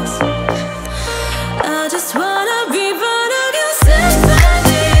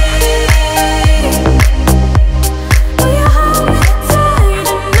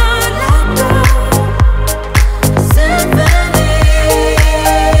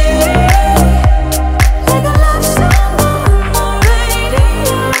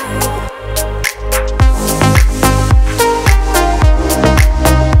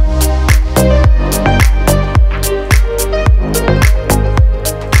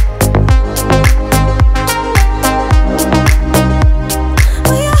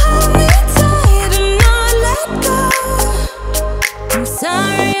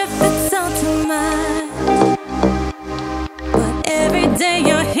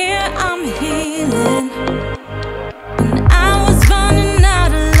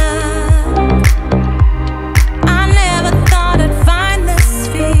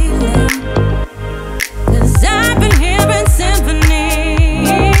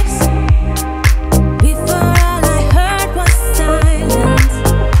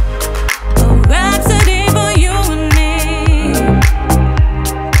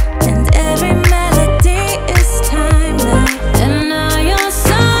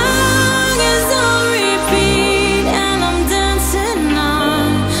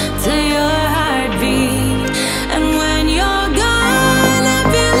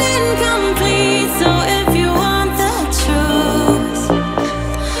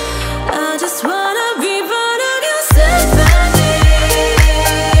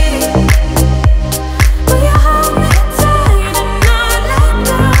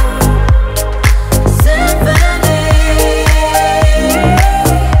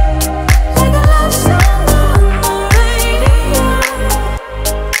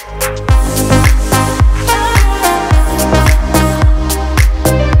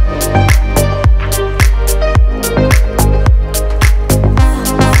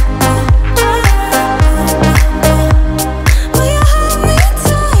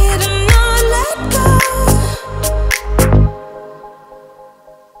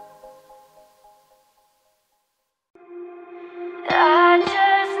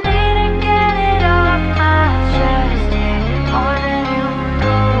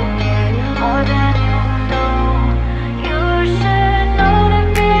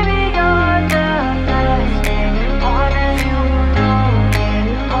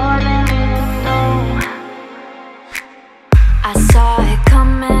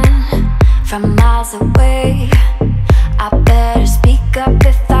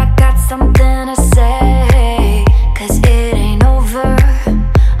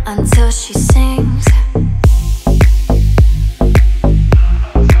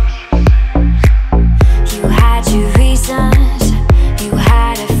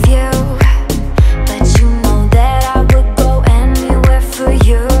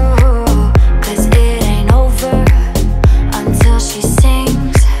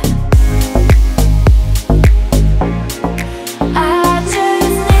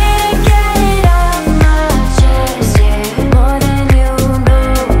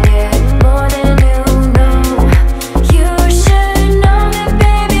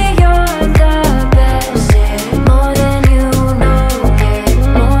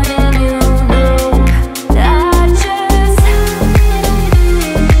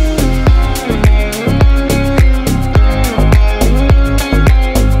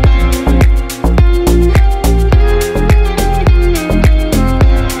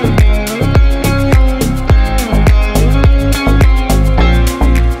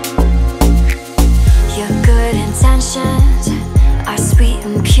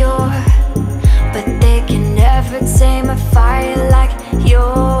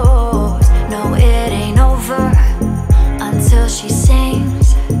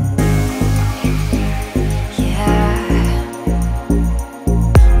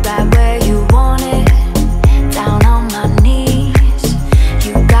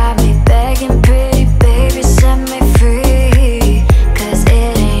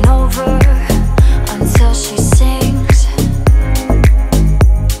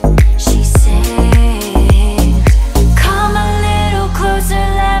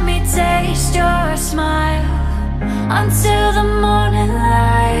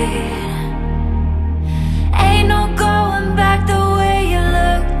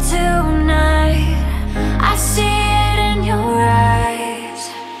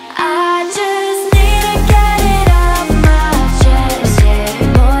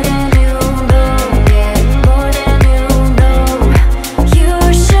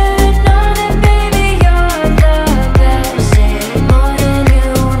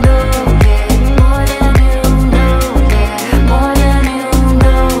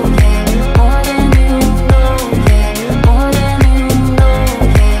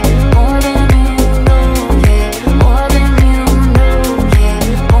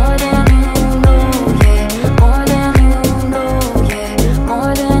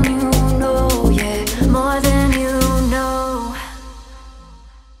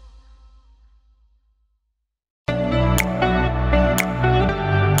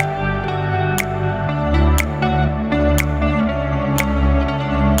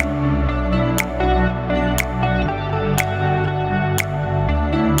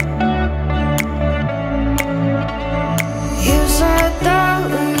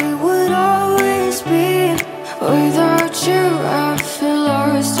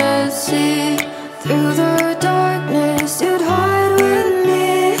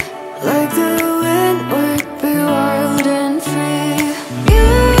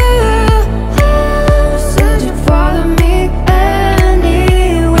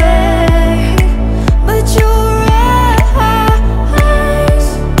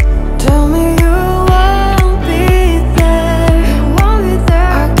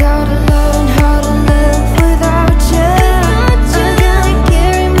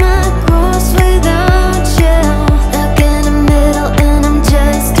Yeah.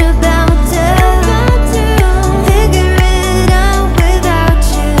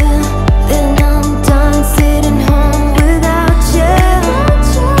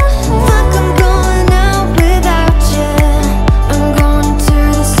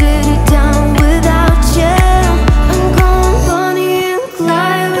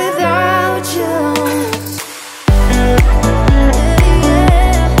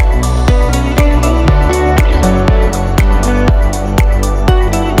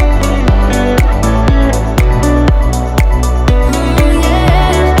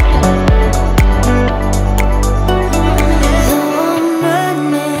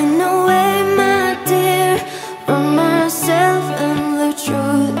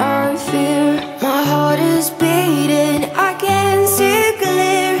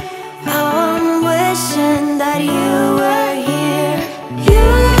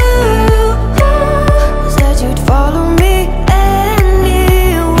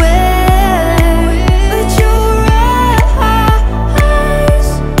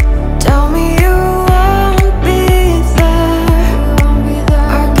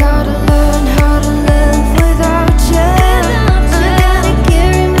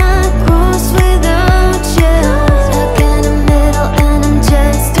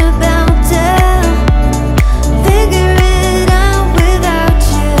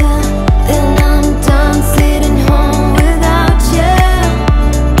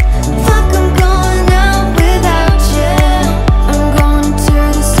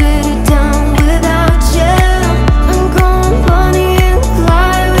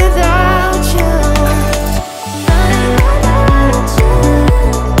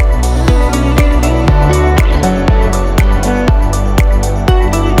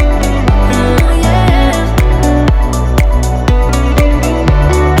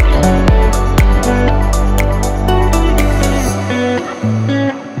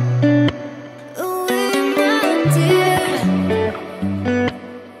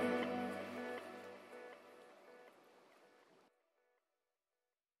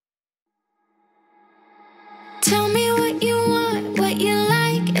 Tell me what you want, what you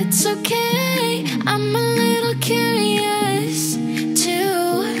like, it's okay. I'm a little curious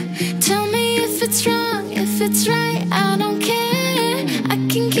too. Tell me if it's wrong, if it's right, I don't care. I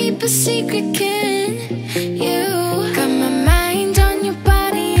can keep a secret, can you? Got my mind on your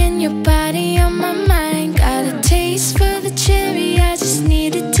body and your body on my mind. Got a taste for the cherry, I just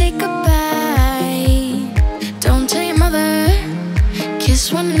need to take a bite. Don't tell your mother,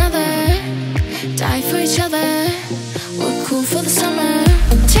 kiss one another, die for each other. We're cool for the summer.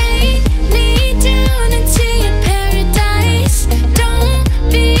 Take me down into your paradise. Don't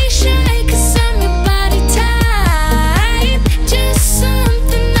be shy, 'cause I'm your body type. Just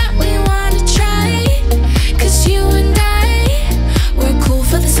something that we wanna try, 'cause you and I, we're cool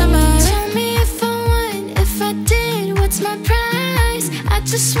for the summer. Tell me if I won, if I did, what's my prize? I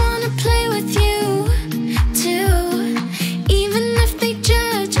just wanna play with you too. Even if they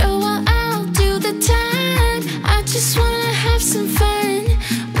judge, oh well, I'll do the time. I just wanna have some fun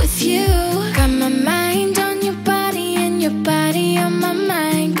with you. Got my mind on your body and your body on my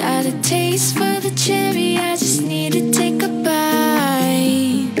mind. Got a taste for the cherry, I just need to take a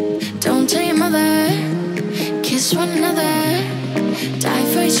bite. Don't tell your mother, kiss one another, die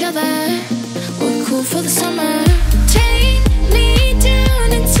for each other. We're cool for the summer. Take me down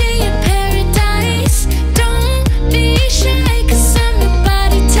into your paradise. Don't be shy, 'cause I'm your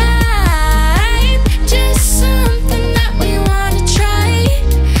body type. Just something that we wanna try,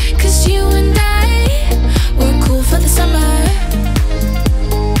 'cause you and I, we're cool for the summer.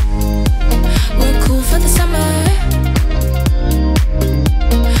 We're cool for the summer.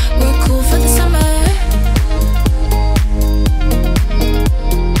 We're cool for the summer.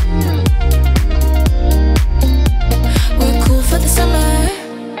 We're cool for the summer.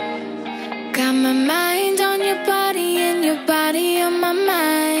 Got my mind on your body and your body on my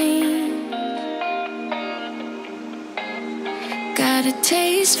mind. Got a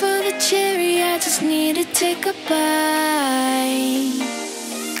taste for the cherry, I just need to take a bite.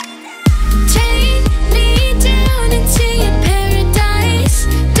 Take me down into your paradise.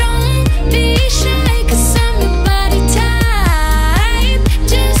 Don't be shy, 'cause I'm your body type.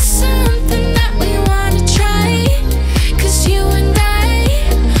 Just something that we wanna try, 'cause you and I,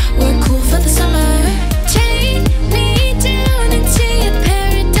 we're cool for the summer. Take me down into your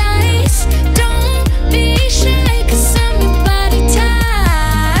paradise. Don't be shy, 'cause I'm your body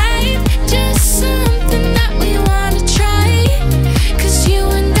type. Just something that we wanna try, 'cause you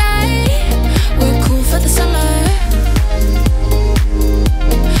and I, we're cool for the summer.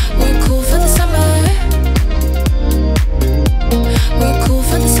 We're cool for the summer. We're cool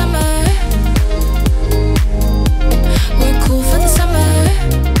for the summer. We're cool for the summer.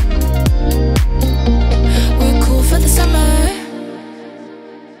 We're cool for the summer.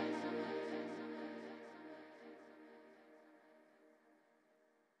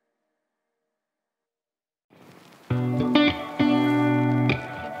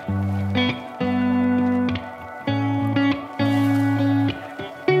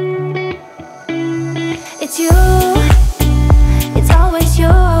 It's you, it's always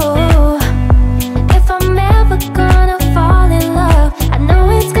you. If I'm ever gonna fall in love, I know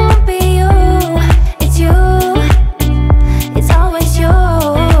it's gonna be you. It's you, it's always you.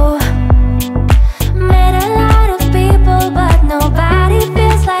 Met a lot of people, but nobody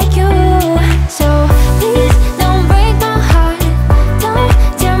feels like you. So please don't break my heart, don't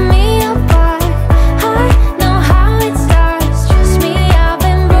tear me apart. I know how it starts, trust me, I've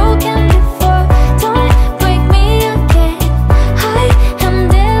been broken before. Don't break me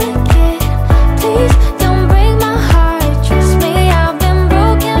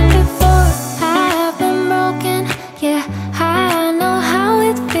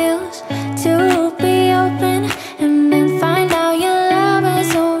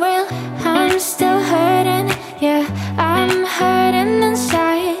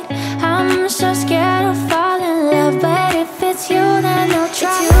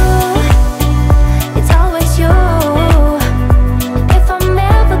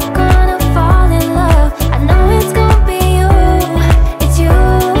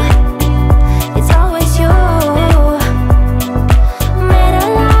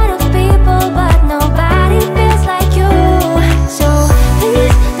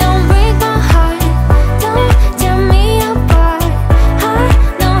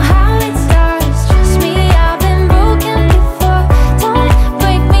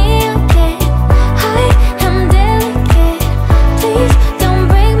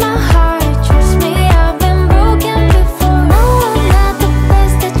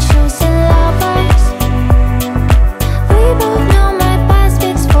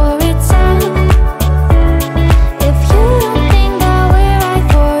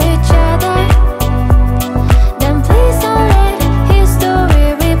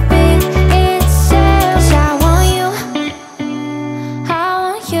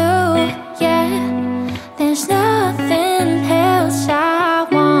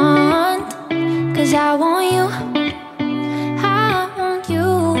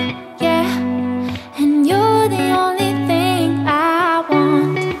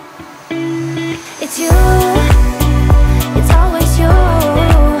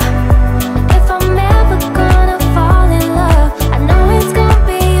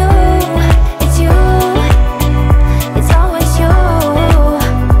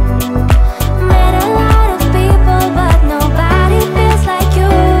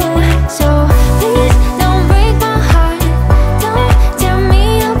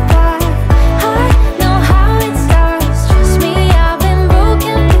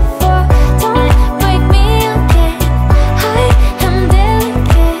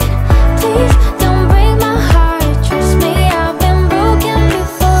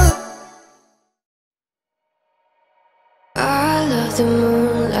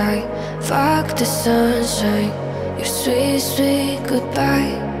moonlight. Fuck the sunshine, your sweet, sweet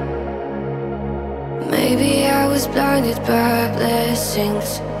goodbye. Maybe I was blinded by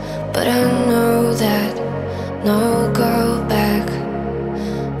blessings, but I know that no go back.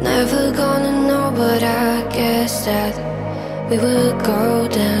 Never gonna know, but I guess that we would go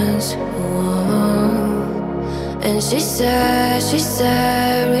dance. Whoa. And she said,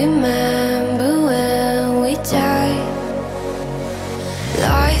 remember when we died?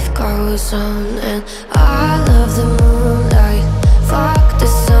 Life goes on and I love the moonlight. Fuck the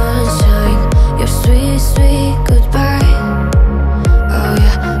sunshine, your sweet, sweet goodbye. Oh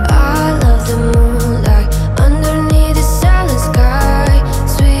yeah, I love the moonlight underneath the silent sky.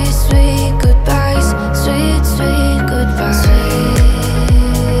 Sweet, sweet goodbyes, sweet, sweet goodbyes.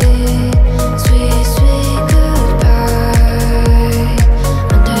 Sweet, sweet goodbye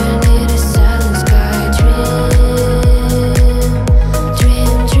underneath the silent sky.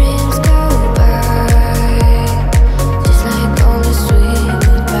 Dreams go by, just like all the sweet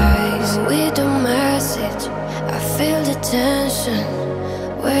goodbyes. With the message, I feel the tension.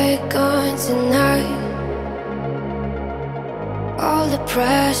 We're going tonight. All the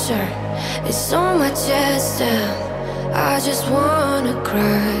pressure is so much chest down. I just wanna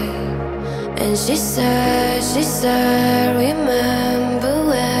cry. And she said, remember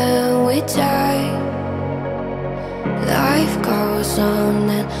when we died? Life goes on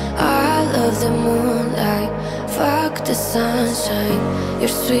and I love the moonlight. Fuck the sunshine, your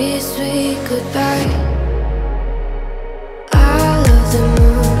sweet, sweet goodbye. I love the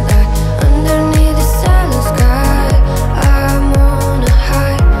moonlight underneath the silent sky. I'm on a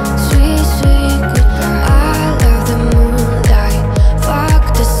high, sweet, sweet goodbye. I love the moonlight. Fuck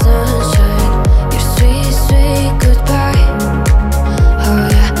the sunshine, your sweet, sweet goodbye. Oh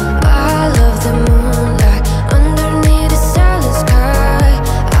yeah, I love the moonlight underneath the silent sky.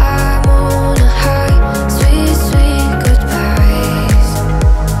 I'm on a high, sweet, sweet goodbyes.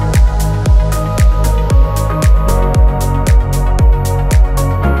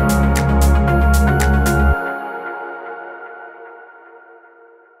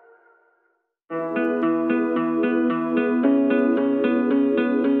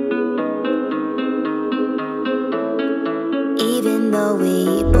 Even though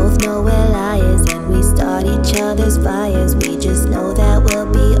we both know we're liars and we start each other's fires, we just know that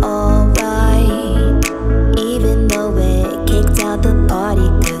we'll be alright. Even though we're kicked out the party,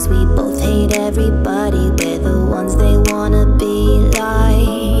 cause we both hate everybody, we're the ones they wanna be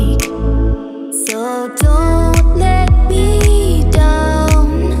like. So don't let me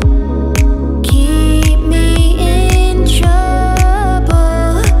down, keep me in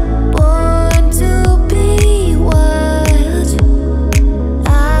trouble. Born to be wild,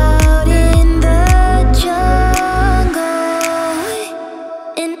 out in the jungle.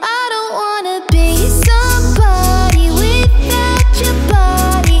 And I don't wanna be somebody without your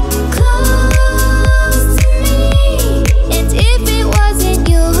body close to me. And if it wasn't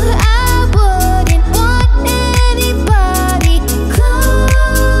you, I wouldn't want anybody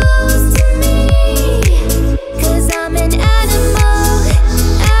close to me. Cause I'm an animal,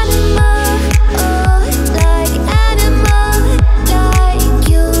 oh, like animal, like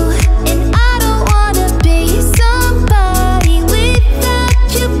you. And I don't wanna be somebody without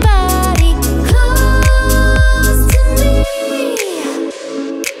your body close to me.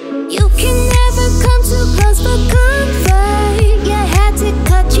 You can never come too close for comfort. You had to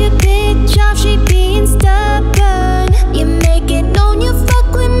cut your bitch off, she being stubborn. You make it known you fuck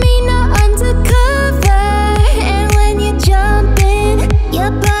with me, not undercover. And when you jump in,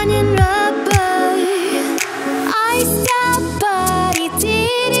 you're burning rubber. I stopped, but he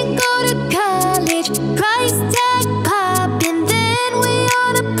didn't go to college. Price tag popping, then we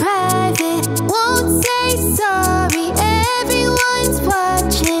on a private. Won't say sorry, everyone's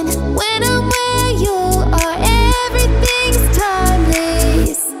watching. When I'm where you are, everything's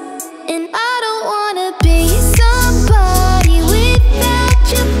timeless. And I don't wanna be somebody without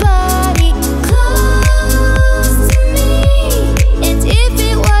your body close to me. And if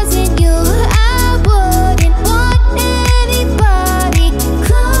it wasn't you, I wouldn't want anybody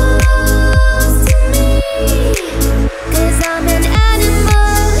close to me. Cause I'm an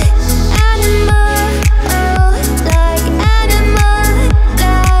animal, oh, like animal,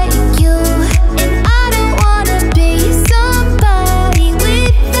 like you. And I don't wanna be somebody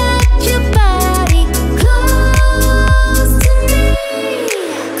without your body close to me,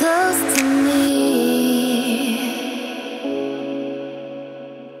 close to me.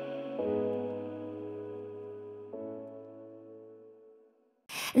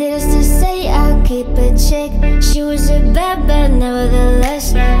 Needless to say, I keep it chick. She was a bad, bad,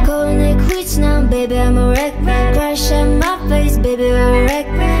 nevertheless. Calling it quits now, baby, I'm a wreck. Crash on my face, baby, a wreck.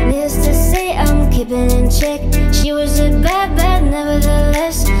 Needless to say, I'm keeping in check. She was a bad, bad,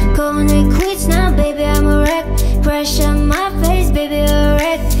 nevertheless. Calling it quits now, baby, I'm a wreck. Crash on my face, baby, a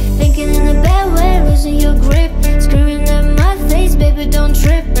wreck. Thinking in a bad way, losing your grip. Screaming at my face, baby, don't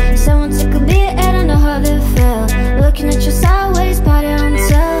trip. Someone took a beat, I don't know how they felt. Looking at you sideways, party on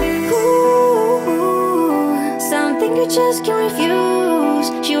top. Ooh, something you just can't refuse.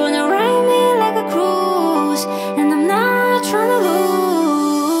 She wanna ride me like a cruise, and I'm not trying to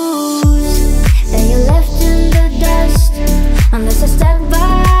lose. Then you left in the dust, unless I stuck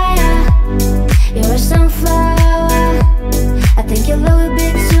by ya. You're a sunflower, I think you're a little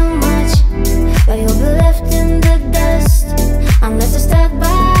bit too much, but you'll be left in the dust, unless I stuck by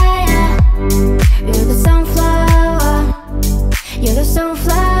ya. You're the sunflower, you're the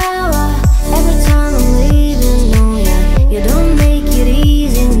sunflower. Every time I'm leaving, no, yeah, you don't make it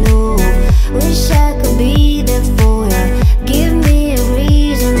easy, no. Wish I could be there for ya, give me a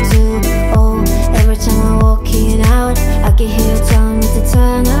reason to. Oh, every time I'm walking out, I can hear you telling me to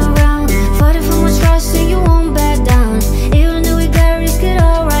turn around. Fighting for what's right so you won't back down, even though we gotta risk it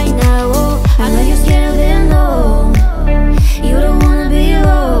all right now. Oh, I know you're scared of being alone, you don't wanna be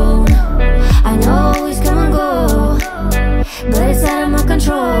alone. I know always come and go, but it's out of my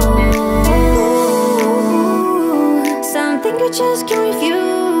control. Something you just can't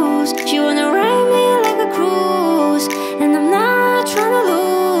refuse. She wanna ride me like a cruise, and I'm not trying to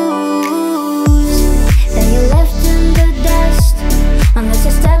lose. Then you left in the dust, unless I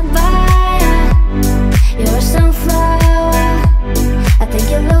stuck by ya. You're a sunflower, I think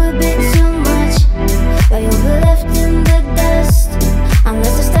you're a little bit too much, but you'll be left in the dust,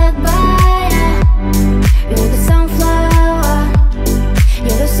 unless I stuck by ya. You're the sunflower,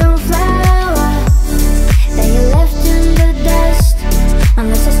 you're the sunflower. Then you left in the dust,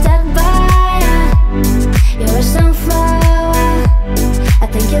 unless I stuck by ya.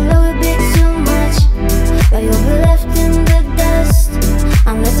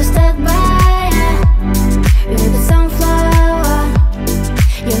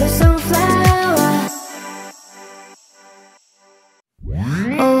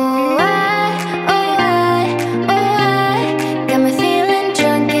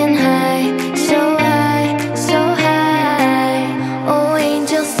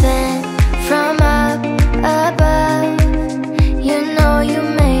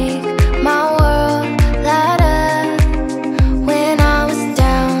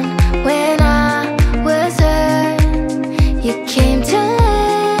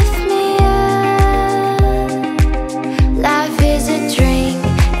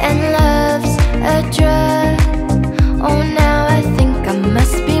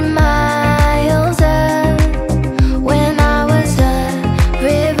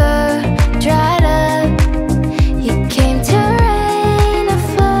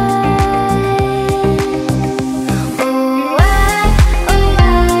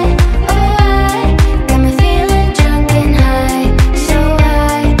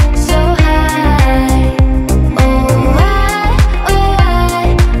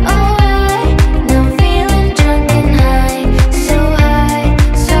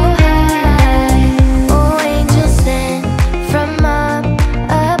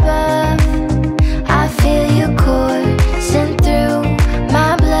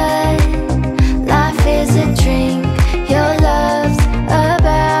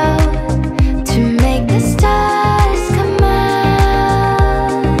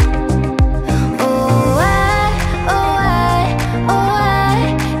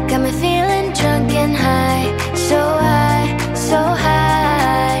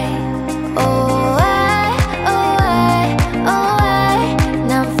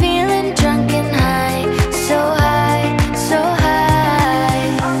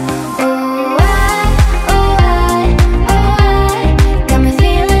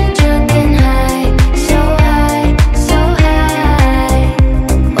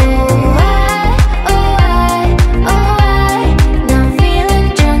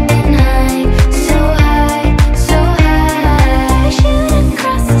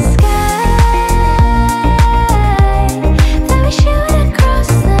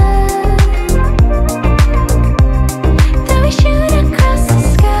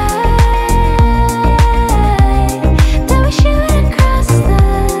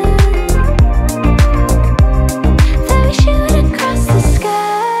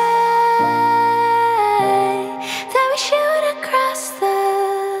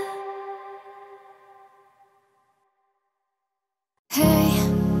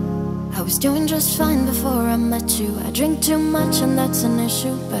 was fine before I met you. I drink too much and that's an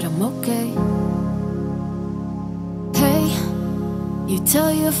issue, but I'm okay. Hey, you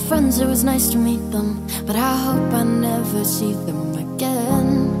tell your friends it was nice to meet them, but I hope I never see them again.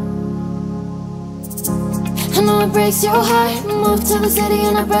 I know it breaks your heart. Moved to the city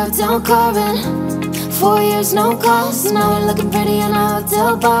and I broke down crying. 4 years no calls, now we're looking pretty in a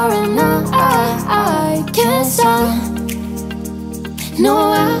hotel bar. And I can't stop. No,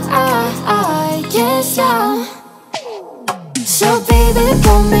 I can't stop. So baby,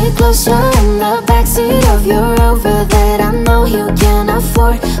 pull me closer in the backseat of your Rover that I know you can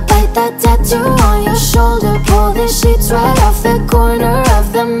afford. Bite that tattoo on your shoulder. Pull the sheets right off the corner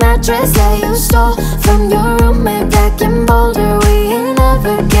of the mattress that you stole from your roommate back in Boulder. We ain't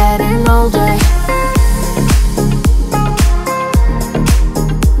ever getting older.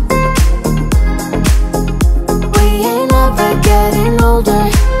 We ain't ever getting older.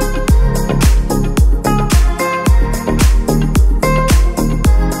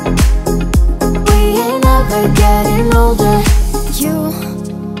 Getting older. You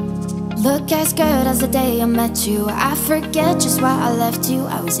look as good as the day I met you. I forget just why I left you.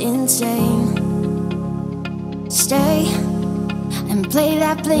 I was insane. Stay and play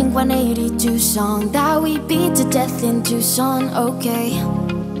that Blink 182 song that we beat to death in Tucson. Okay,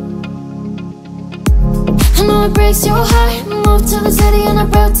 I know it breaks your heart. Moved to the city and I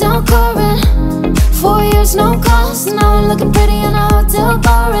broke down crying. 4 years no calls, now we're looking pretty in a hotel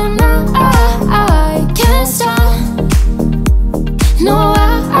bar. And I can't stop. No,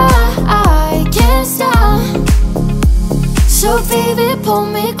 I can't stop. So baby, pull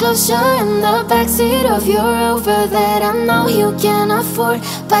me closer in the backseat of your Rover that I know you can afford.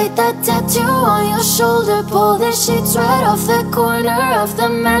 Bite that tattoo on your shoulder. Pull the sheets right off the corner of the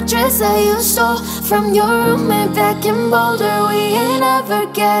mattress that you stole from your roommate back in Boulder. We ain't ever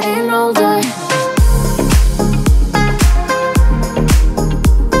getting older.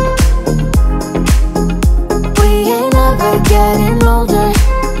 Getting older.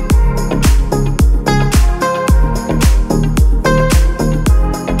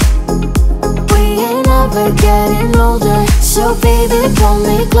 We ain't ever getting older. So baby, pull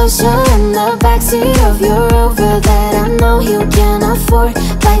me closer in the backseat of your Rover that I know you can afford.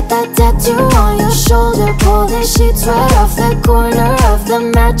 Bite that tattoo on your shoulder. Pull the sheets right off the corner of the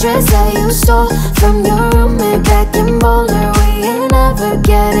mattress that you stole from your roommate back in Boulder. We ain't ever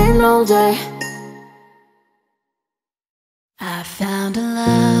getting older. I found a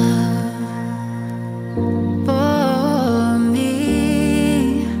love for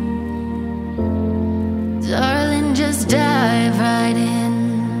me. Darling, just dive right in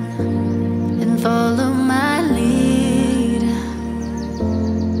and follow my lead.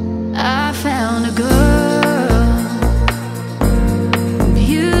 I found a girl,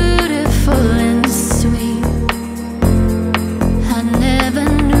 beautiful and sweet. I never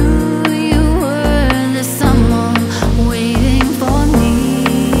knew you were the someone waiting for me.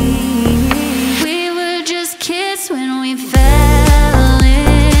 We were just kids when we fell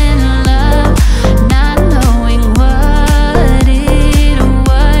in love, not knowing what it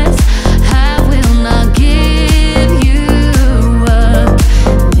was. I will not give you up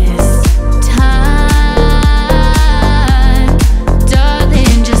this time.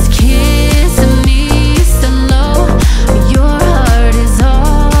 Darling, just kiss me slow. Your heart is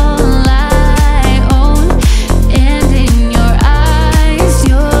all I own, and in your eyes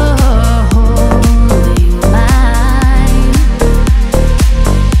you're holding mine.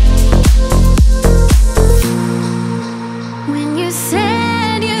 When you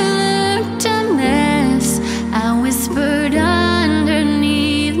said you looked a mess, I whispered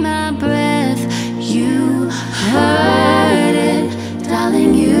underneath my breath. You heard it,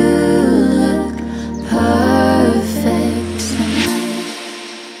 darling, you look perfect tonight.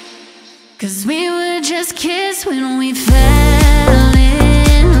 'Cause we were just kids when we fell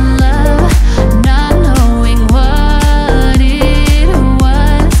in love, not knowing what it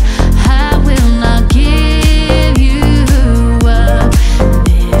was. I will not give you up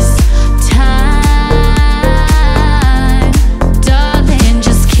this time. Darling,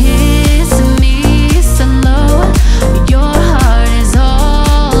 just kiss me slow. Your heart is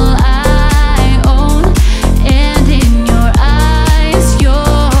all I own, and in your eyes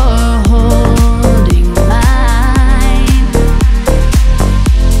you're holding mine.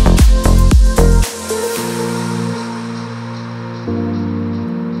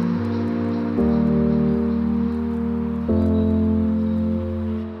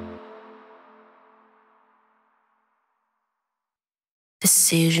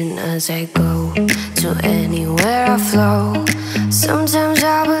 Decision as I go to anywhere I flow. Sometimes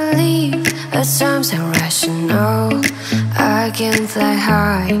I believe At times I'm rational. I can fly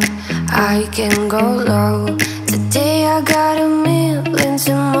high, I can go low. Today I got a million,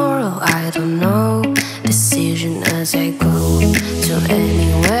 tomorrow I don't know. Decision as I go, to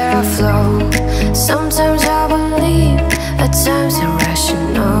anywhere I flow. Sometimes I believe, at times I'm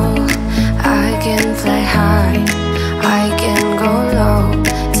rational. I can fly high, I can go low.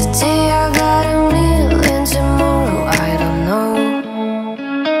 Today I got a million, tomorrow I don't know.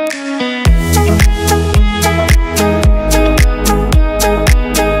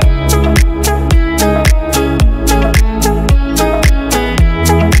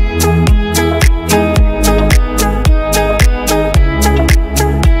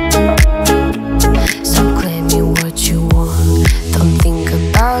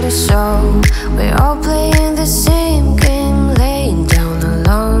 So we're all playing the same game, laying down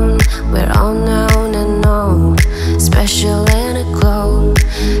alone. We're unknown and known, special and a clone.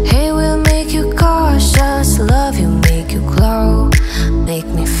 Hey, we'll make you cautious, love you, make you glow. Make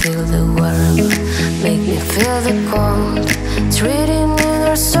me feel the warmth, make me feel the cold. It's written in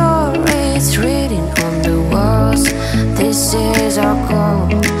our story, it's written on the walls. This is our goal,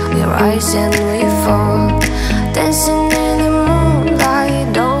 we rise and we fall. Dancing in the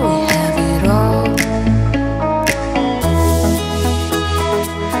moonlight, don't we have it all?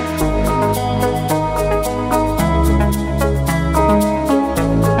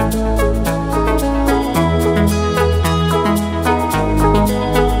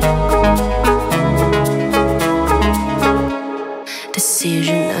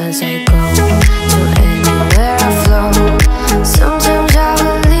 Decision as I go, to anywhere I flow. Sometimes I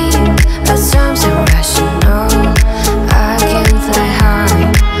believe, at times I'm rational. I can fly high,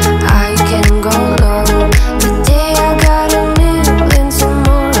 I can go low. Today I got a million,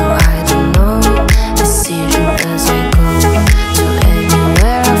 tomorrow I don't know. Decision as I go, to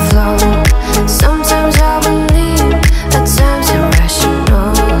anywhere I flow. Sometimes I believe, at times I'm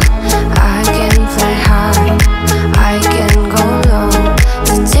rational. I can fly high, I can go low.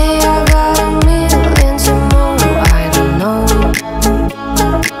 Today I got a million, tomorrow I don't know.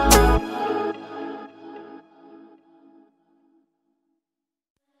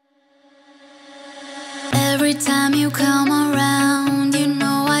 Every time you come around, you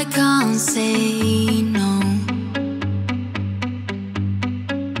know I can't say no.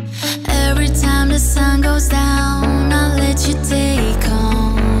 Every time the sun goes down, I'll let you take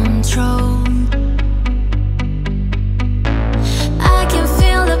control. I can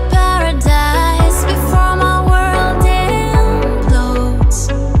feel the paradise before my world implodes.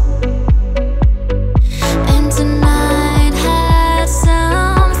 And tonight had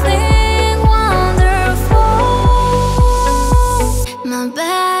something wonderful. My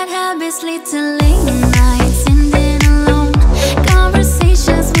bad habits lead to late nights, ending alone.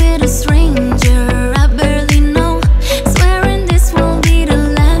 Conversations with a stranger I barely know. Swearing this won't be the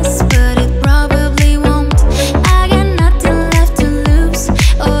last, but it probably won't. I got nothing left to lose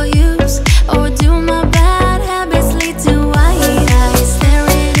or use, or do. My bad habits lead to white eyes there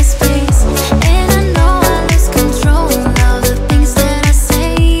in his face. And I know I lose control of the things that I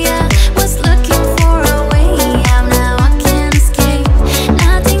say. I was looking for a way out, now I can't escape.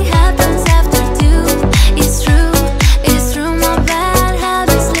 Nothing happens after two. It's true, it's true. My bad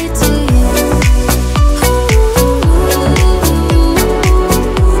habits lead to you.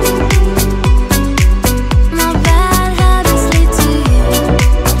 My bad habits lead to you.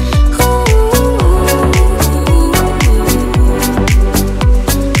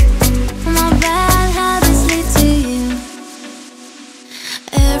 My bad habits lead to you.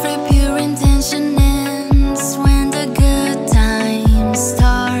 Every pure intention ends when the good times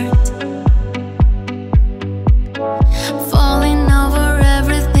start. Falling over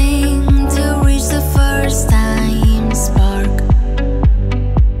everything to reach the first time spark.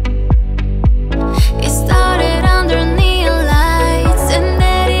 It started under neon lights and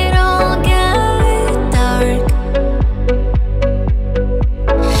then it all got dark.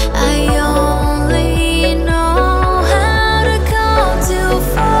 I only know how to come too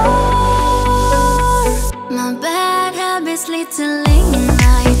far.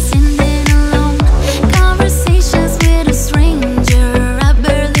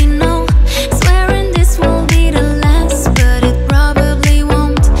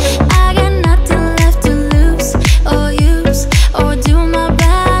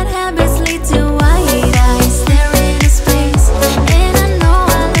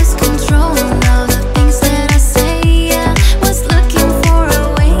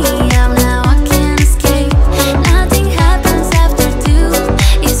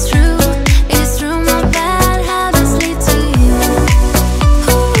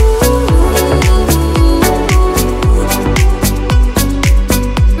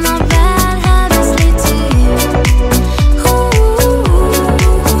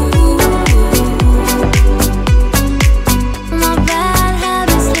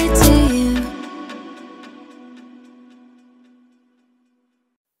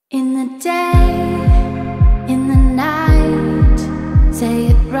 In the day, in the night, say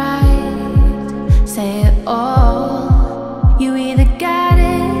it right, say it all. You either got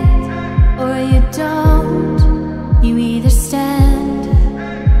it or you don't. You either stand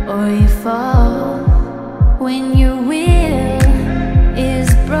or you fall. When your will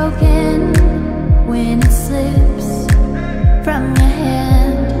is broken, when it slips from your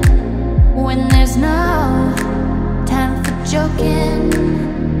hand, when there's no time for joking,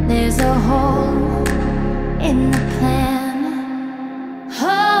 there's a hole in the plan.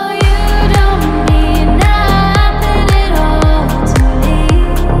 Oh, you don't mean nothing at all to me.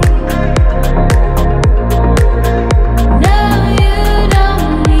 No, you don't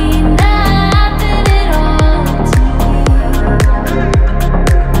mean nothing at all to me.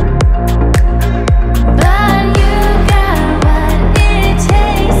 But you got what it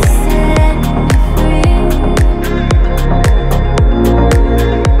takes to set me free.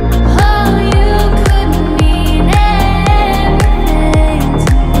 Oh, you couldn't mean everything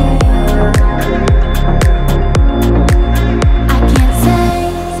to me. I can't say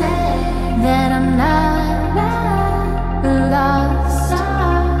that I'm not lost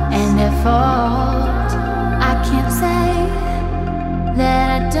and at fault. I can't say that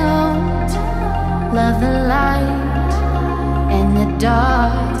I don't love the light and the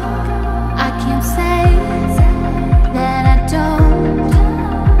dark. I can't say that I don't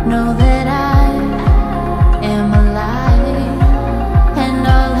know that I am alive. And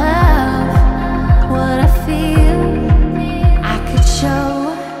all of what I feel, I could show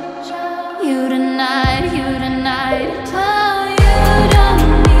you tonight, you tonight. Oh, you don't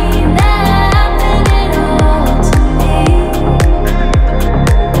mean nothing at all to me.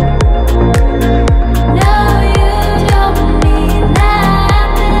 No, you don't mean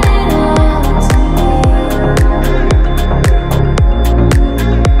nothing at all to me.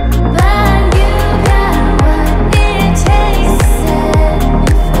 But you got what it takes to set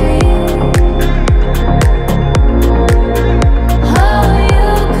me free. Oh, you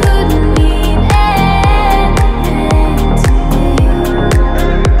couldn't mean anything to me.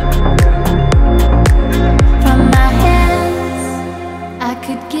 From my hands, I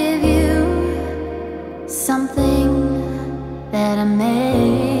could give you something that I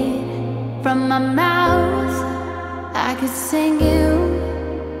made. From my mouth, I could sing you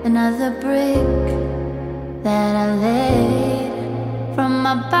another brick that I laid. From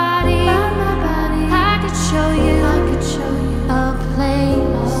my body, I could show you a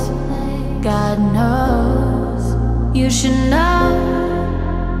place. God knows you should know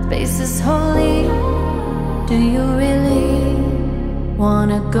space is holy. Do you really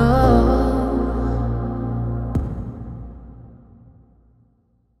wanna go?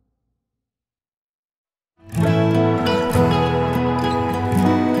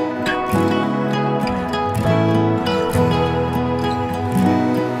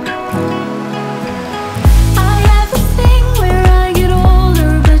 I have a thing where I get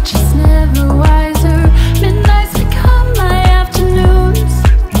older, but just never wiser. Midnights become my afternoons.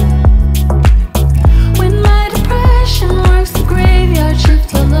 When my depression works the graveyard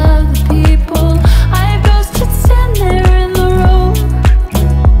shift, I love the people. I ghosted stand there in the road.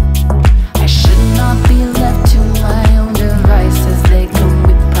 I should not be left to my own devices. They come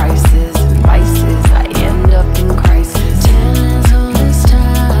with prices and vices. I end up in crisis. 10 is all this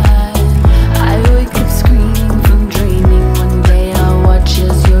time. I wake up screaming from dreaming. One day I'll watch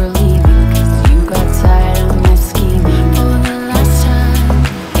as you're leaving, 'cause you got tired of my scheming. For the last time,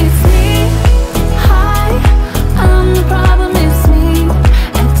 it's me. Hi, I'm the problem, it's me.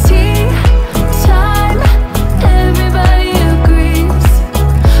 At tea time, everybody agrees.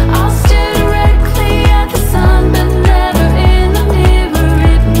 I'll stare directly at the sun, but never in the mirror.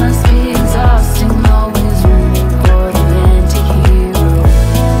 It must be exhausting, always rooting for the anti-hero.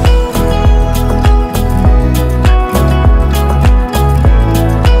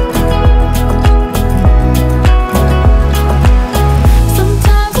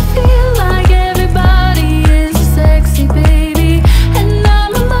 Sometimes I feel like everybody is a sexy baby, and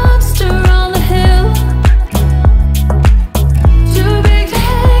I'm a monster on the hill. Too big to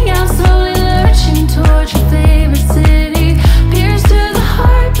hang out, slowly lurching towards your favorite city. Pierced to the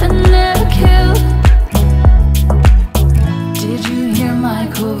heart but never killed. Did you hear my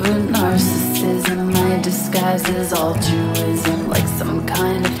covert narcissism? My disguise is altruism, like some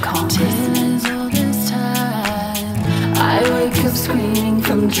kind of contest. All this time, I wake up screaming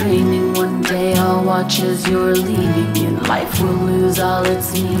from dreaming. One day I'll watch as you're leaving, and life will lose all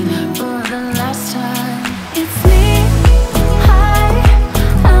its meaning. For the last time, it's me. Hi,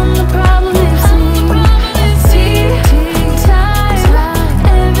 I'm the problem, it's me. Tea time,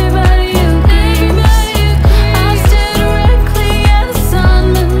 everybody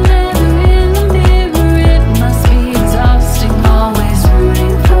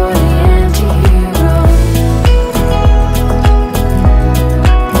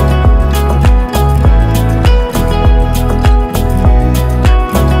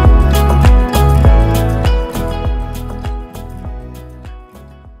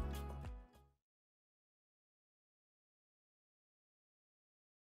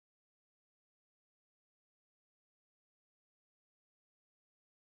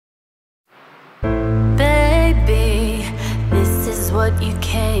Baby, this is what you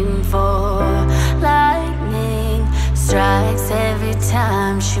came for. Lightning strikes every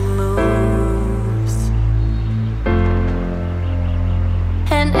time she moves,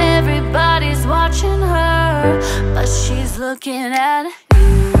 and everybody's watching her, but she's looking at you.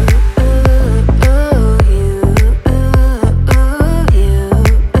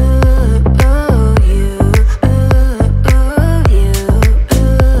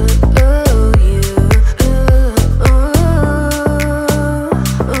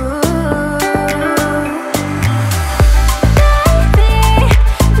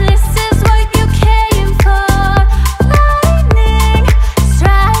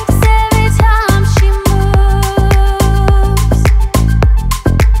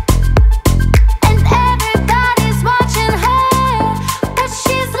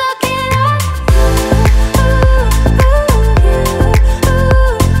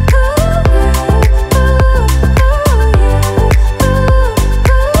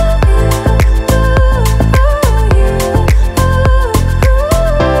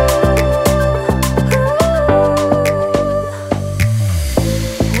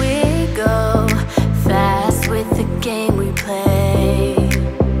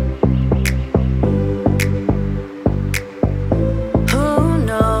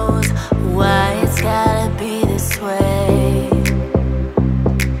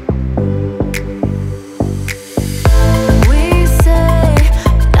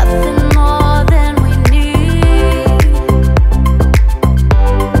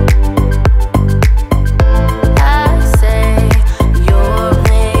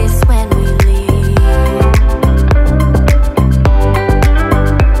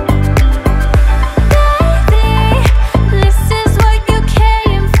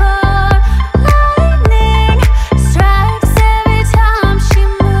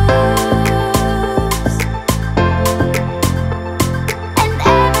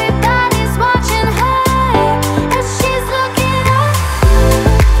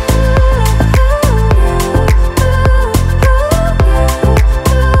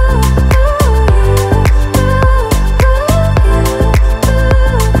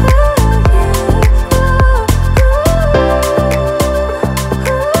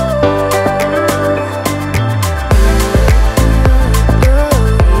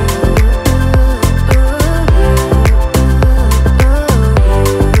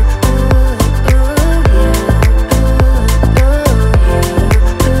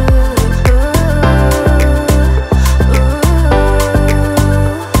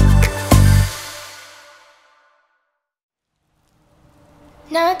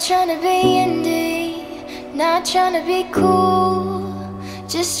 Not tryna be indie, not tryna be cool,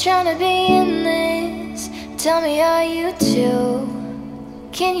 just tryna be in this. Tell me, are you too?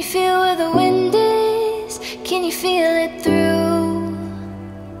 Can you feel where the wind is? Can you feel it through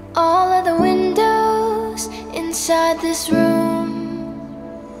all of the windows inside this room?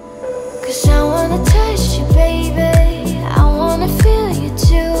 'Cause I wanna touch you, baby, I wanna feel you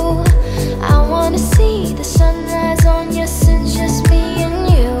too. I wanna see the sunrise on your sins, just me and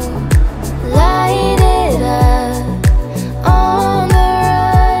you. Light it up on the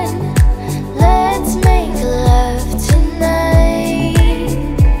run, let's make love tonight.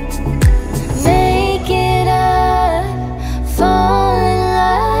 Make it up, fall in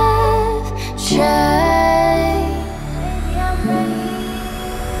love, try. Baby, I'm ready.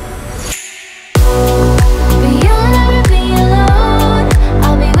 But you'll never be alone,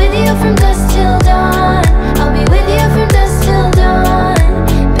 I'll be with you from dusk till dawn. I'll be with you from dusk till dawn.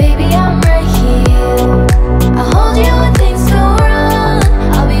 Baby, I'm right here, I'll hold you when things go wrong.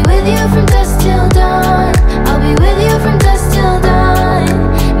 I'll be with you from dusk till dawn. I'll be with you from dusk till dawn.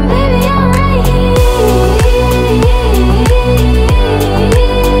 Baby, I'm right here,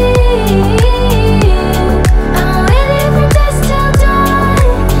 I'm with you from dusk till dawn.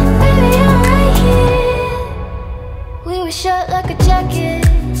 Baby, I'm right here. We were short like a jacket,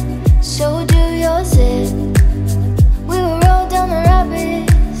 so do yours it. We will roll down the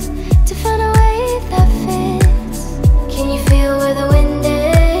rapids to find a wave that fits. Can you feel where the wind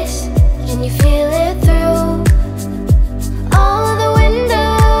is? Can you feel it through all of the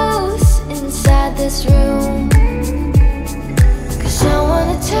windows inside this room? 'Cause I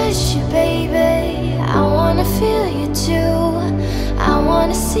wanna touch you, baby, I wanna feel you too. I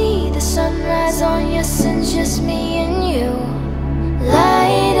wanna see the sunrise on your sins, just me and you.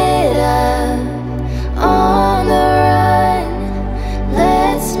 Light it up on the run,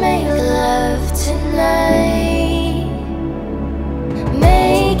 let's make love tonight.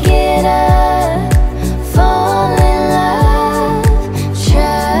 Make it up, fall in love,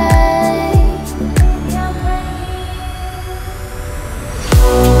 try.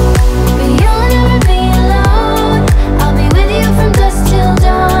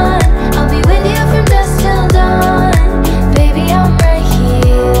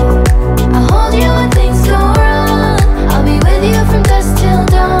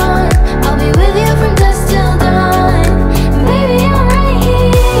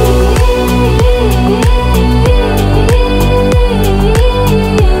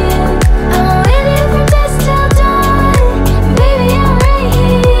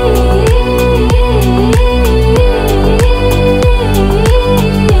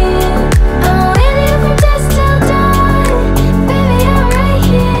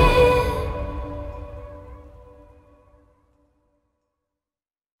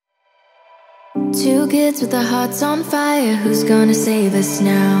 kids with our hearts on fire. Who's gonna save us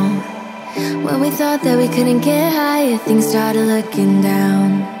now? When we thought that we couldn't get higher, things started looking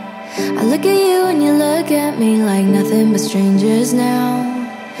down. I look at you and you look at me like nothing but strangers now.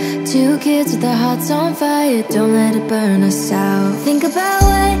 Two kids with our hearts on fire, don't let it burn us out. Think about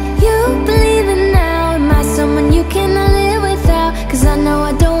what you believe in now. Am I someone you cannot live without? Cause I know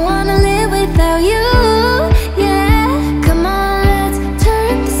I don't wanna live without you, yeah. Come on, let's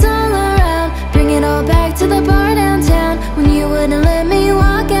turn this all around. Bring it all back to the bar downtown, when you wouldn't let me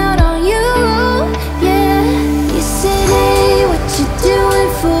walk out on you, yeah. You said, hey, what you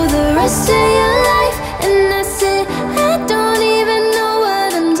doing for the rest of your life? And I said, I don't even know what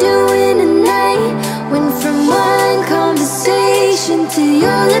I'm doing tonight. Went from one conversation to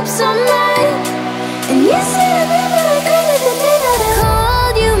your lips on mine. And you said I never regretted the day that I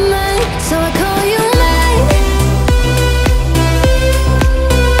called you mine. So I call you mine.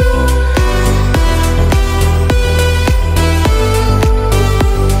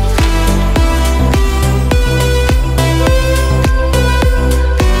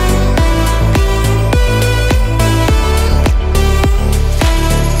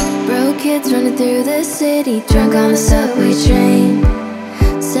 Broke kids running through the city, drunk on the subway train.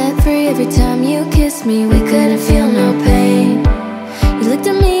 Set free every time you kissed me, we couldn't feel no pain. You looked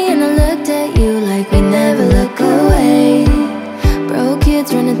at me and I looked at you like we never look away. Broke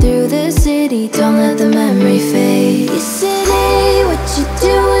kids running through the city, don't let the memory fade. You said, hey, what you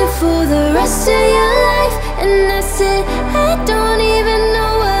doing for the rest of your life? And I said, I don't even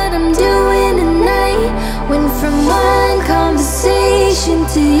know what I'm doing tonight. Went from one conversation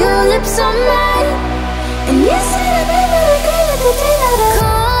to your lips on mine. And you said I never regretted the day that I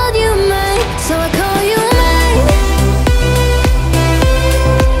called you mine. So I call you mine.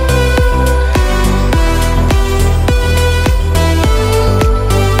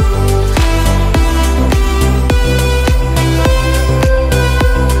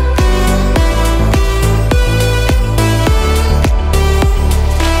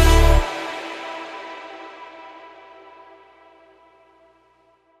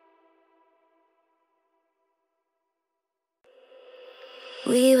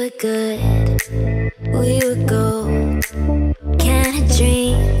 We were good, we were gold. Kind of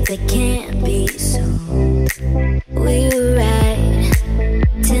dream that can't be sold. We were right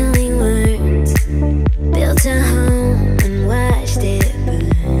till we weren't. Built a home and watched it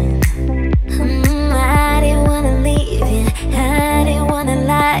burn. I didn't wanna leave you, I didn't wanna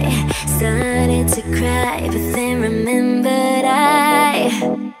lie. Started to cry, but then remembered I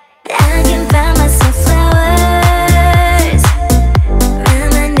can find myself flowers.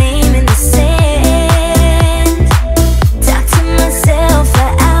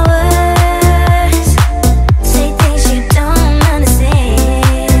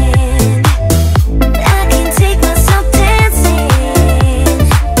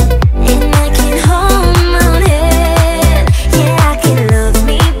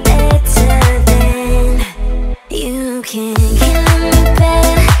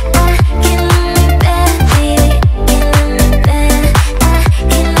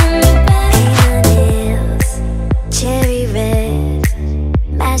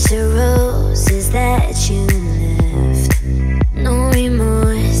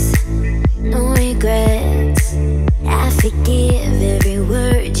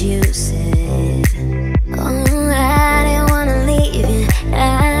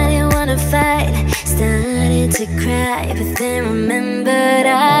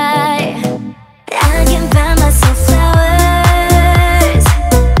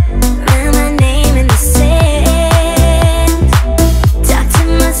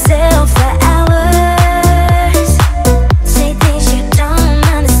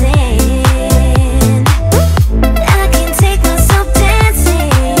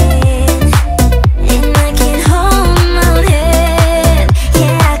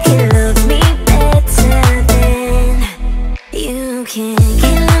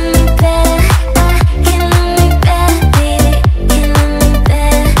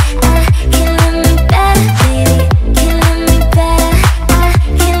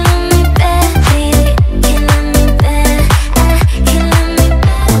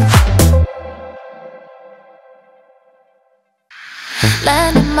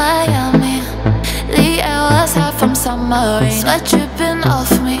 Land in Miami, the air was hot from summer rain. Sweat dripping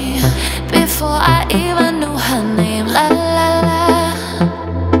off me before I even knew her name. La la la,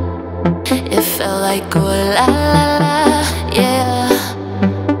 it felt like oh la la la, yeah.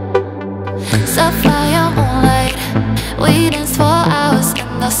 Sapphire moonlight, we danced for hours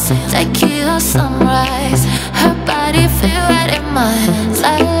in the sand. Tequila sunrise, her body fit right in my hands.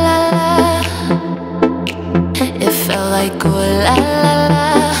 La la la,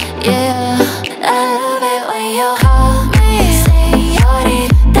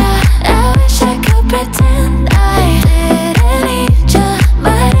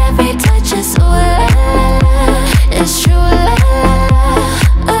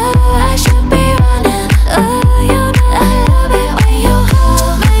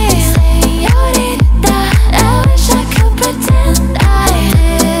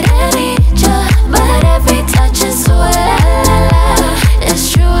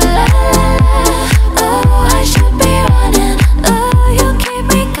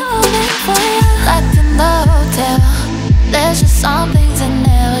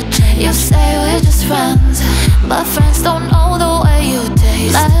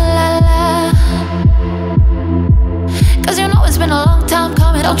 La la la. Cause you know it's been a long time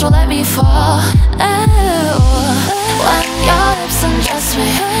coming, don't you let me fall. When your lips undress me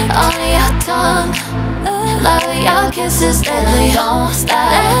on your tongue, love your kisses deadly, don't stop.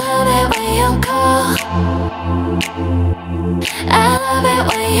 I love it when you call, I love it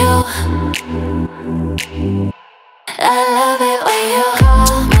when you, I love it when you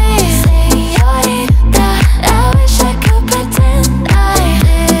call me Señorita. I wish I could pretend I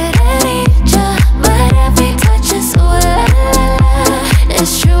didn't need you, but every touch is ooh la la la.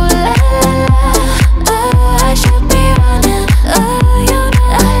 It's true la la la. Oh, I should be running. Oh, you know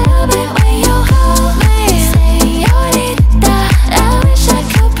I love it when you call me Señorita. I wish I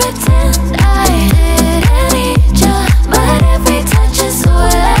could pretend I didn't need you, but every touch is ooh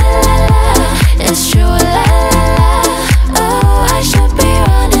la la la. It's true la la la. Oh, I should be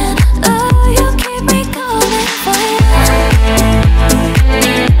running. Oh, you keep me coming for you.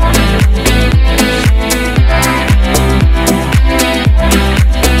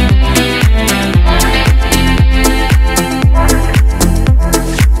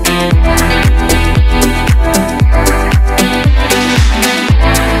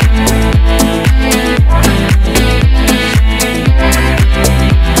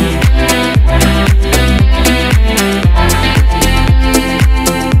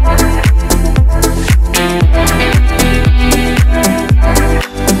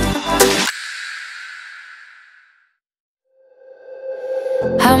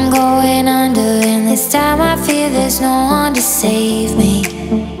 I'm going under, and this time I feel there's no one to save me.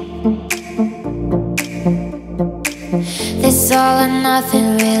 This all or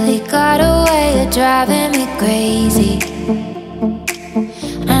nothing really got a way of driving me crazy.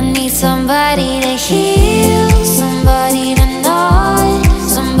 I need somebody to heal, somebody to know,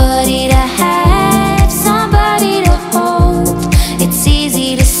 somebody to have, somebody to hold. It's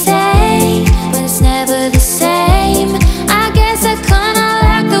easy to say, but it's never the same. I guess I kinda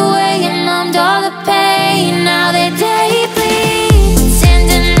like the way you numbed all the pain. Now the day bleeds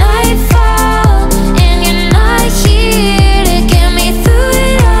into nightfall, and you're not here to get me through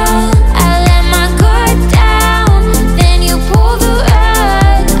it all. I let my guard down, then you pull the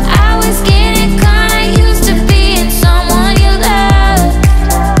rug. I was getting kinda used to being someone you loved.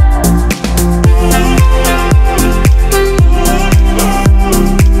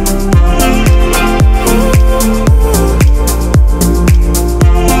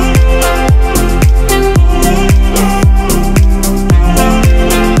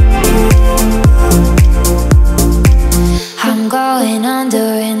 I'm going under,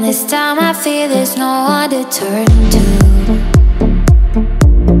 and this time I feel there's no one to turn to.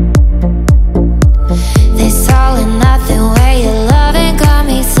 This all or nothing way of loving got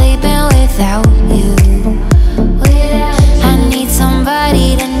me sleeping without you. I need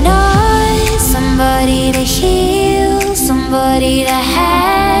somebody to know, somebody to heal, somebody to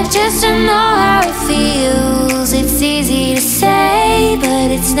have, just to know how it feels. It's easy to say,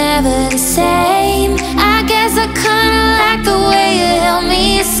 but it's never the same. I guess I kinda like the way you help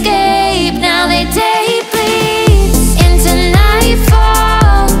me escape. Now the day bleeds into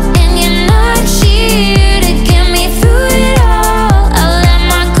nightfall, and you're not here to get me through it all. I let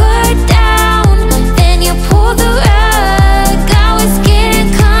my guard down, then you pull the rug. I was getting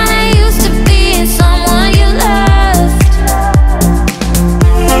kinda used to being someone you loved.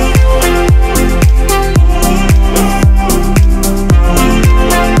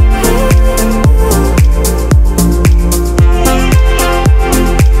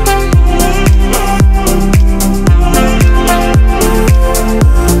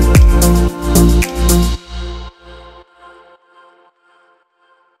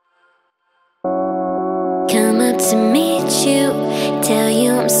 Come up to meet you, tell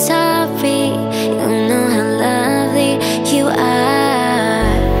you I'm sorry. You know how lovely you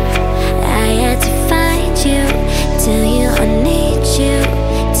are. I had to find you, tell you I need you,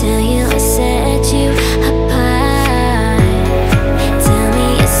 tell you I set you apart. Tell me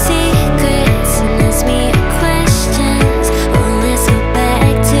your secrets and ask me your questions. Oh, let's go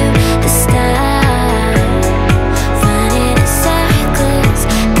back to the start. Running in circles,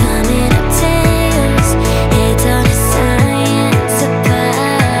 coming up tails, heads on a science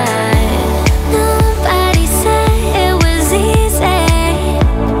apart. Nobody said it was easy.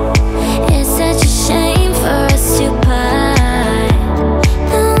 It's such a shame for us to part.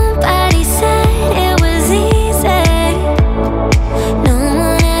 Nobody said it was easy. No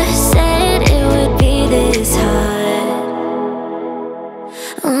one ever said it would be this hard.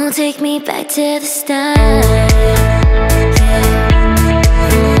 Oh, take me back to the start. Yeah.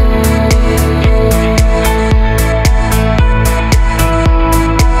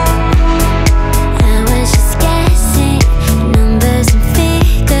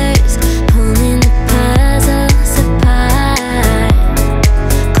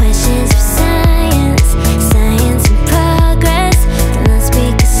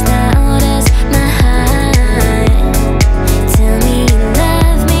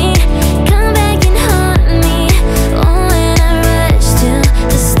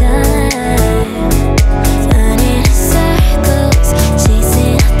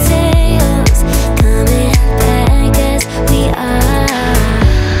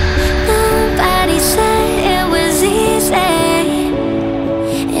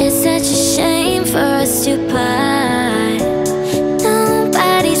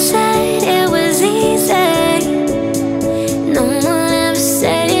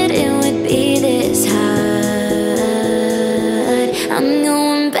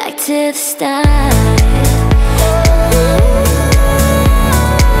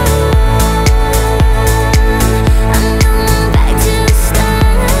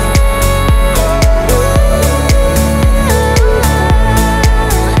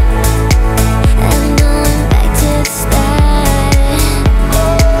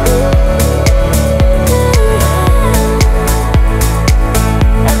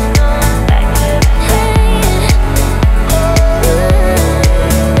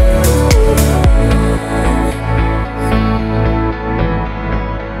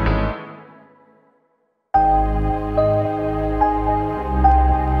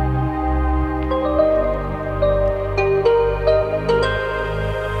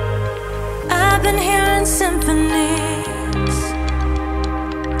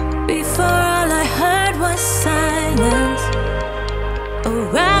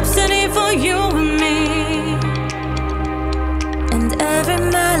 rhapsody for you and me. And every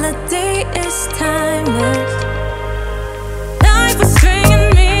melody is timeless. Life was stringing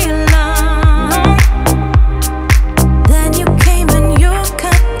me along. Then you came and you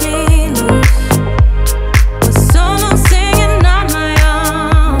cut me loose. Was solo singing on my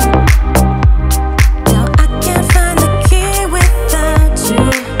own. Now I can't find the key without you.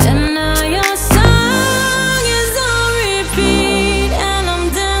 And now your song is on repeat, and I'm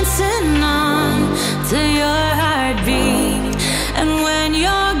dancing on to your heartbeat. And when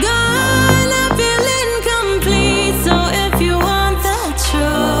you're gone, I feel incomplete. So if you want the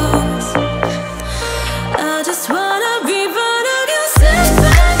truth, I just wanna be part of your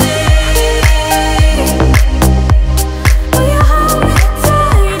symphony. Will you hold me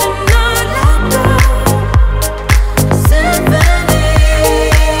tight and not let go? Symphony,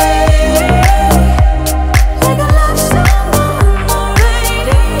 like a love song on the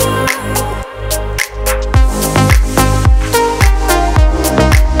radio.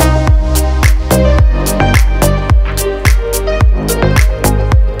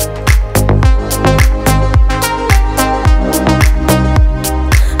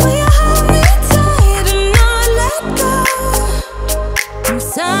 Will you hold me tight and not let go? I'm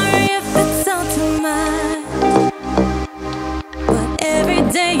sorry if it's all too much, but every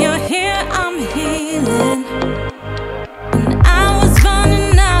day you're here, I'm healing. And I was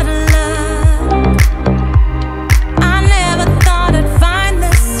running out of love. I never thought I'd find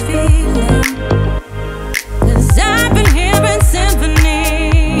this feeling. 'Cause I've been hearing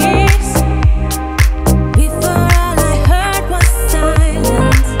symphonies. Before all I heard was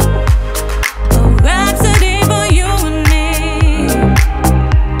silence. A rhapsody for you and me.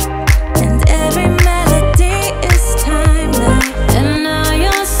 And every melody is timeless. And now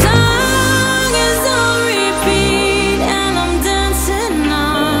your song is on repeat, and I'm dancing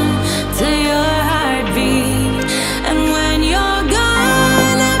on to your heartbeat. And when you're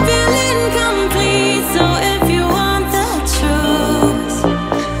gone, I feel incomplete. So if you want the truth,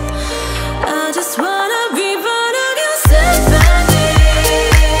 I just wanna be part of your symphony.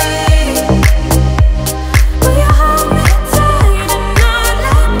 Will you hold me tight and not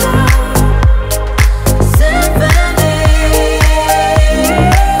let go? Symphony,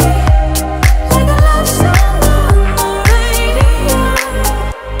 like a love song on the radio.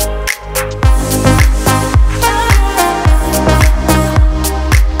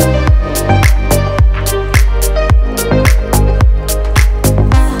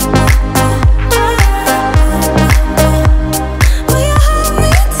 Will you hold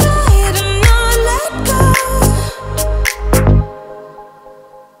me tight and not let go?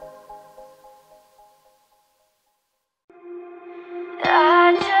 I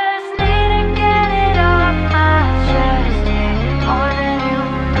just need to get it off my chest, yeah. More than you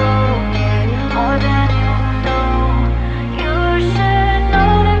know, yeah. More than you know. You should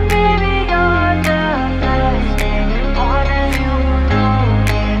know that, baby, you're the best, yeah. More than you know,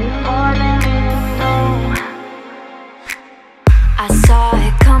 yeah. More than you know. I saw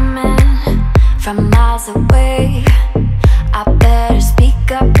it coming from miles away. I better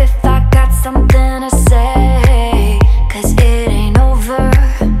speak up if I got something to say. 'Cause it ain't over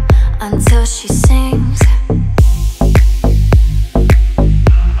until she sings.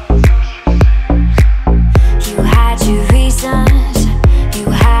 You had your reasons, you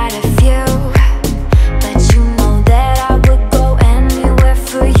had a few, but you know that I would go anywhere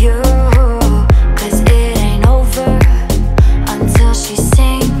for you. 'Cause it ain't over until she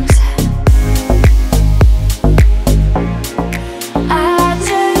sings. I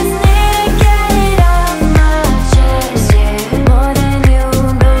just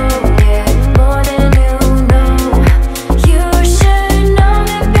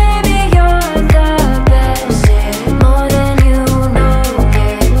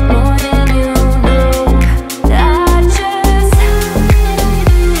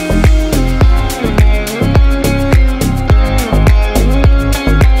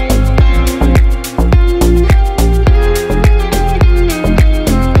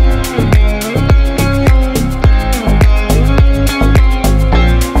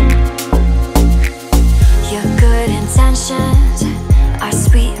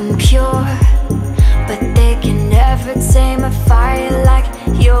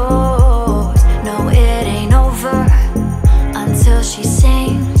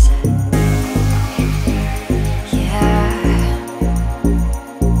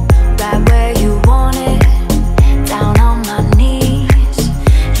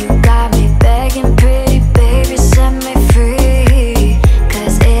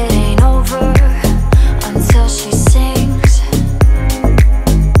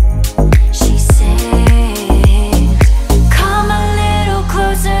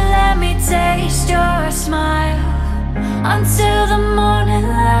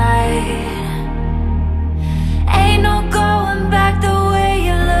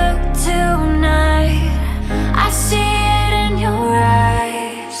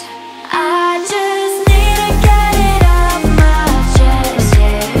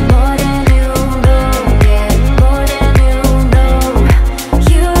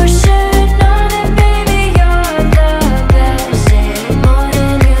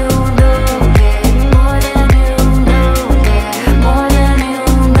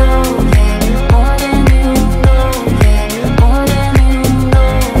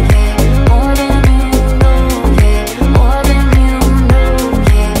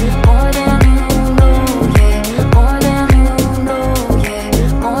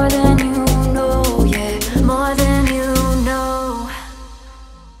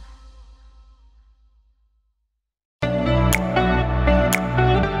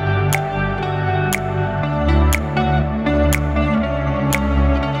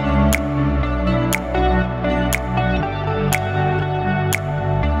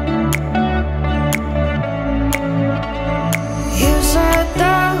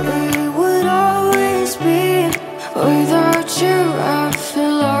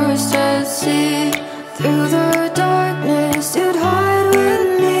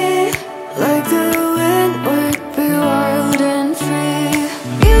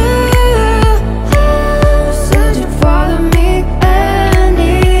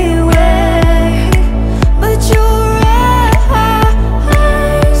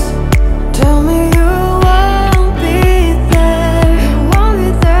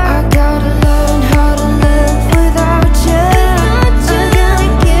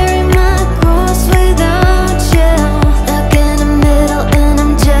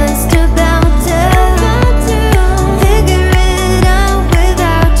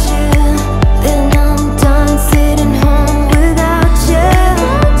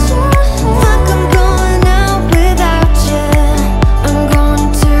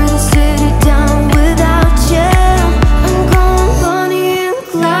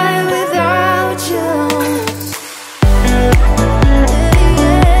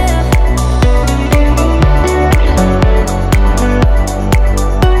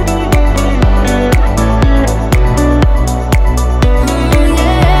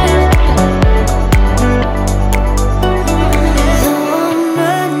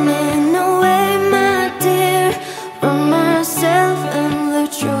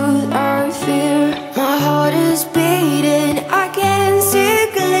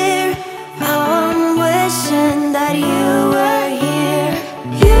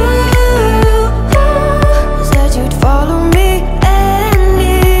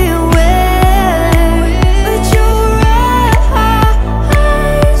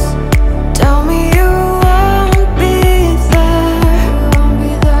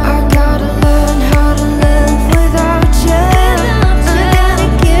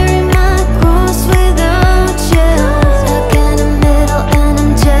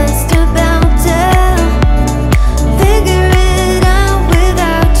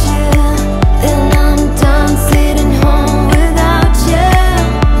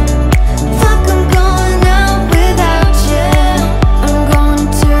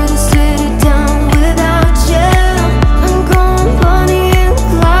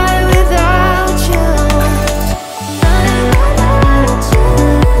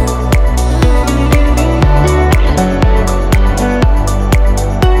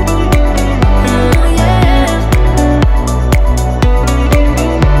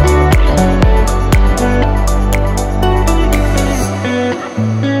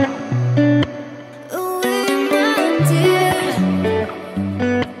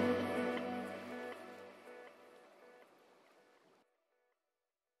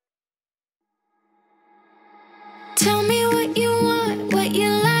Tell me what you want, what you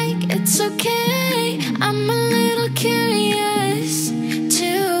like, it's okay. I'm a little curious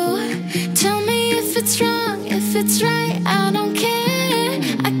too. Tell me if it's wrong, if it's right, I don't care.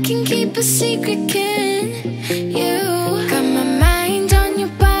 I can keep a secret, can you? Got my mind on your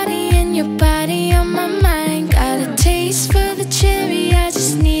body and your body on my mind. Got a taste for the cherry, I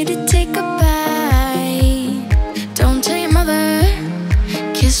just need to take a bite. Don't tell your mother,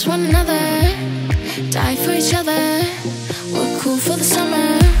 kiss one another, die for each other. We're cool for the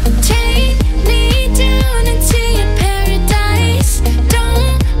summer. Take me down into your paradise.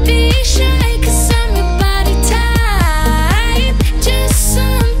 Don't be shy, 'cause I'm your body type. Just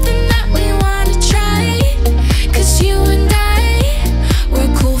something that we wanna try, 'cause you and I,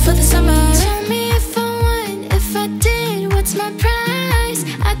 we're cool for the summer. Tell me if I won, if I did, what's my prize?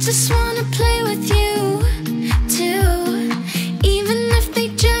 I just wanna play with you too. Even if they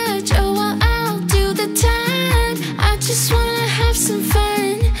judge, oh well, I'll do the time. I just wanna have some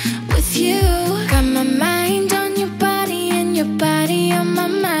fun with you. Got my mind on your body and your body on my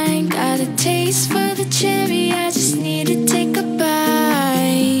mind. Got a taste for the cherry, I just need to take a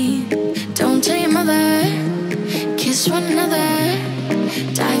bite. Don't tell your mother, kiss one another,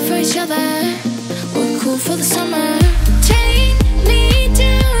 die for each other. We're cool for the summer. Take me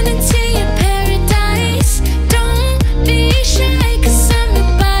down into your paradise. Don't be shy, 'cause I'm your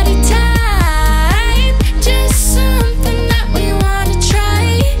body type. Just something that we wanna try,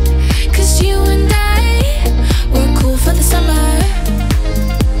 'cause you and I, we're cool for the summer.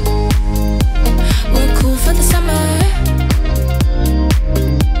 We're cool for the summer.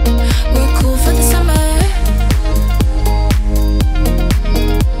 We're cool for the summer.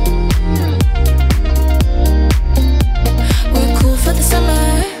 We're cool for the summer.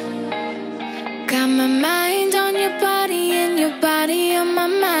 Got my mind on your body and your body on my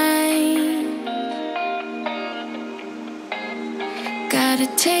mind. Got a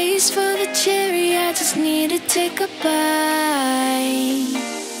taste for the cherry, I just need to take a bite.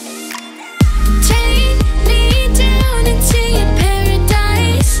 Take me down into your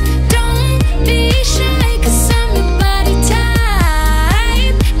paradise. Don't be shy, 'cause I'm your body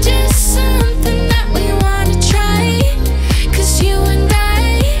type. Just something that we wanna try, 'cause you and I,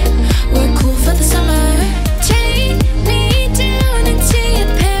 we're cool for the summer. Take me down into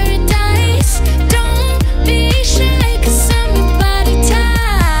your paradise. Don't be shy, 'cause I'm your body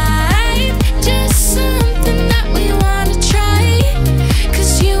type. Just something that we wanna try,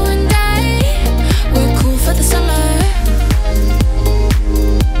 'cause you and I, we're cool for the summer.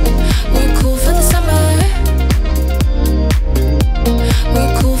 We're cool for the summer.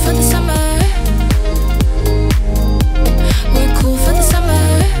 We're cool for the summer. We're cool for the summer.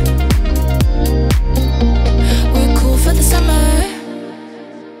 We're cool for the summer.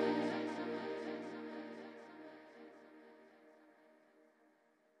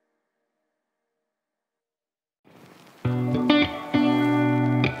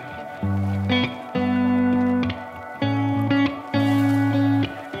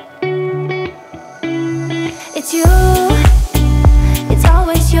 It's you, it's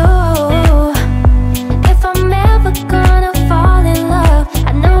always you. If I'm ever gonna fall in love,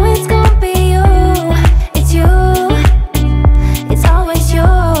 I know it's gonna be you. It's you, it's always you.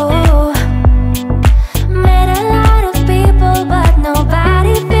 Met a lot of people, but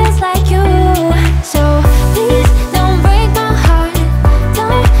nobody feels like you. So please don't break my heart,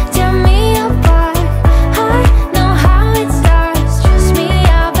 don't tear me apart. I know how it starts, trust me,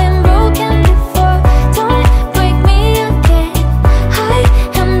 I've been broken before. Don't break me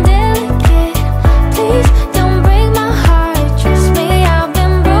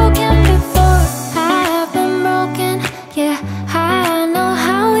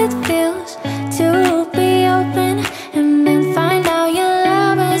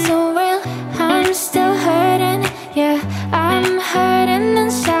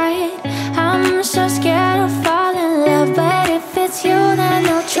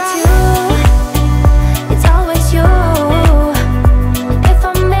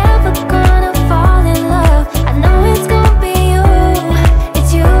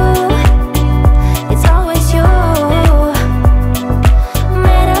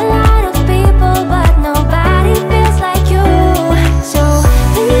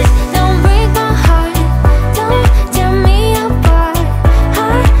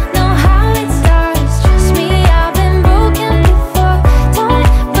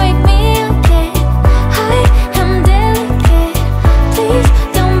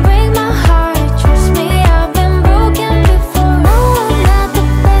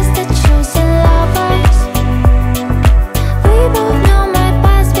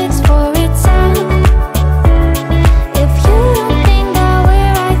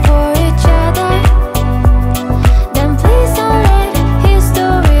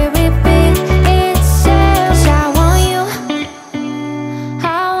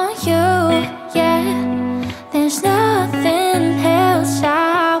you, yeah. There's nothing else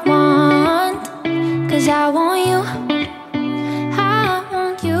I want, 'cause I want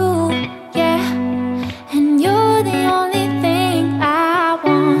you, yeah. And you're the only thing I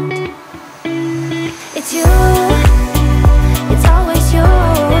want. It's you, it's always you.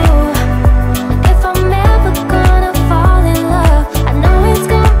 If I'm ever gonna fall in love, I know it's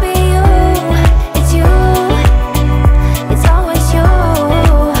gonna be you. It's you, it's always you.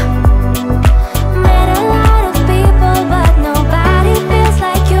 Met a lot of people, but nobody feels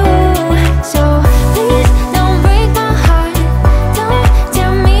like you. So please don't break my heart, don't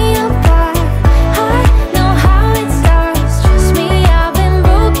tear me apart. I know how it starts, trust me, I've been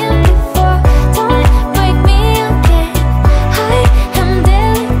broken before. Don't break me again, I am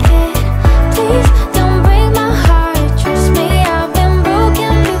delicate. Please don't break my heart, trust me, I've been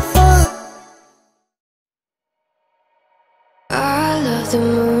broken before. I love the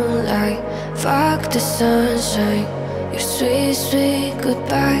moonlight, fuck the sunshine, your sweet, sweet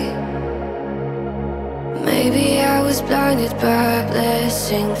goodbye. Maybe I was blinded by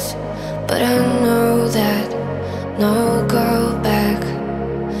blessings, but I know that no go back.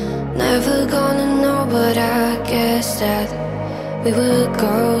 Never gonna know, but I guess that we will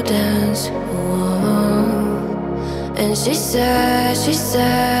go dance. Whoa. And she said,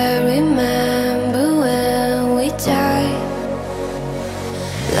 remember when we die.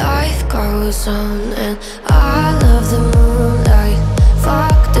 Life goes on and I love the moonlight,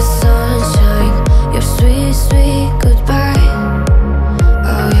 fuck the sunshine, your sweet, sweet goodbye.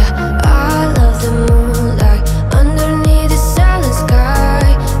 Oh yeah, I love the moonlight, underneath the silent sky.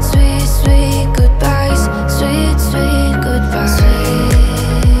 Sweet, sweet goodbyes, sweet, sweet goodbyes.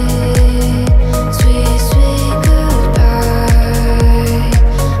 Sweet, sweet goodbye,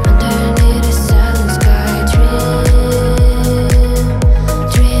 underneath the silent sky.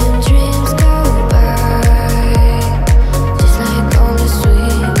 Dreams go by, just like all the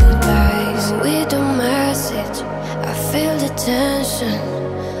sweet goodbyes. With the message, I feel the tension,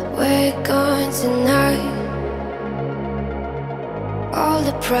 we're going tonight. All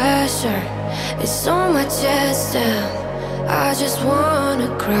the pressure is on my chest and I just wanna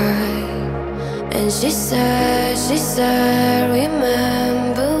cry. And she said,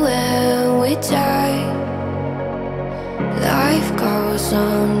 remember when we die. Life goes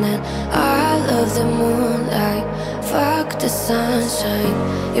on and I love the moonlight, fuck the sunshine,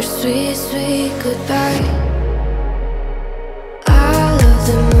 your sweet, sweet goodbye. I love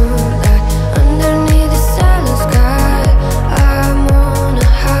the moonlight.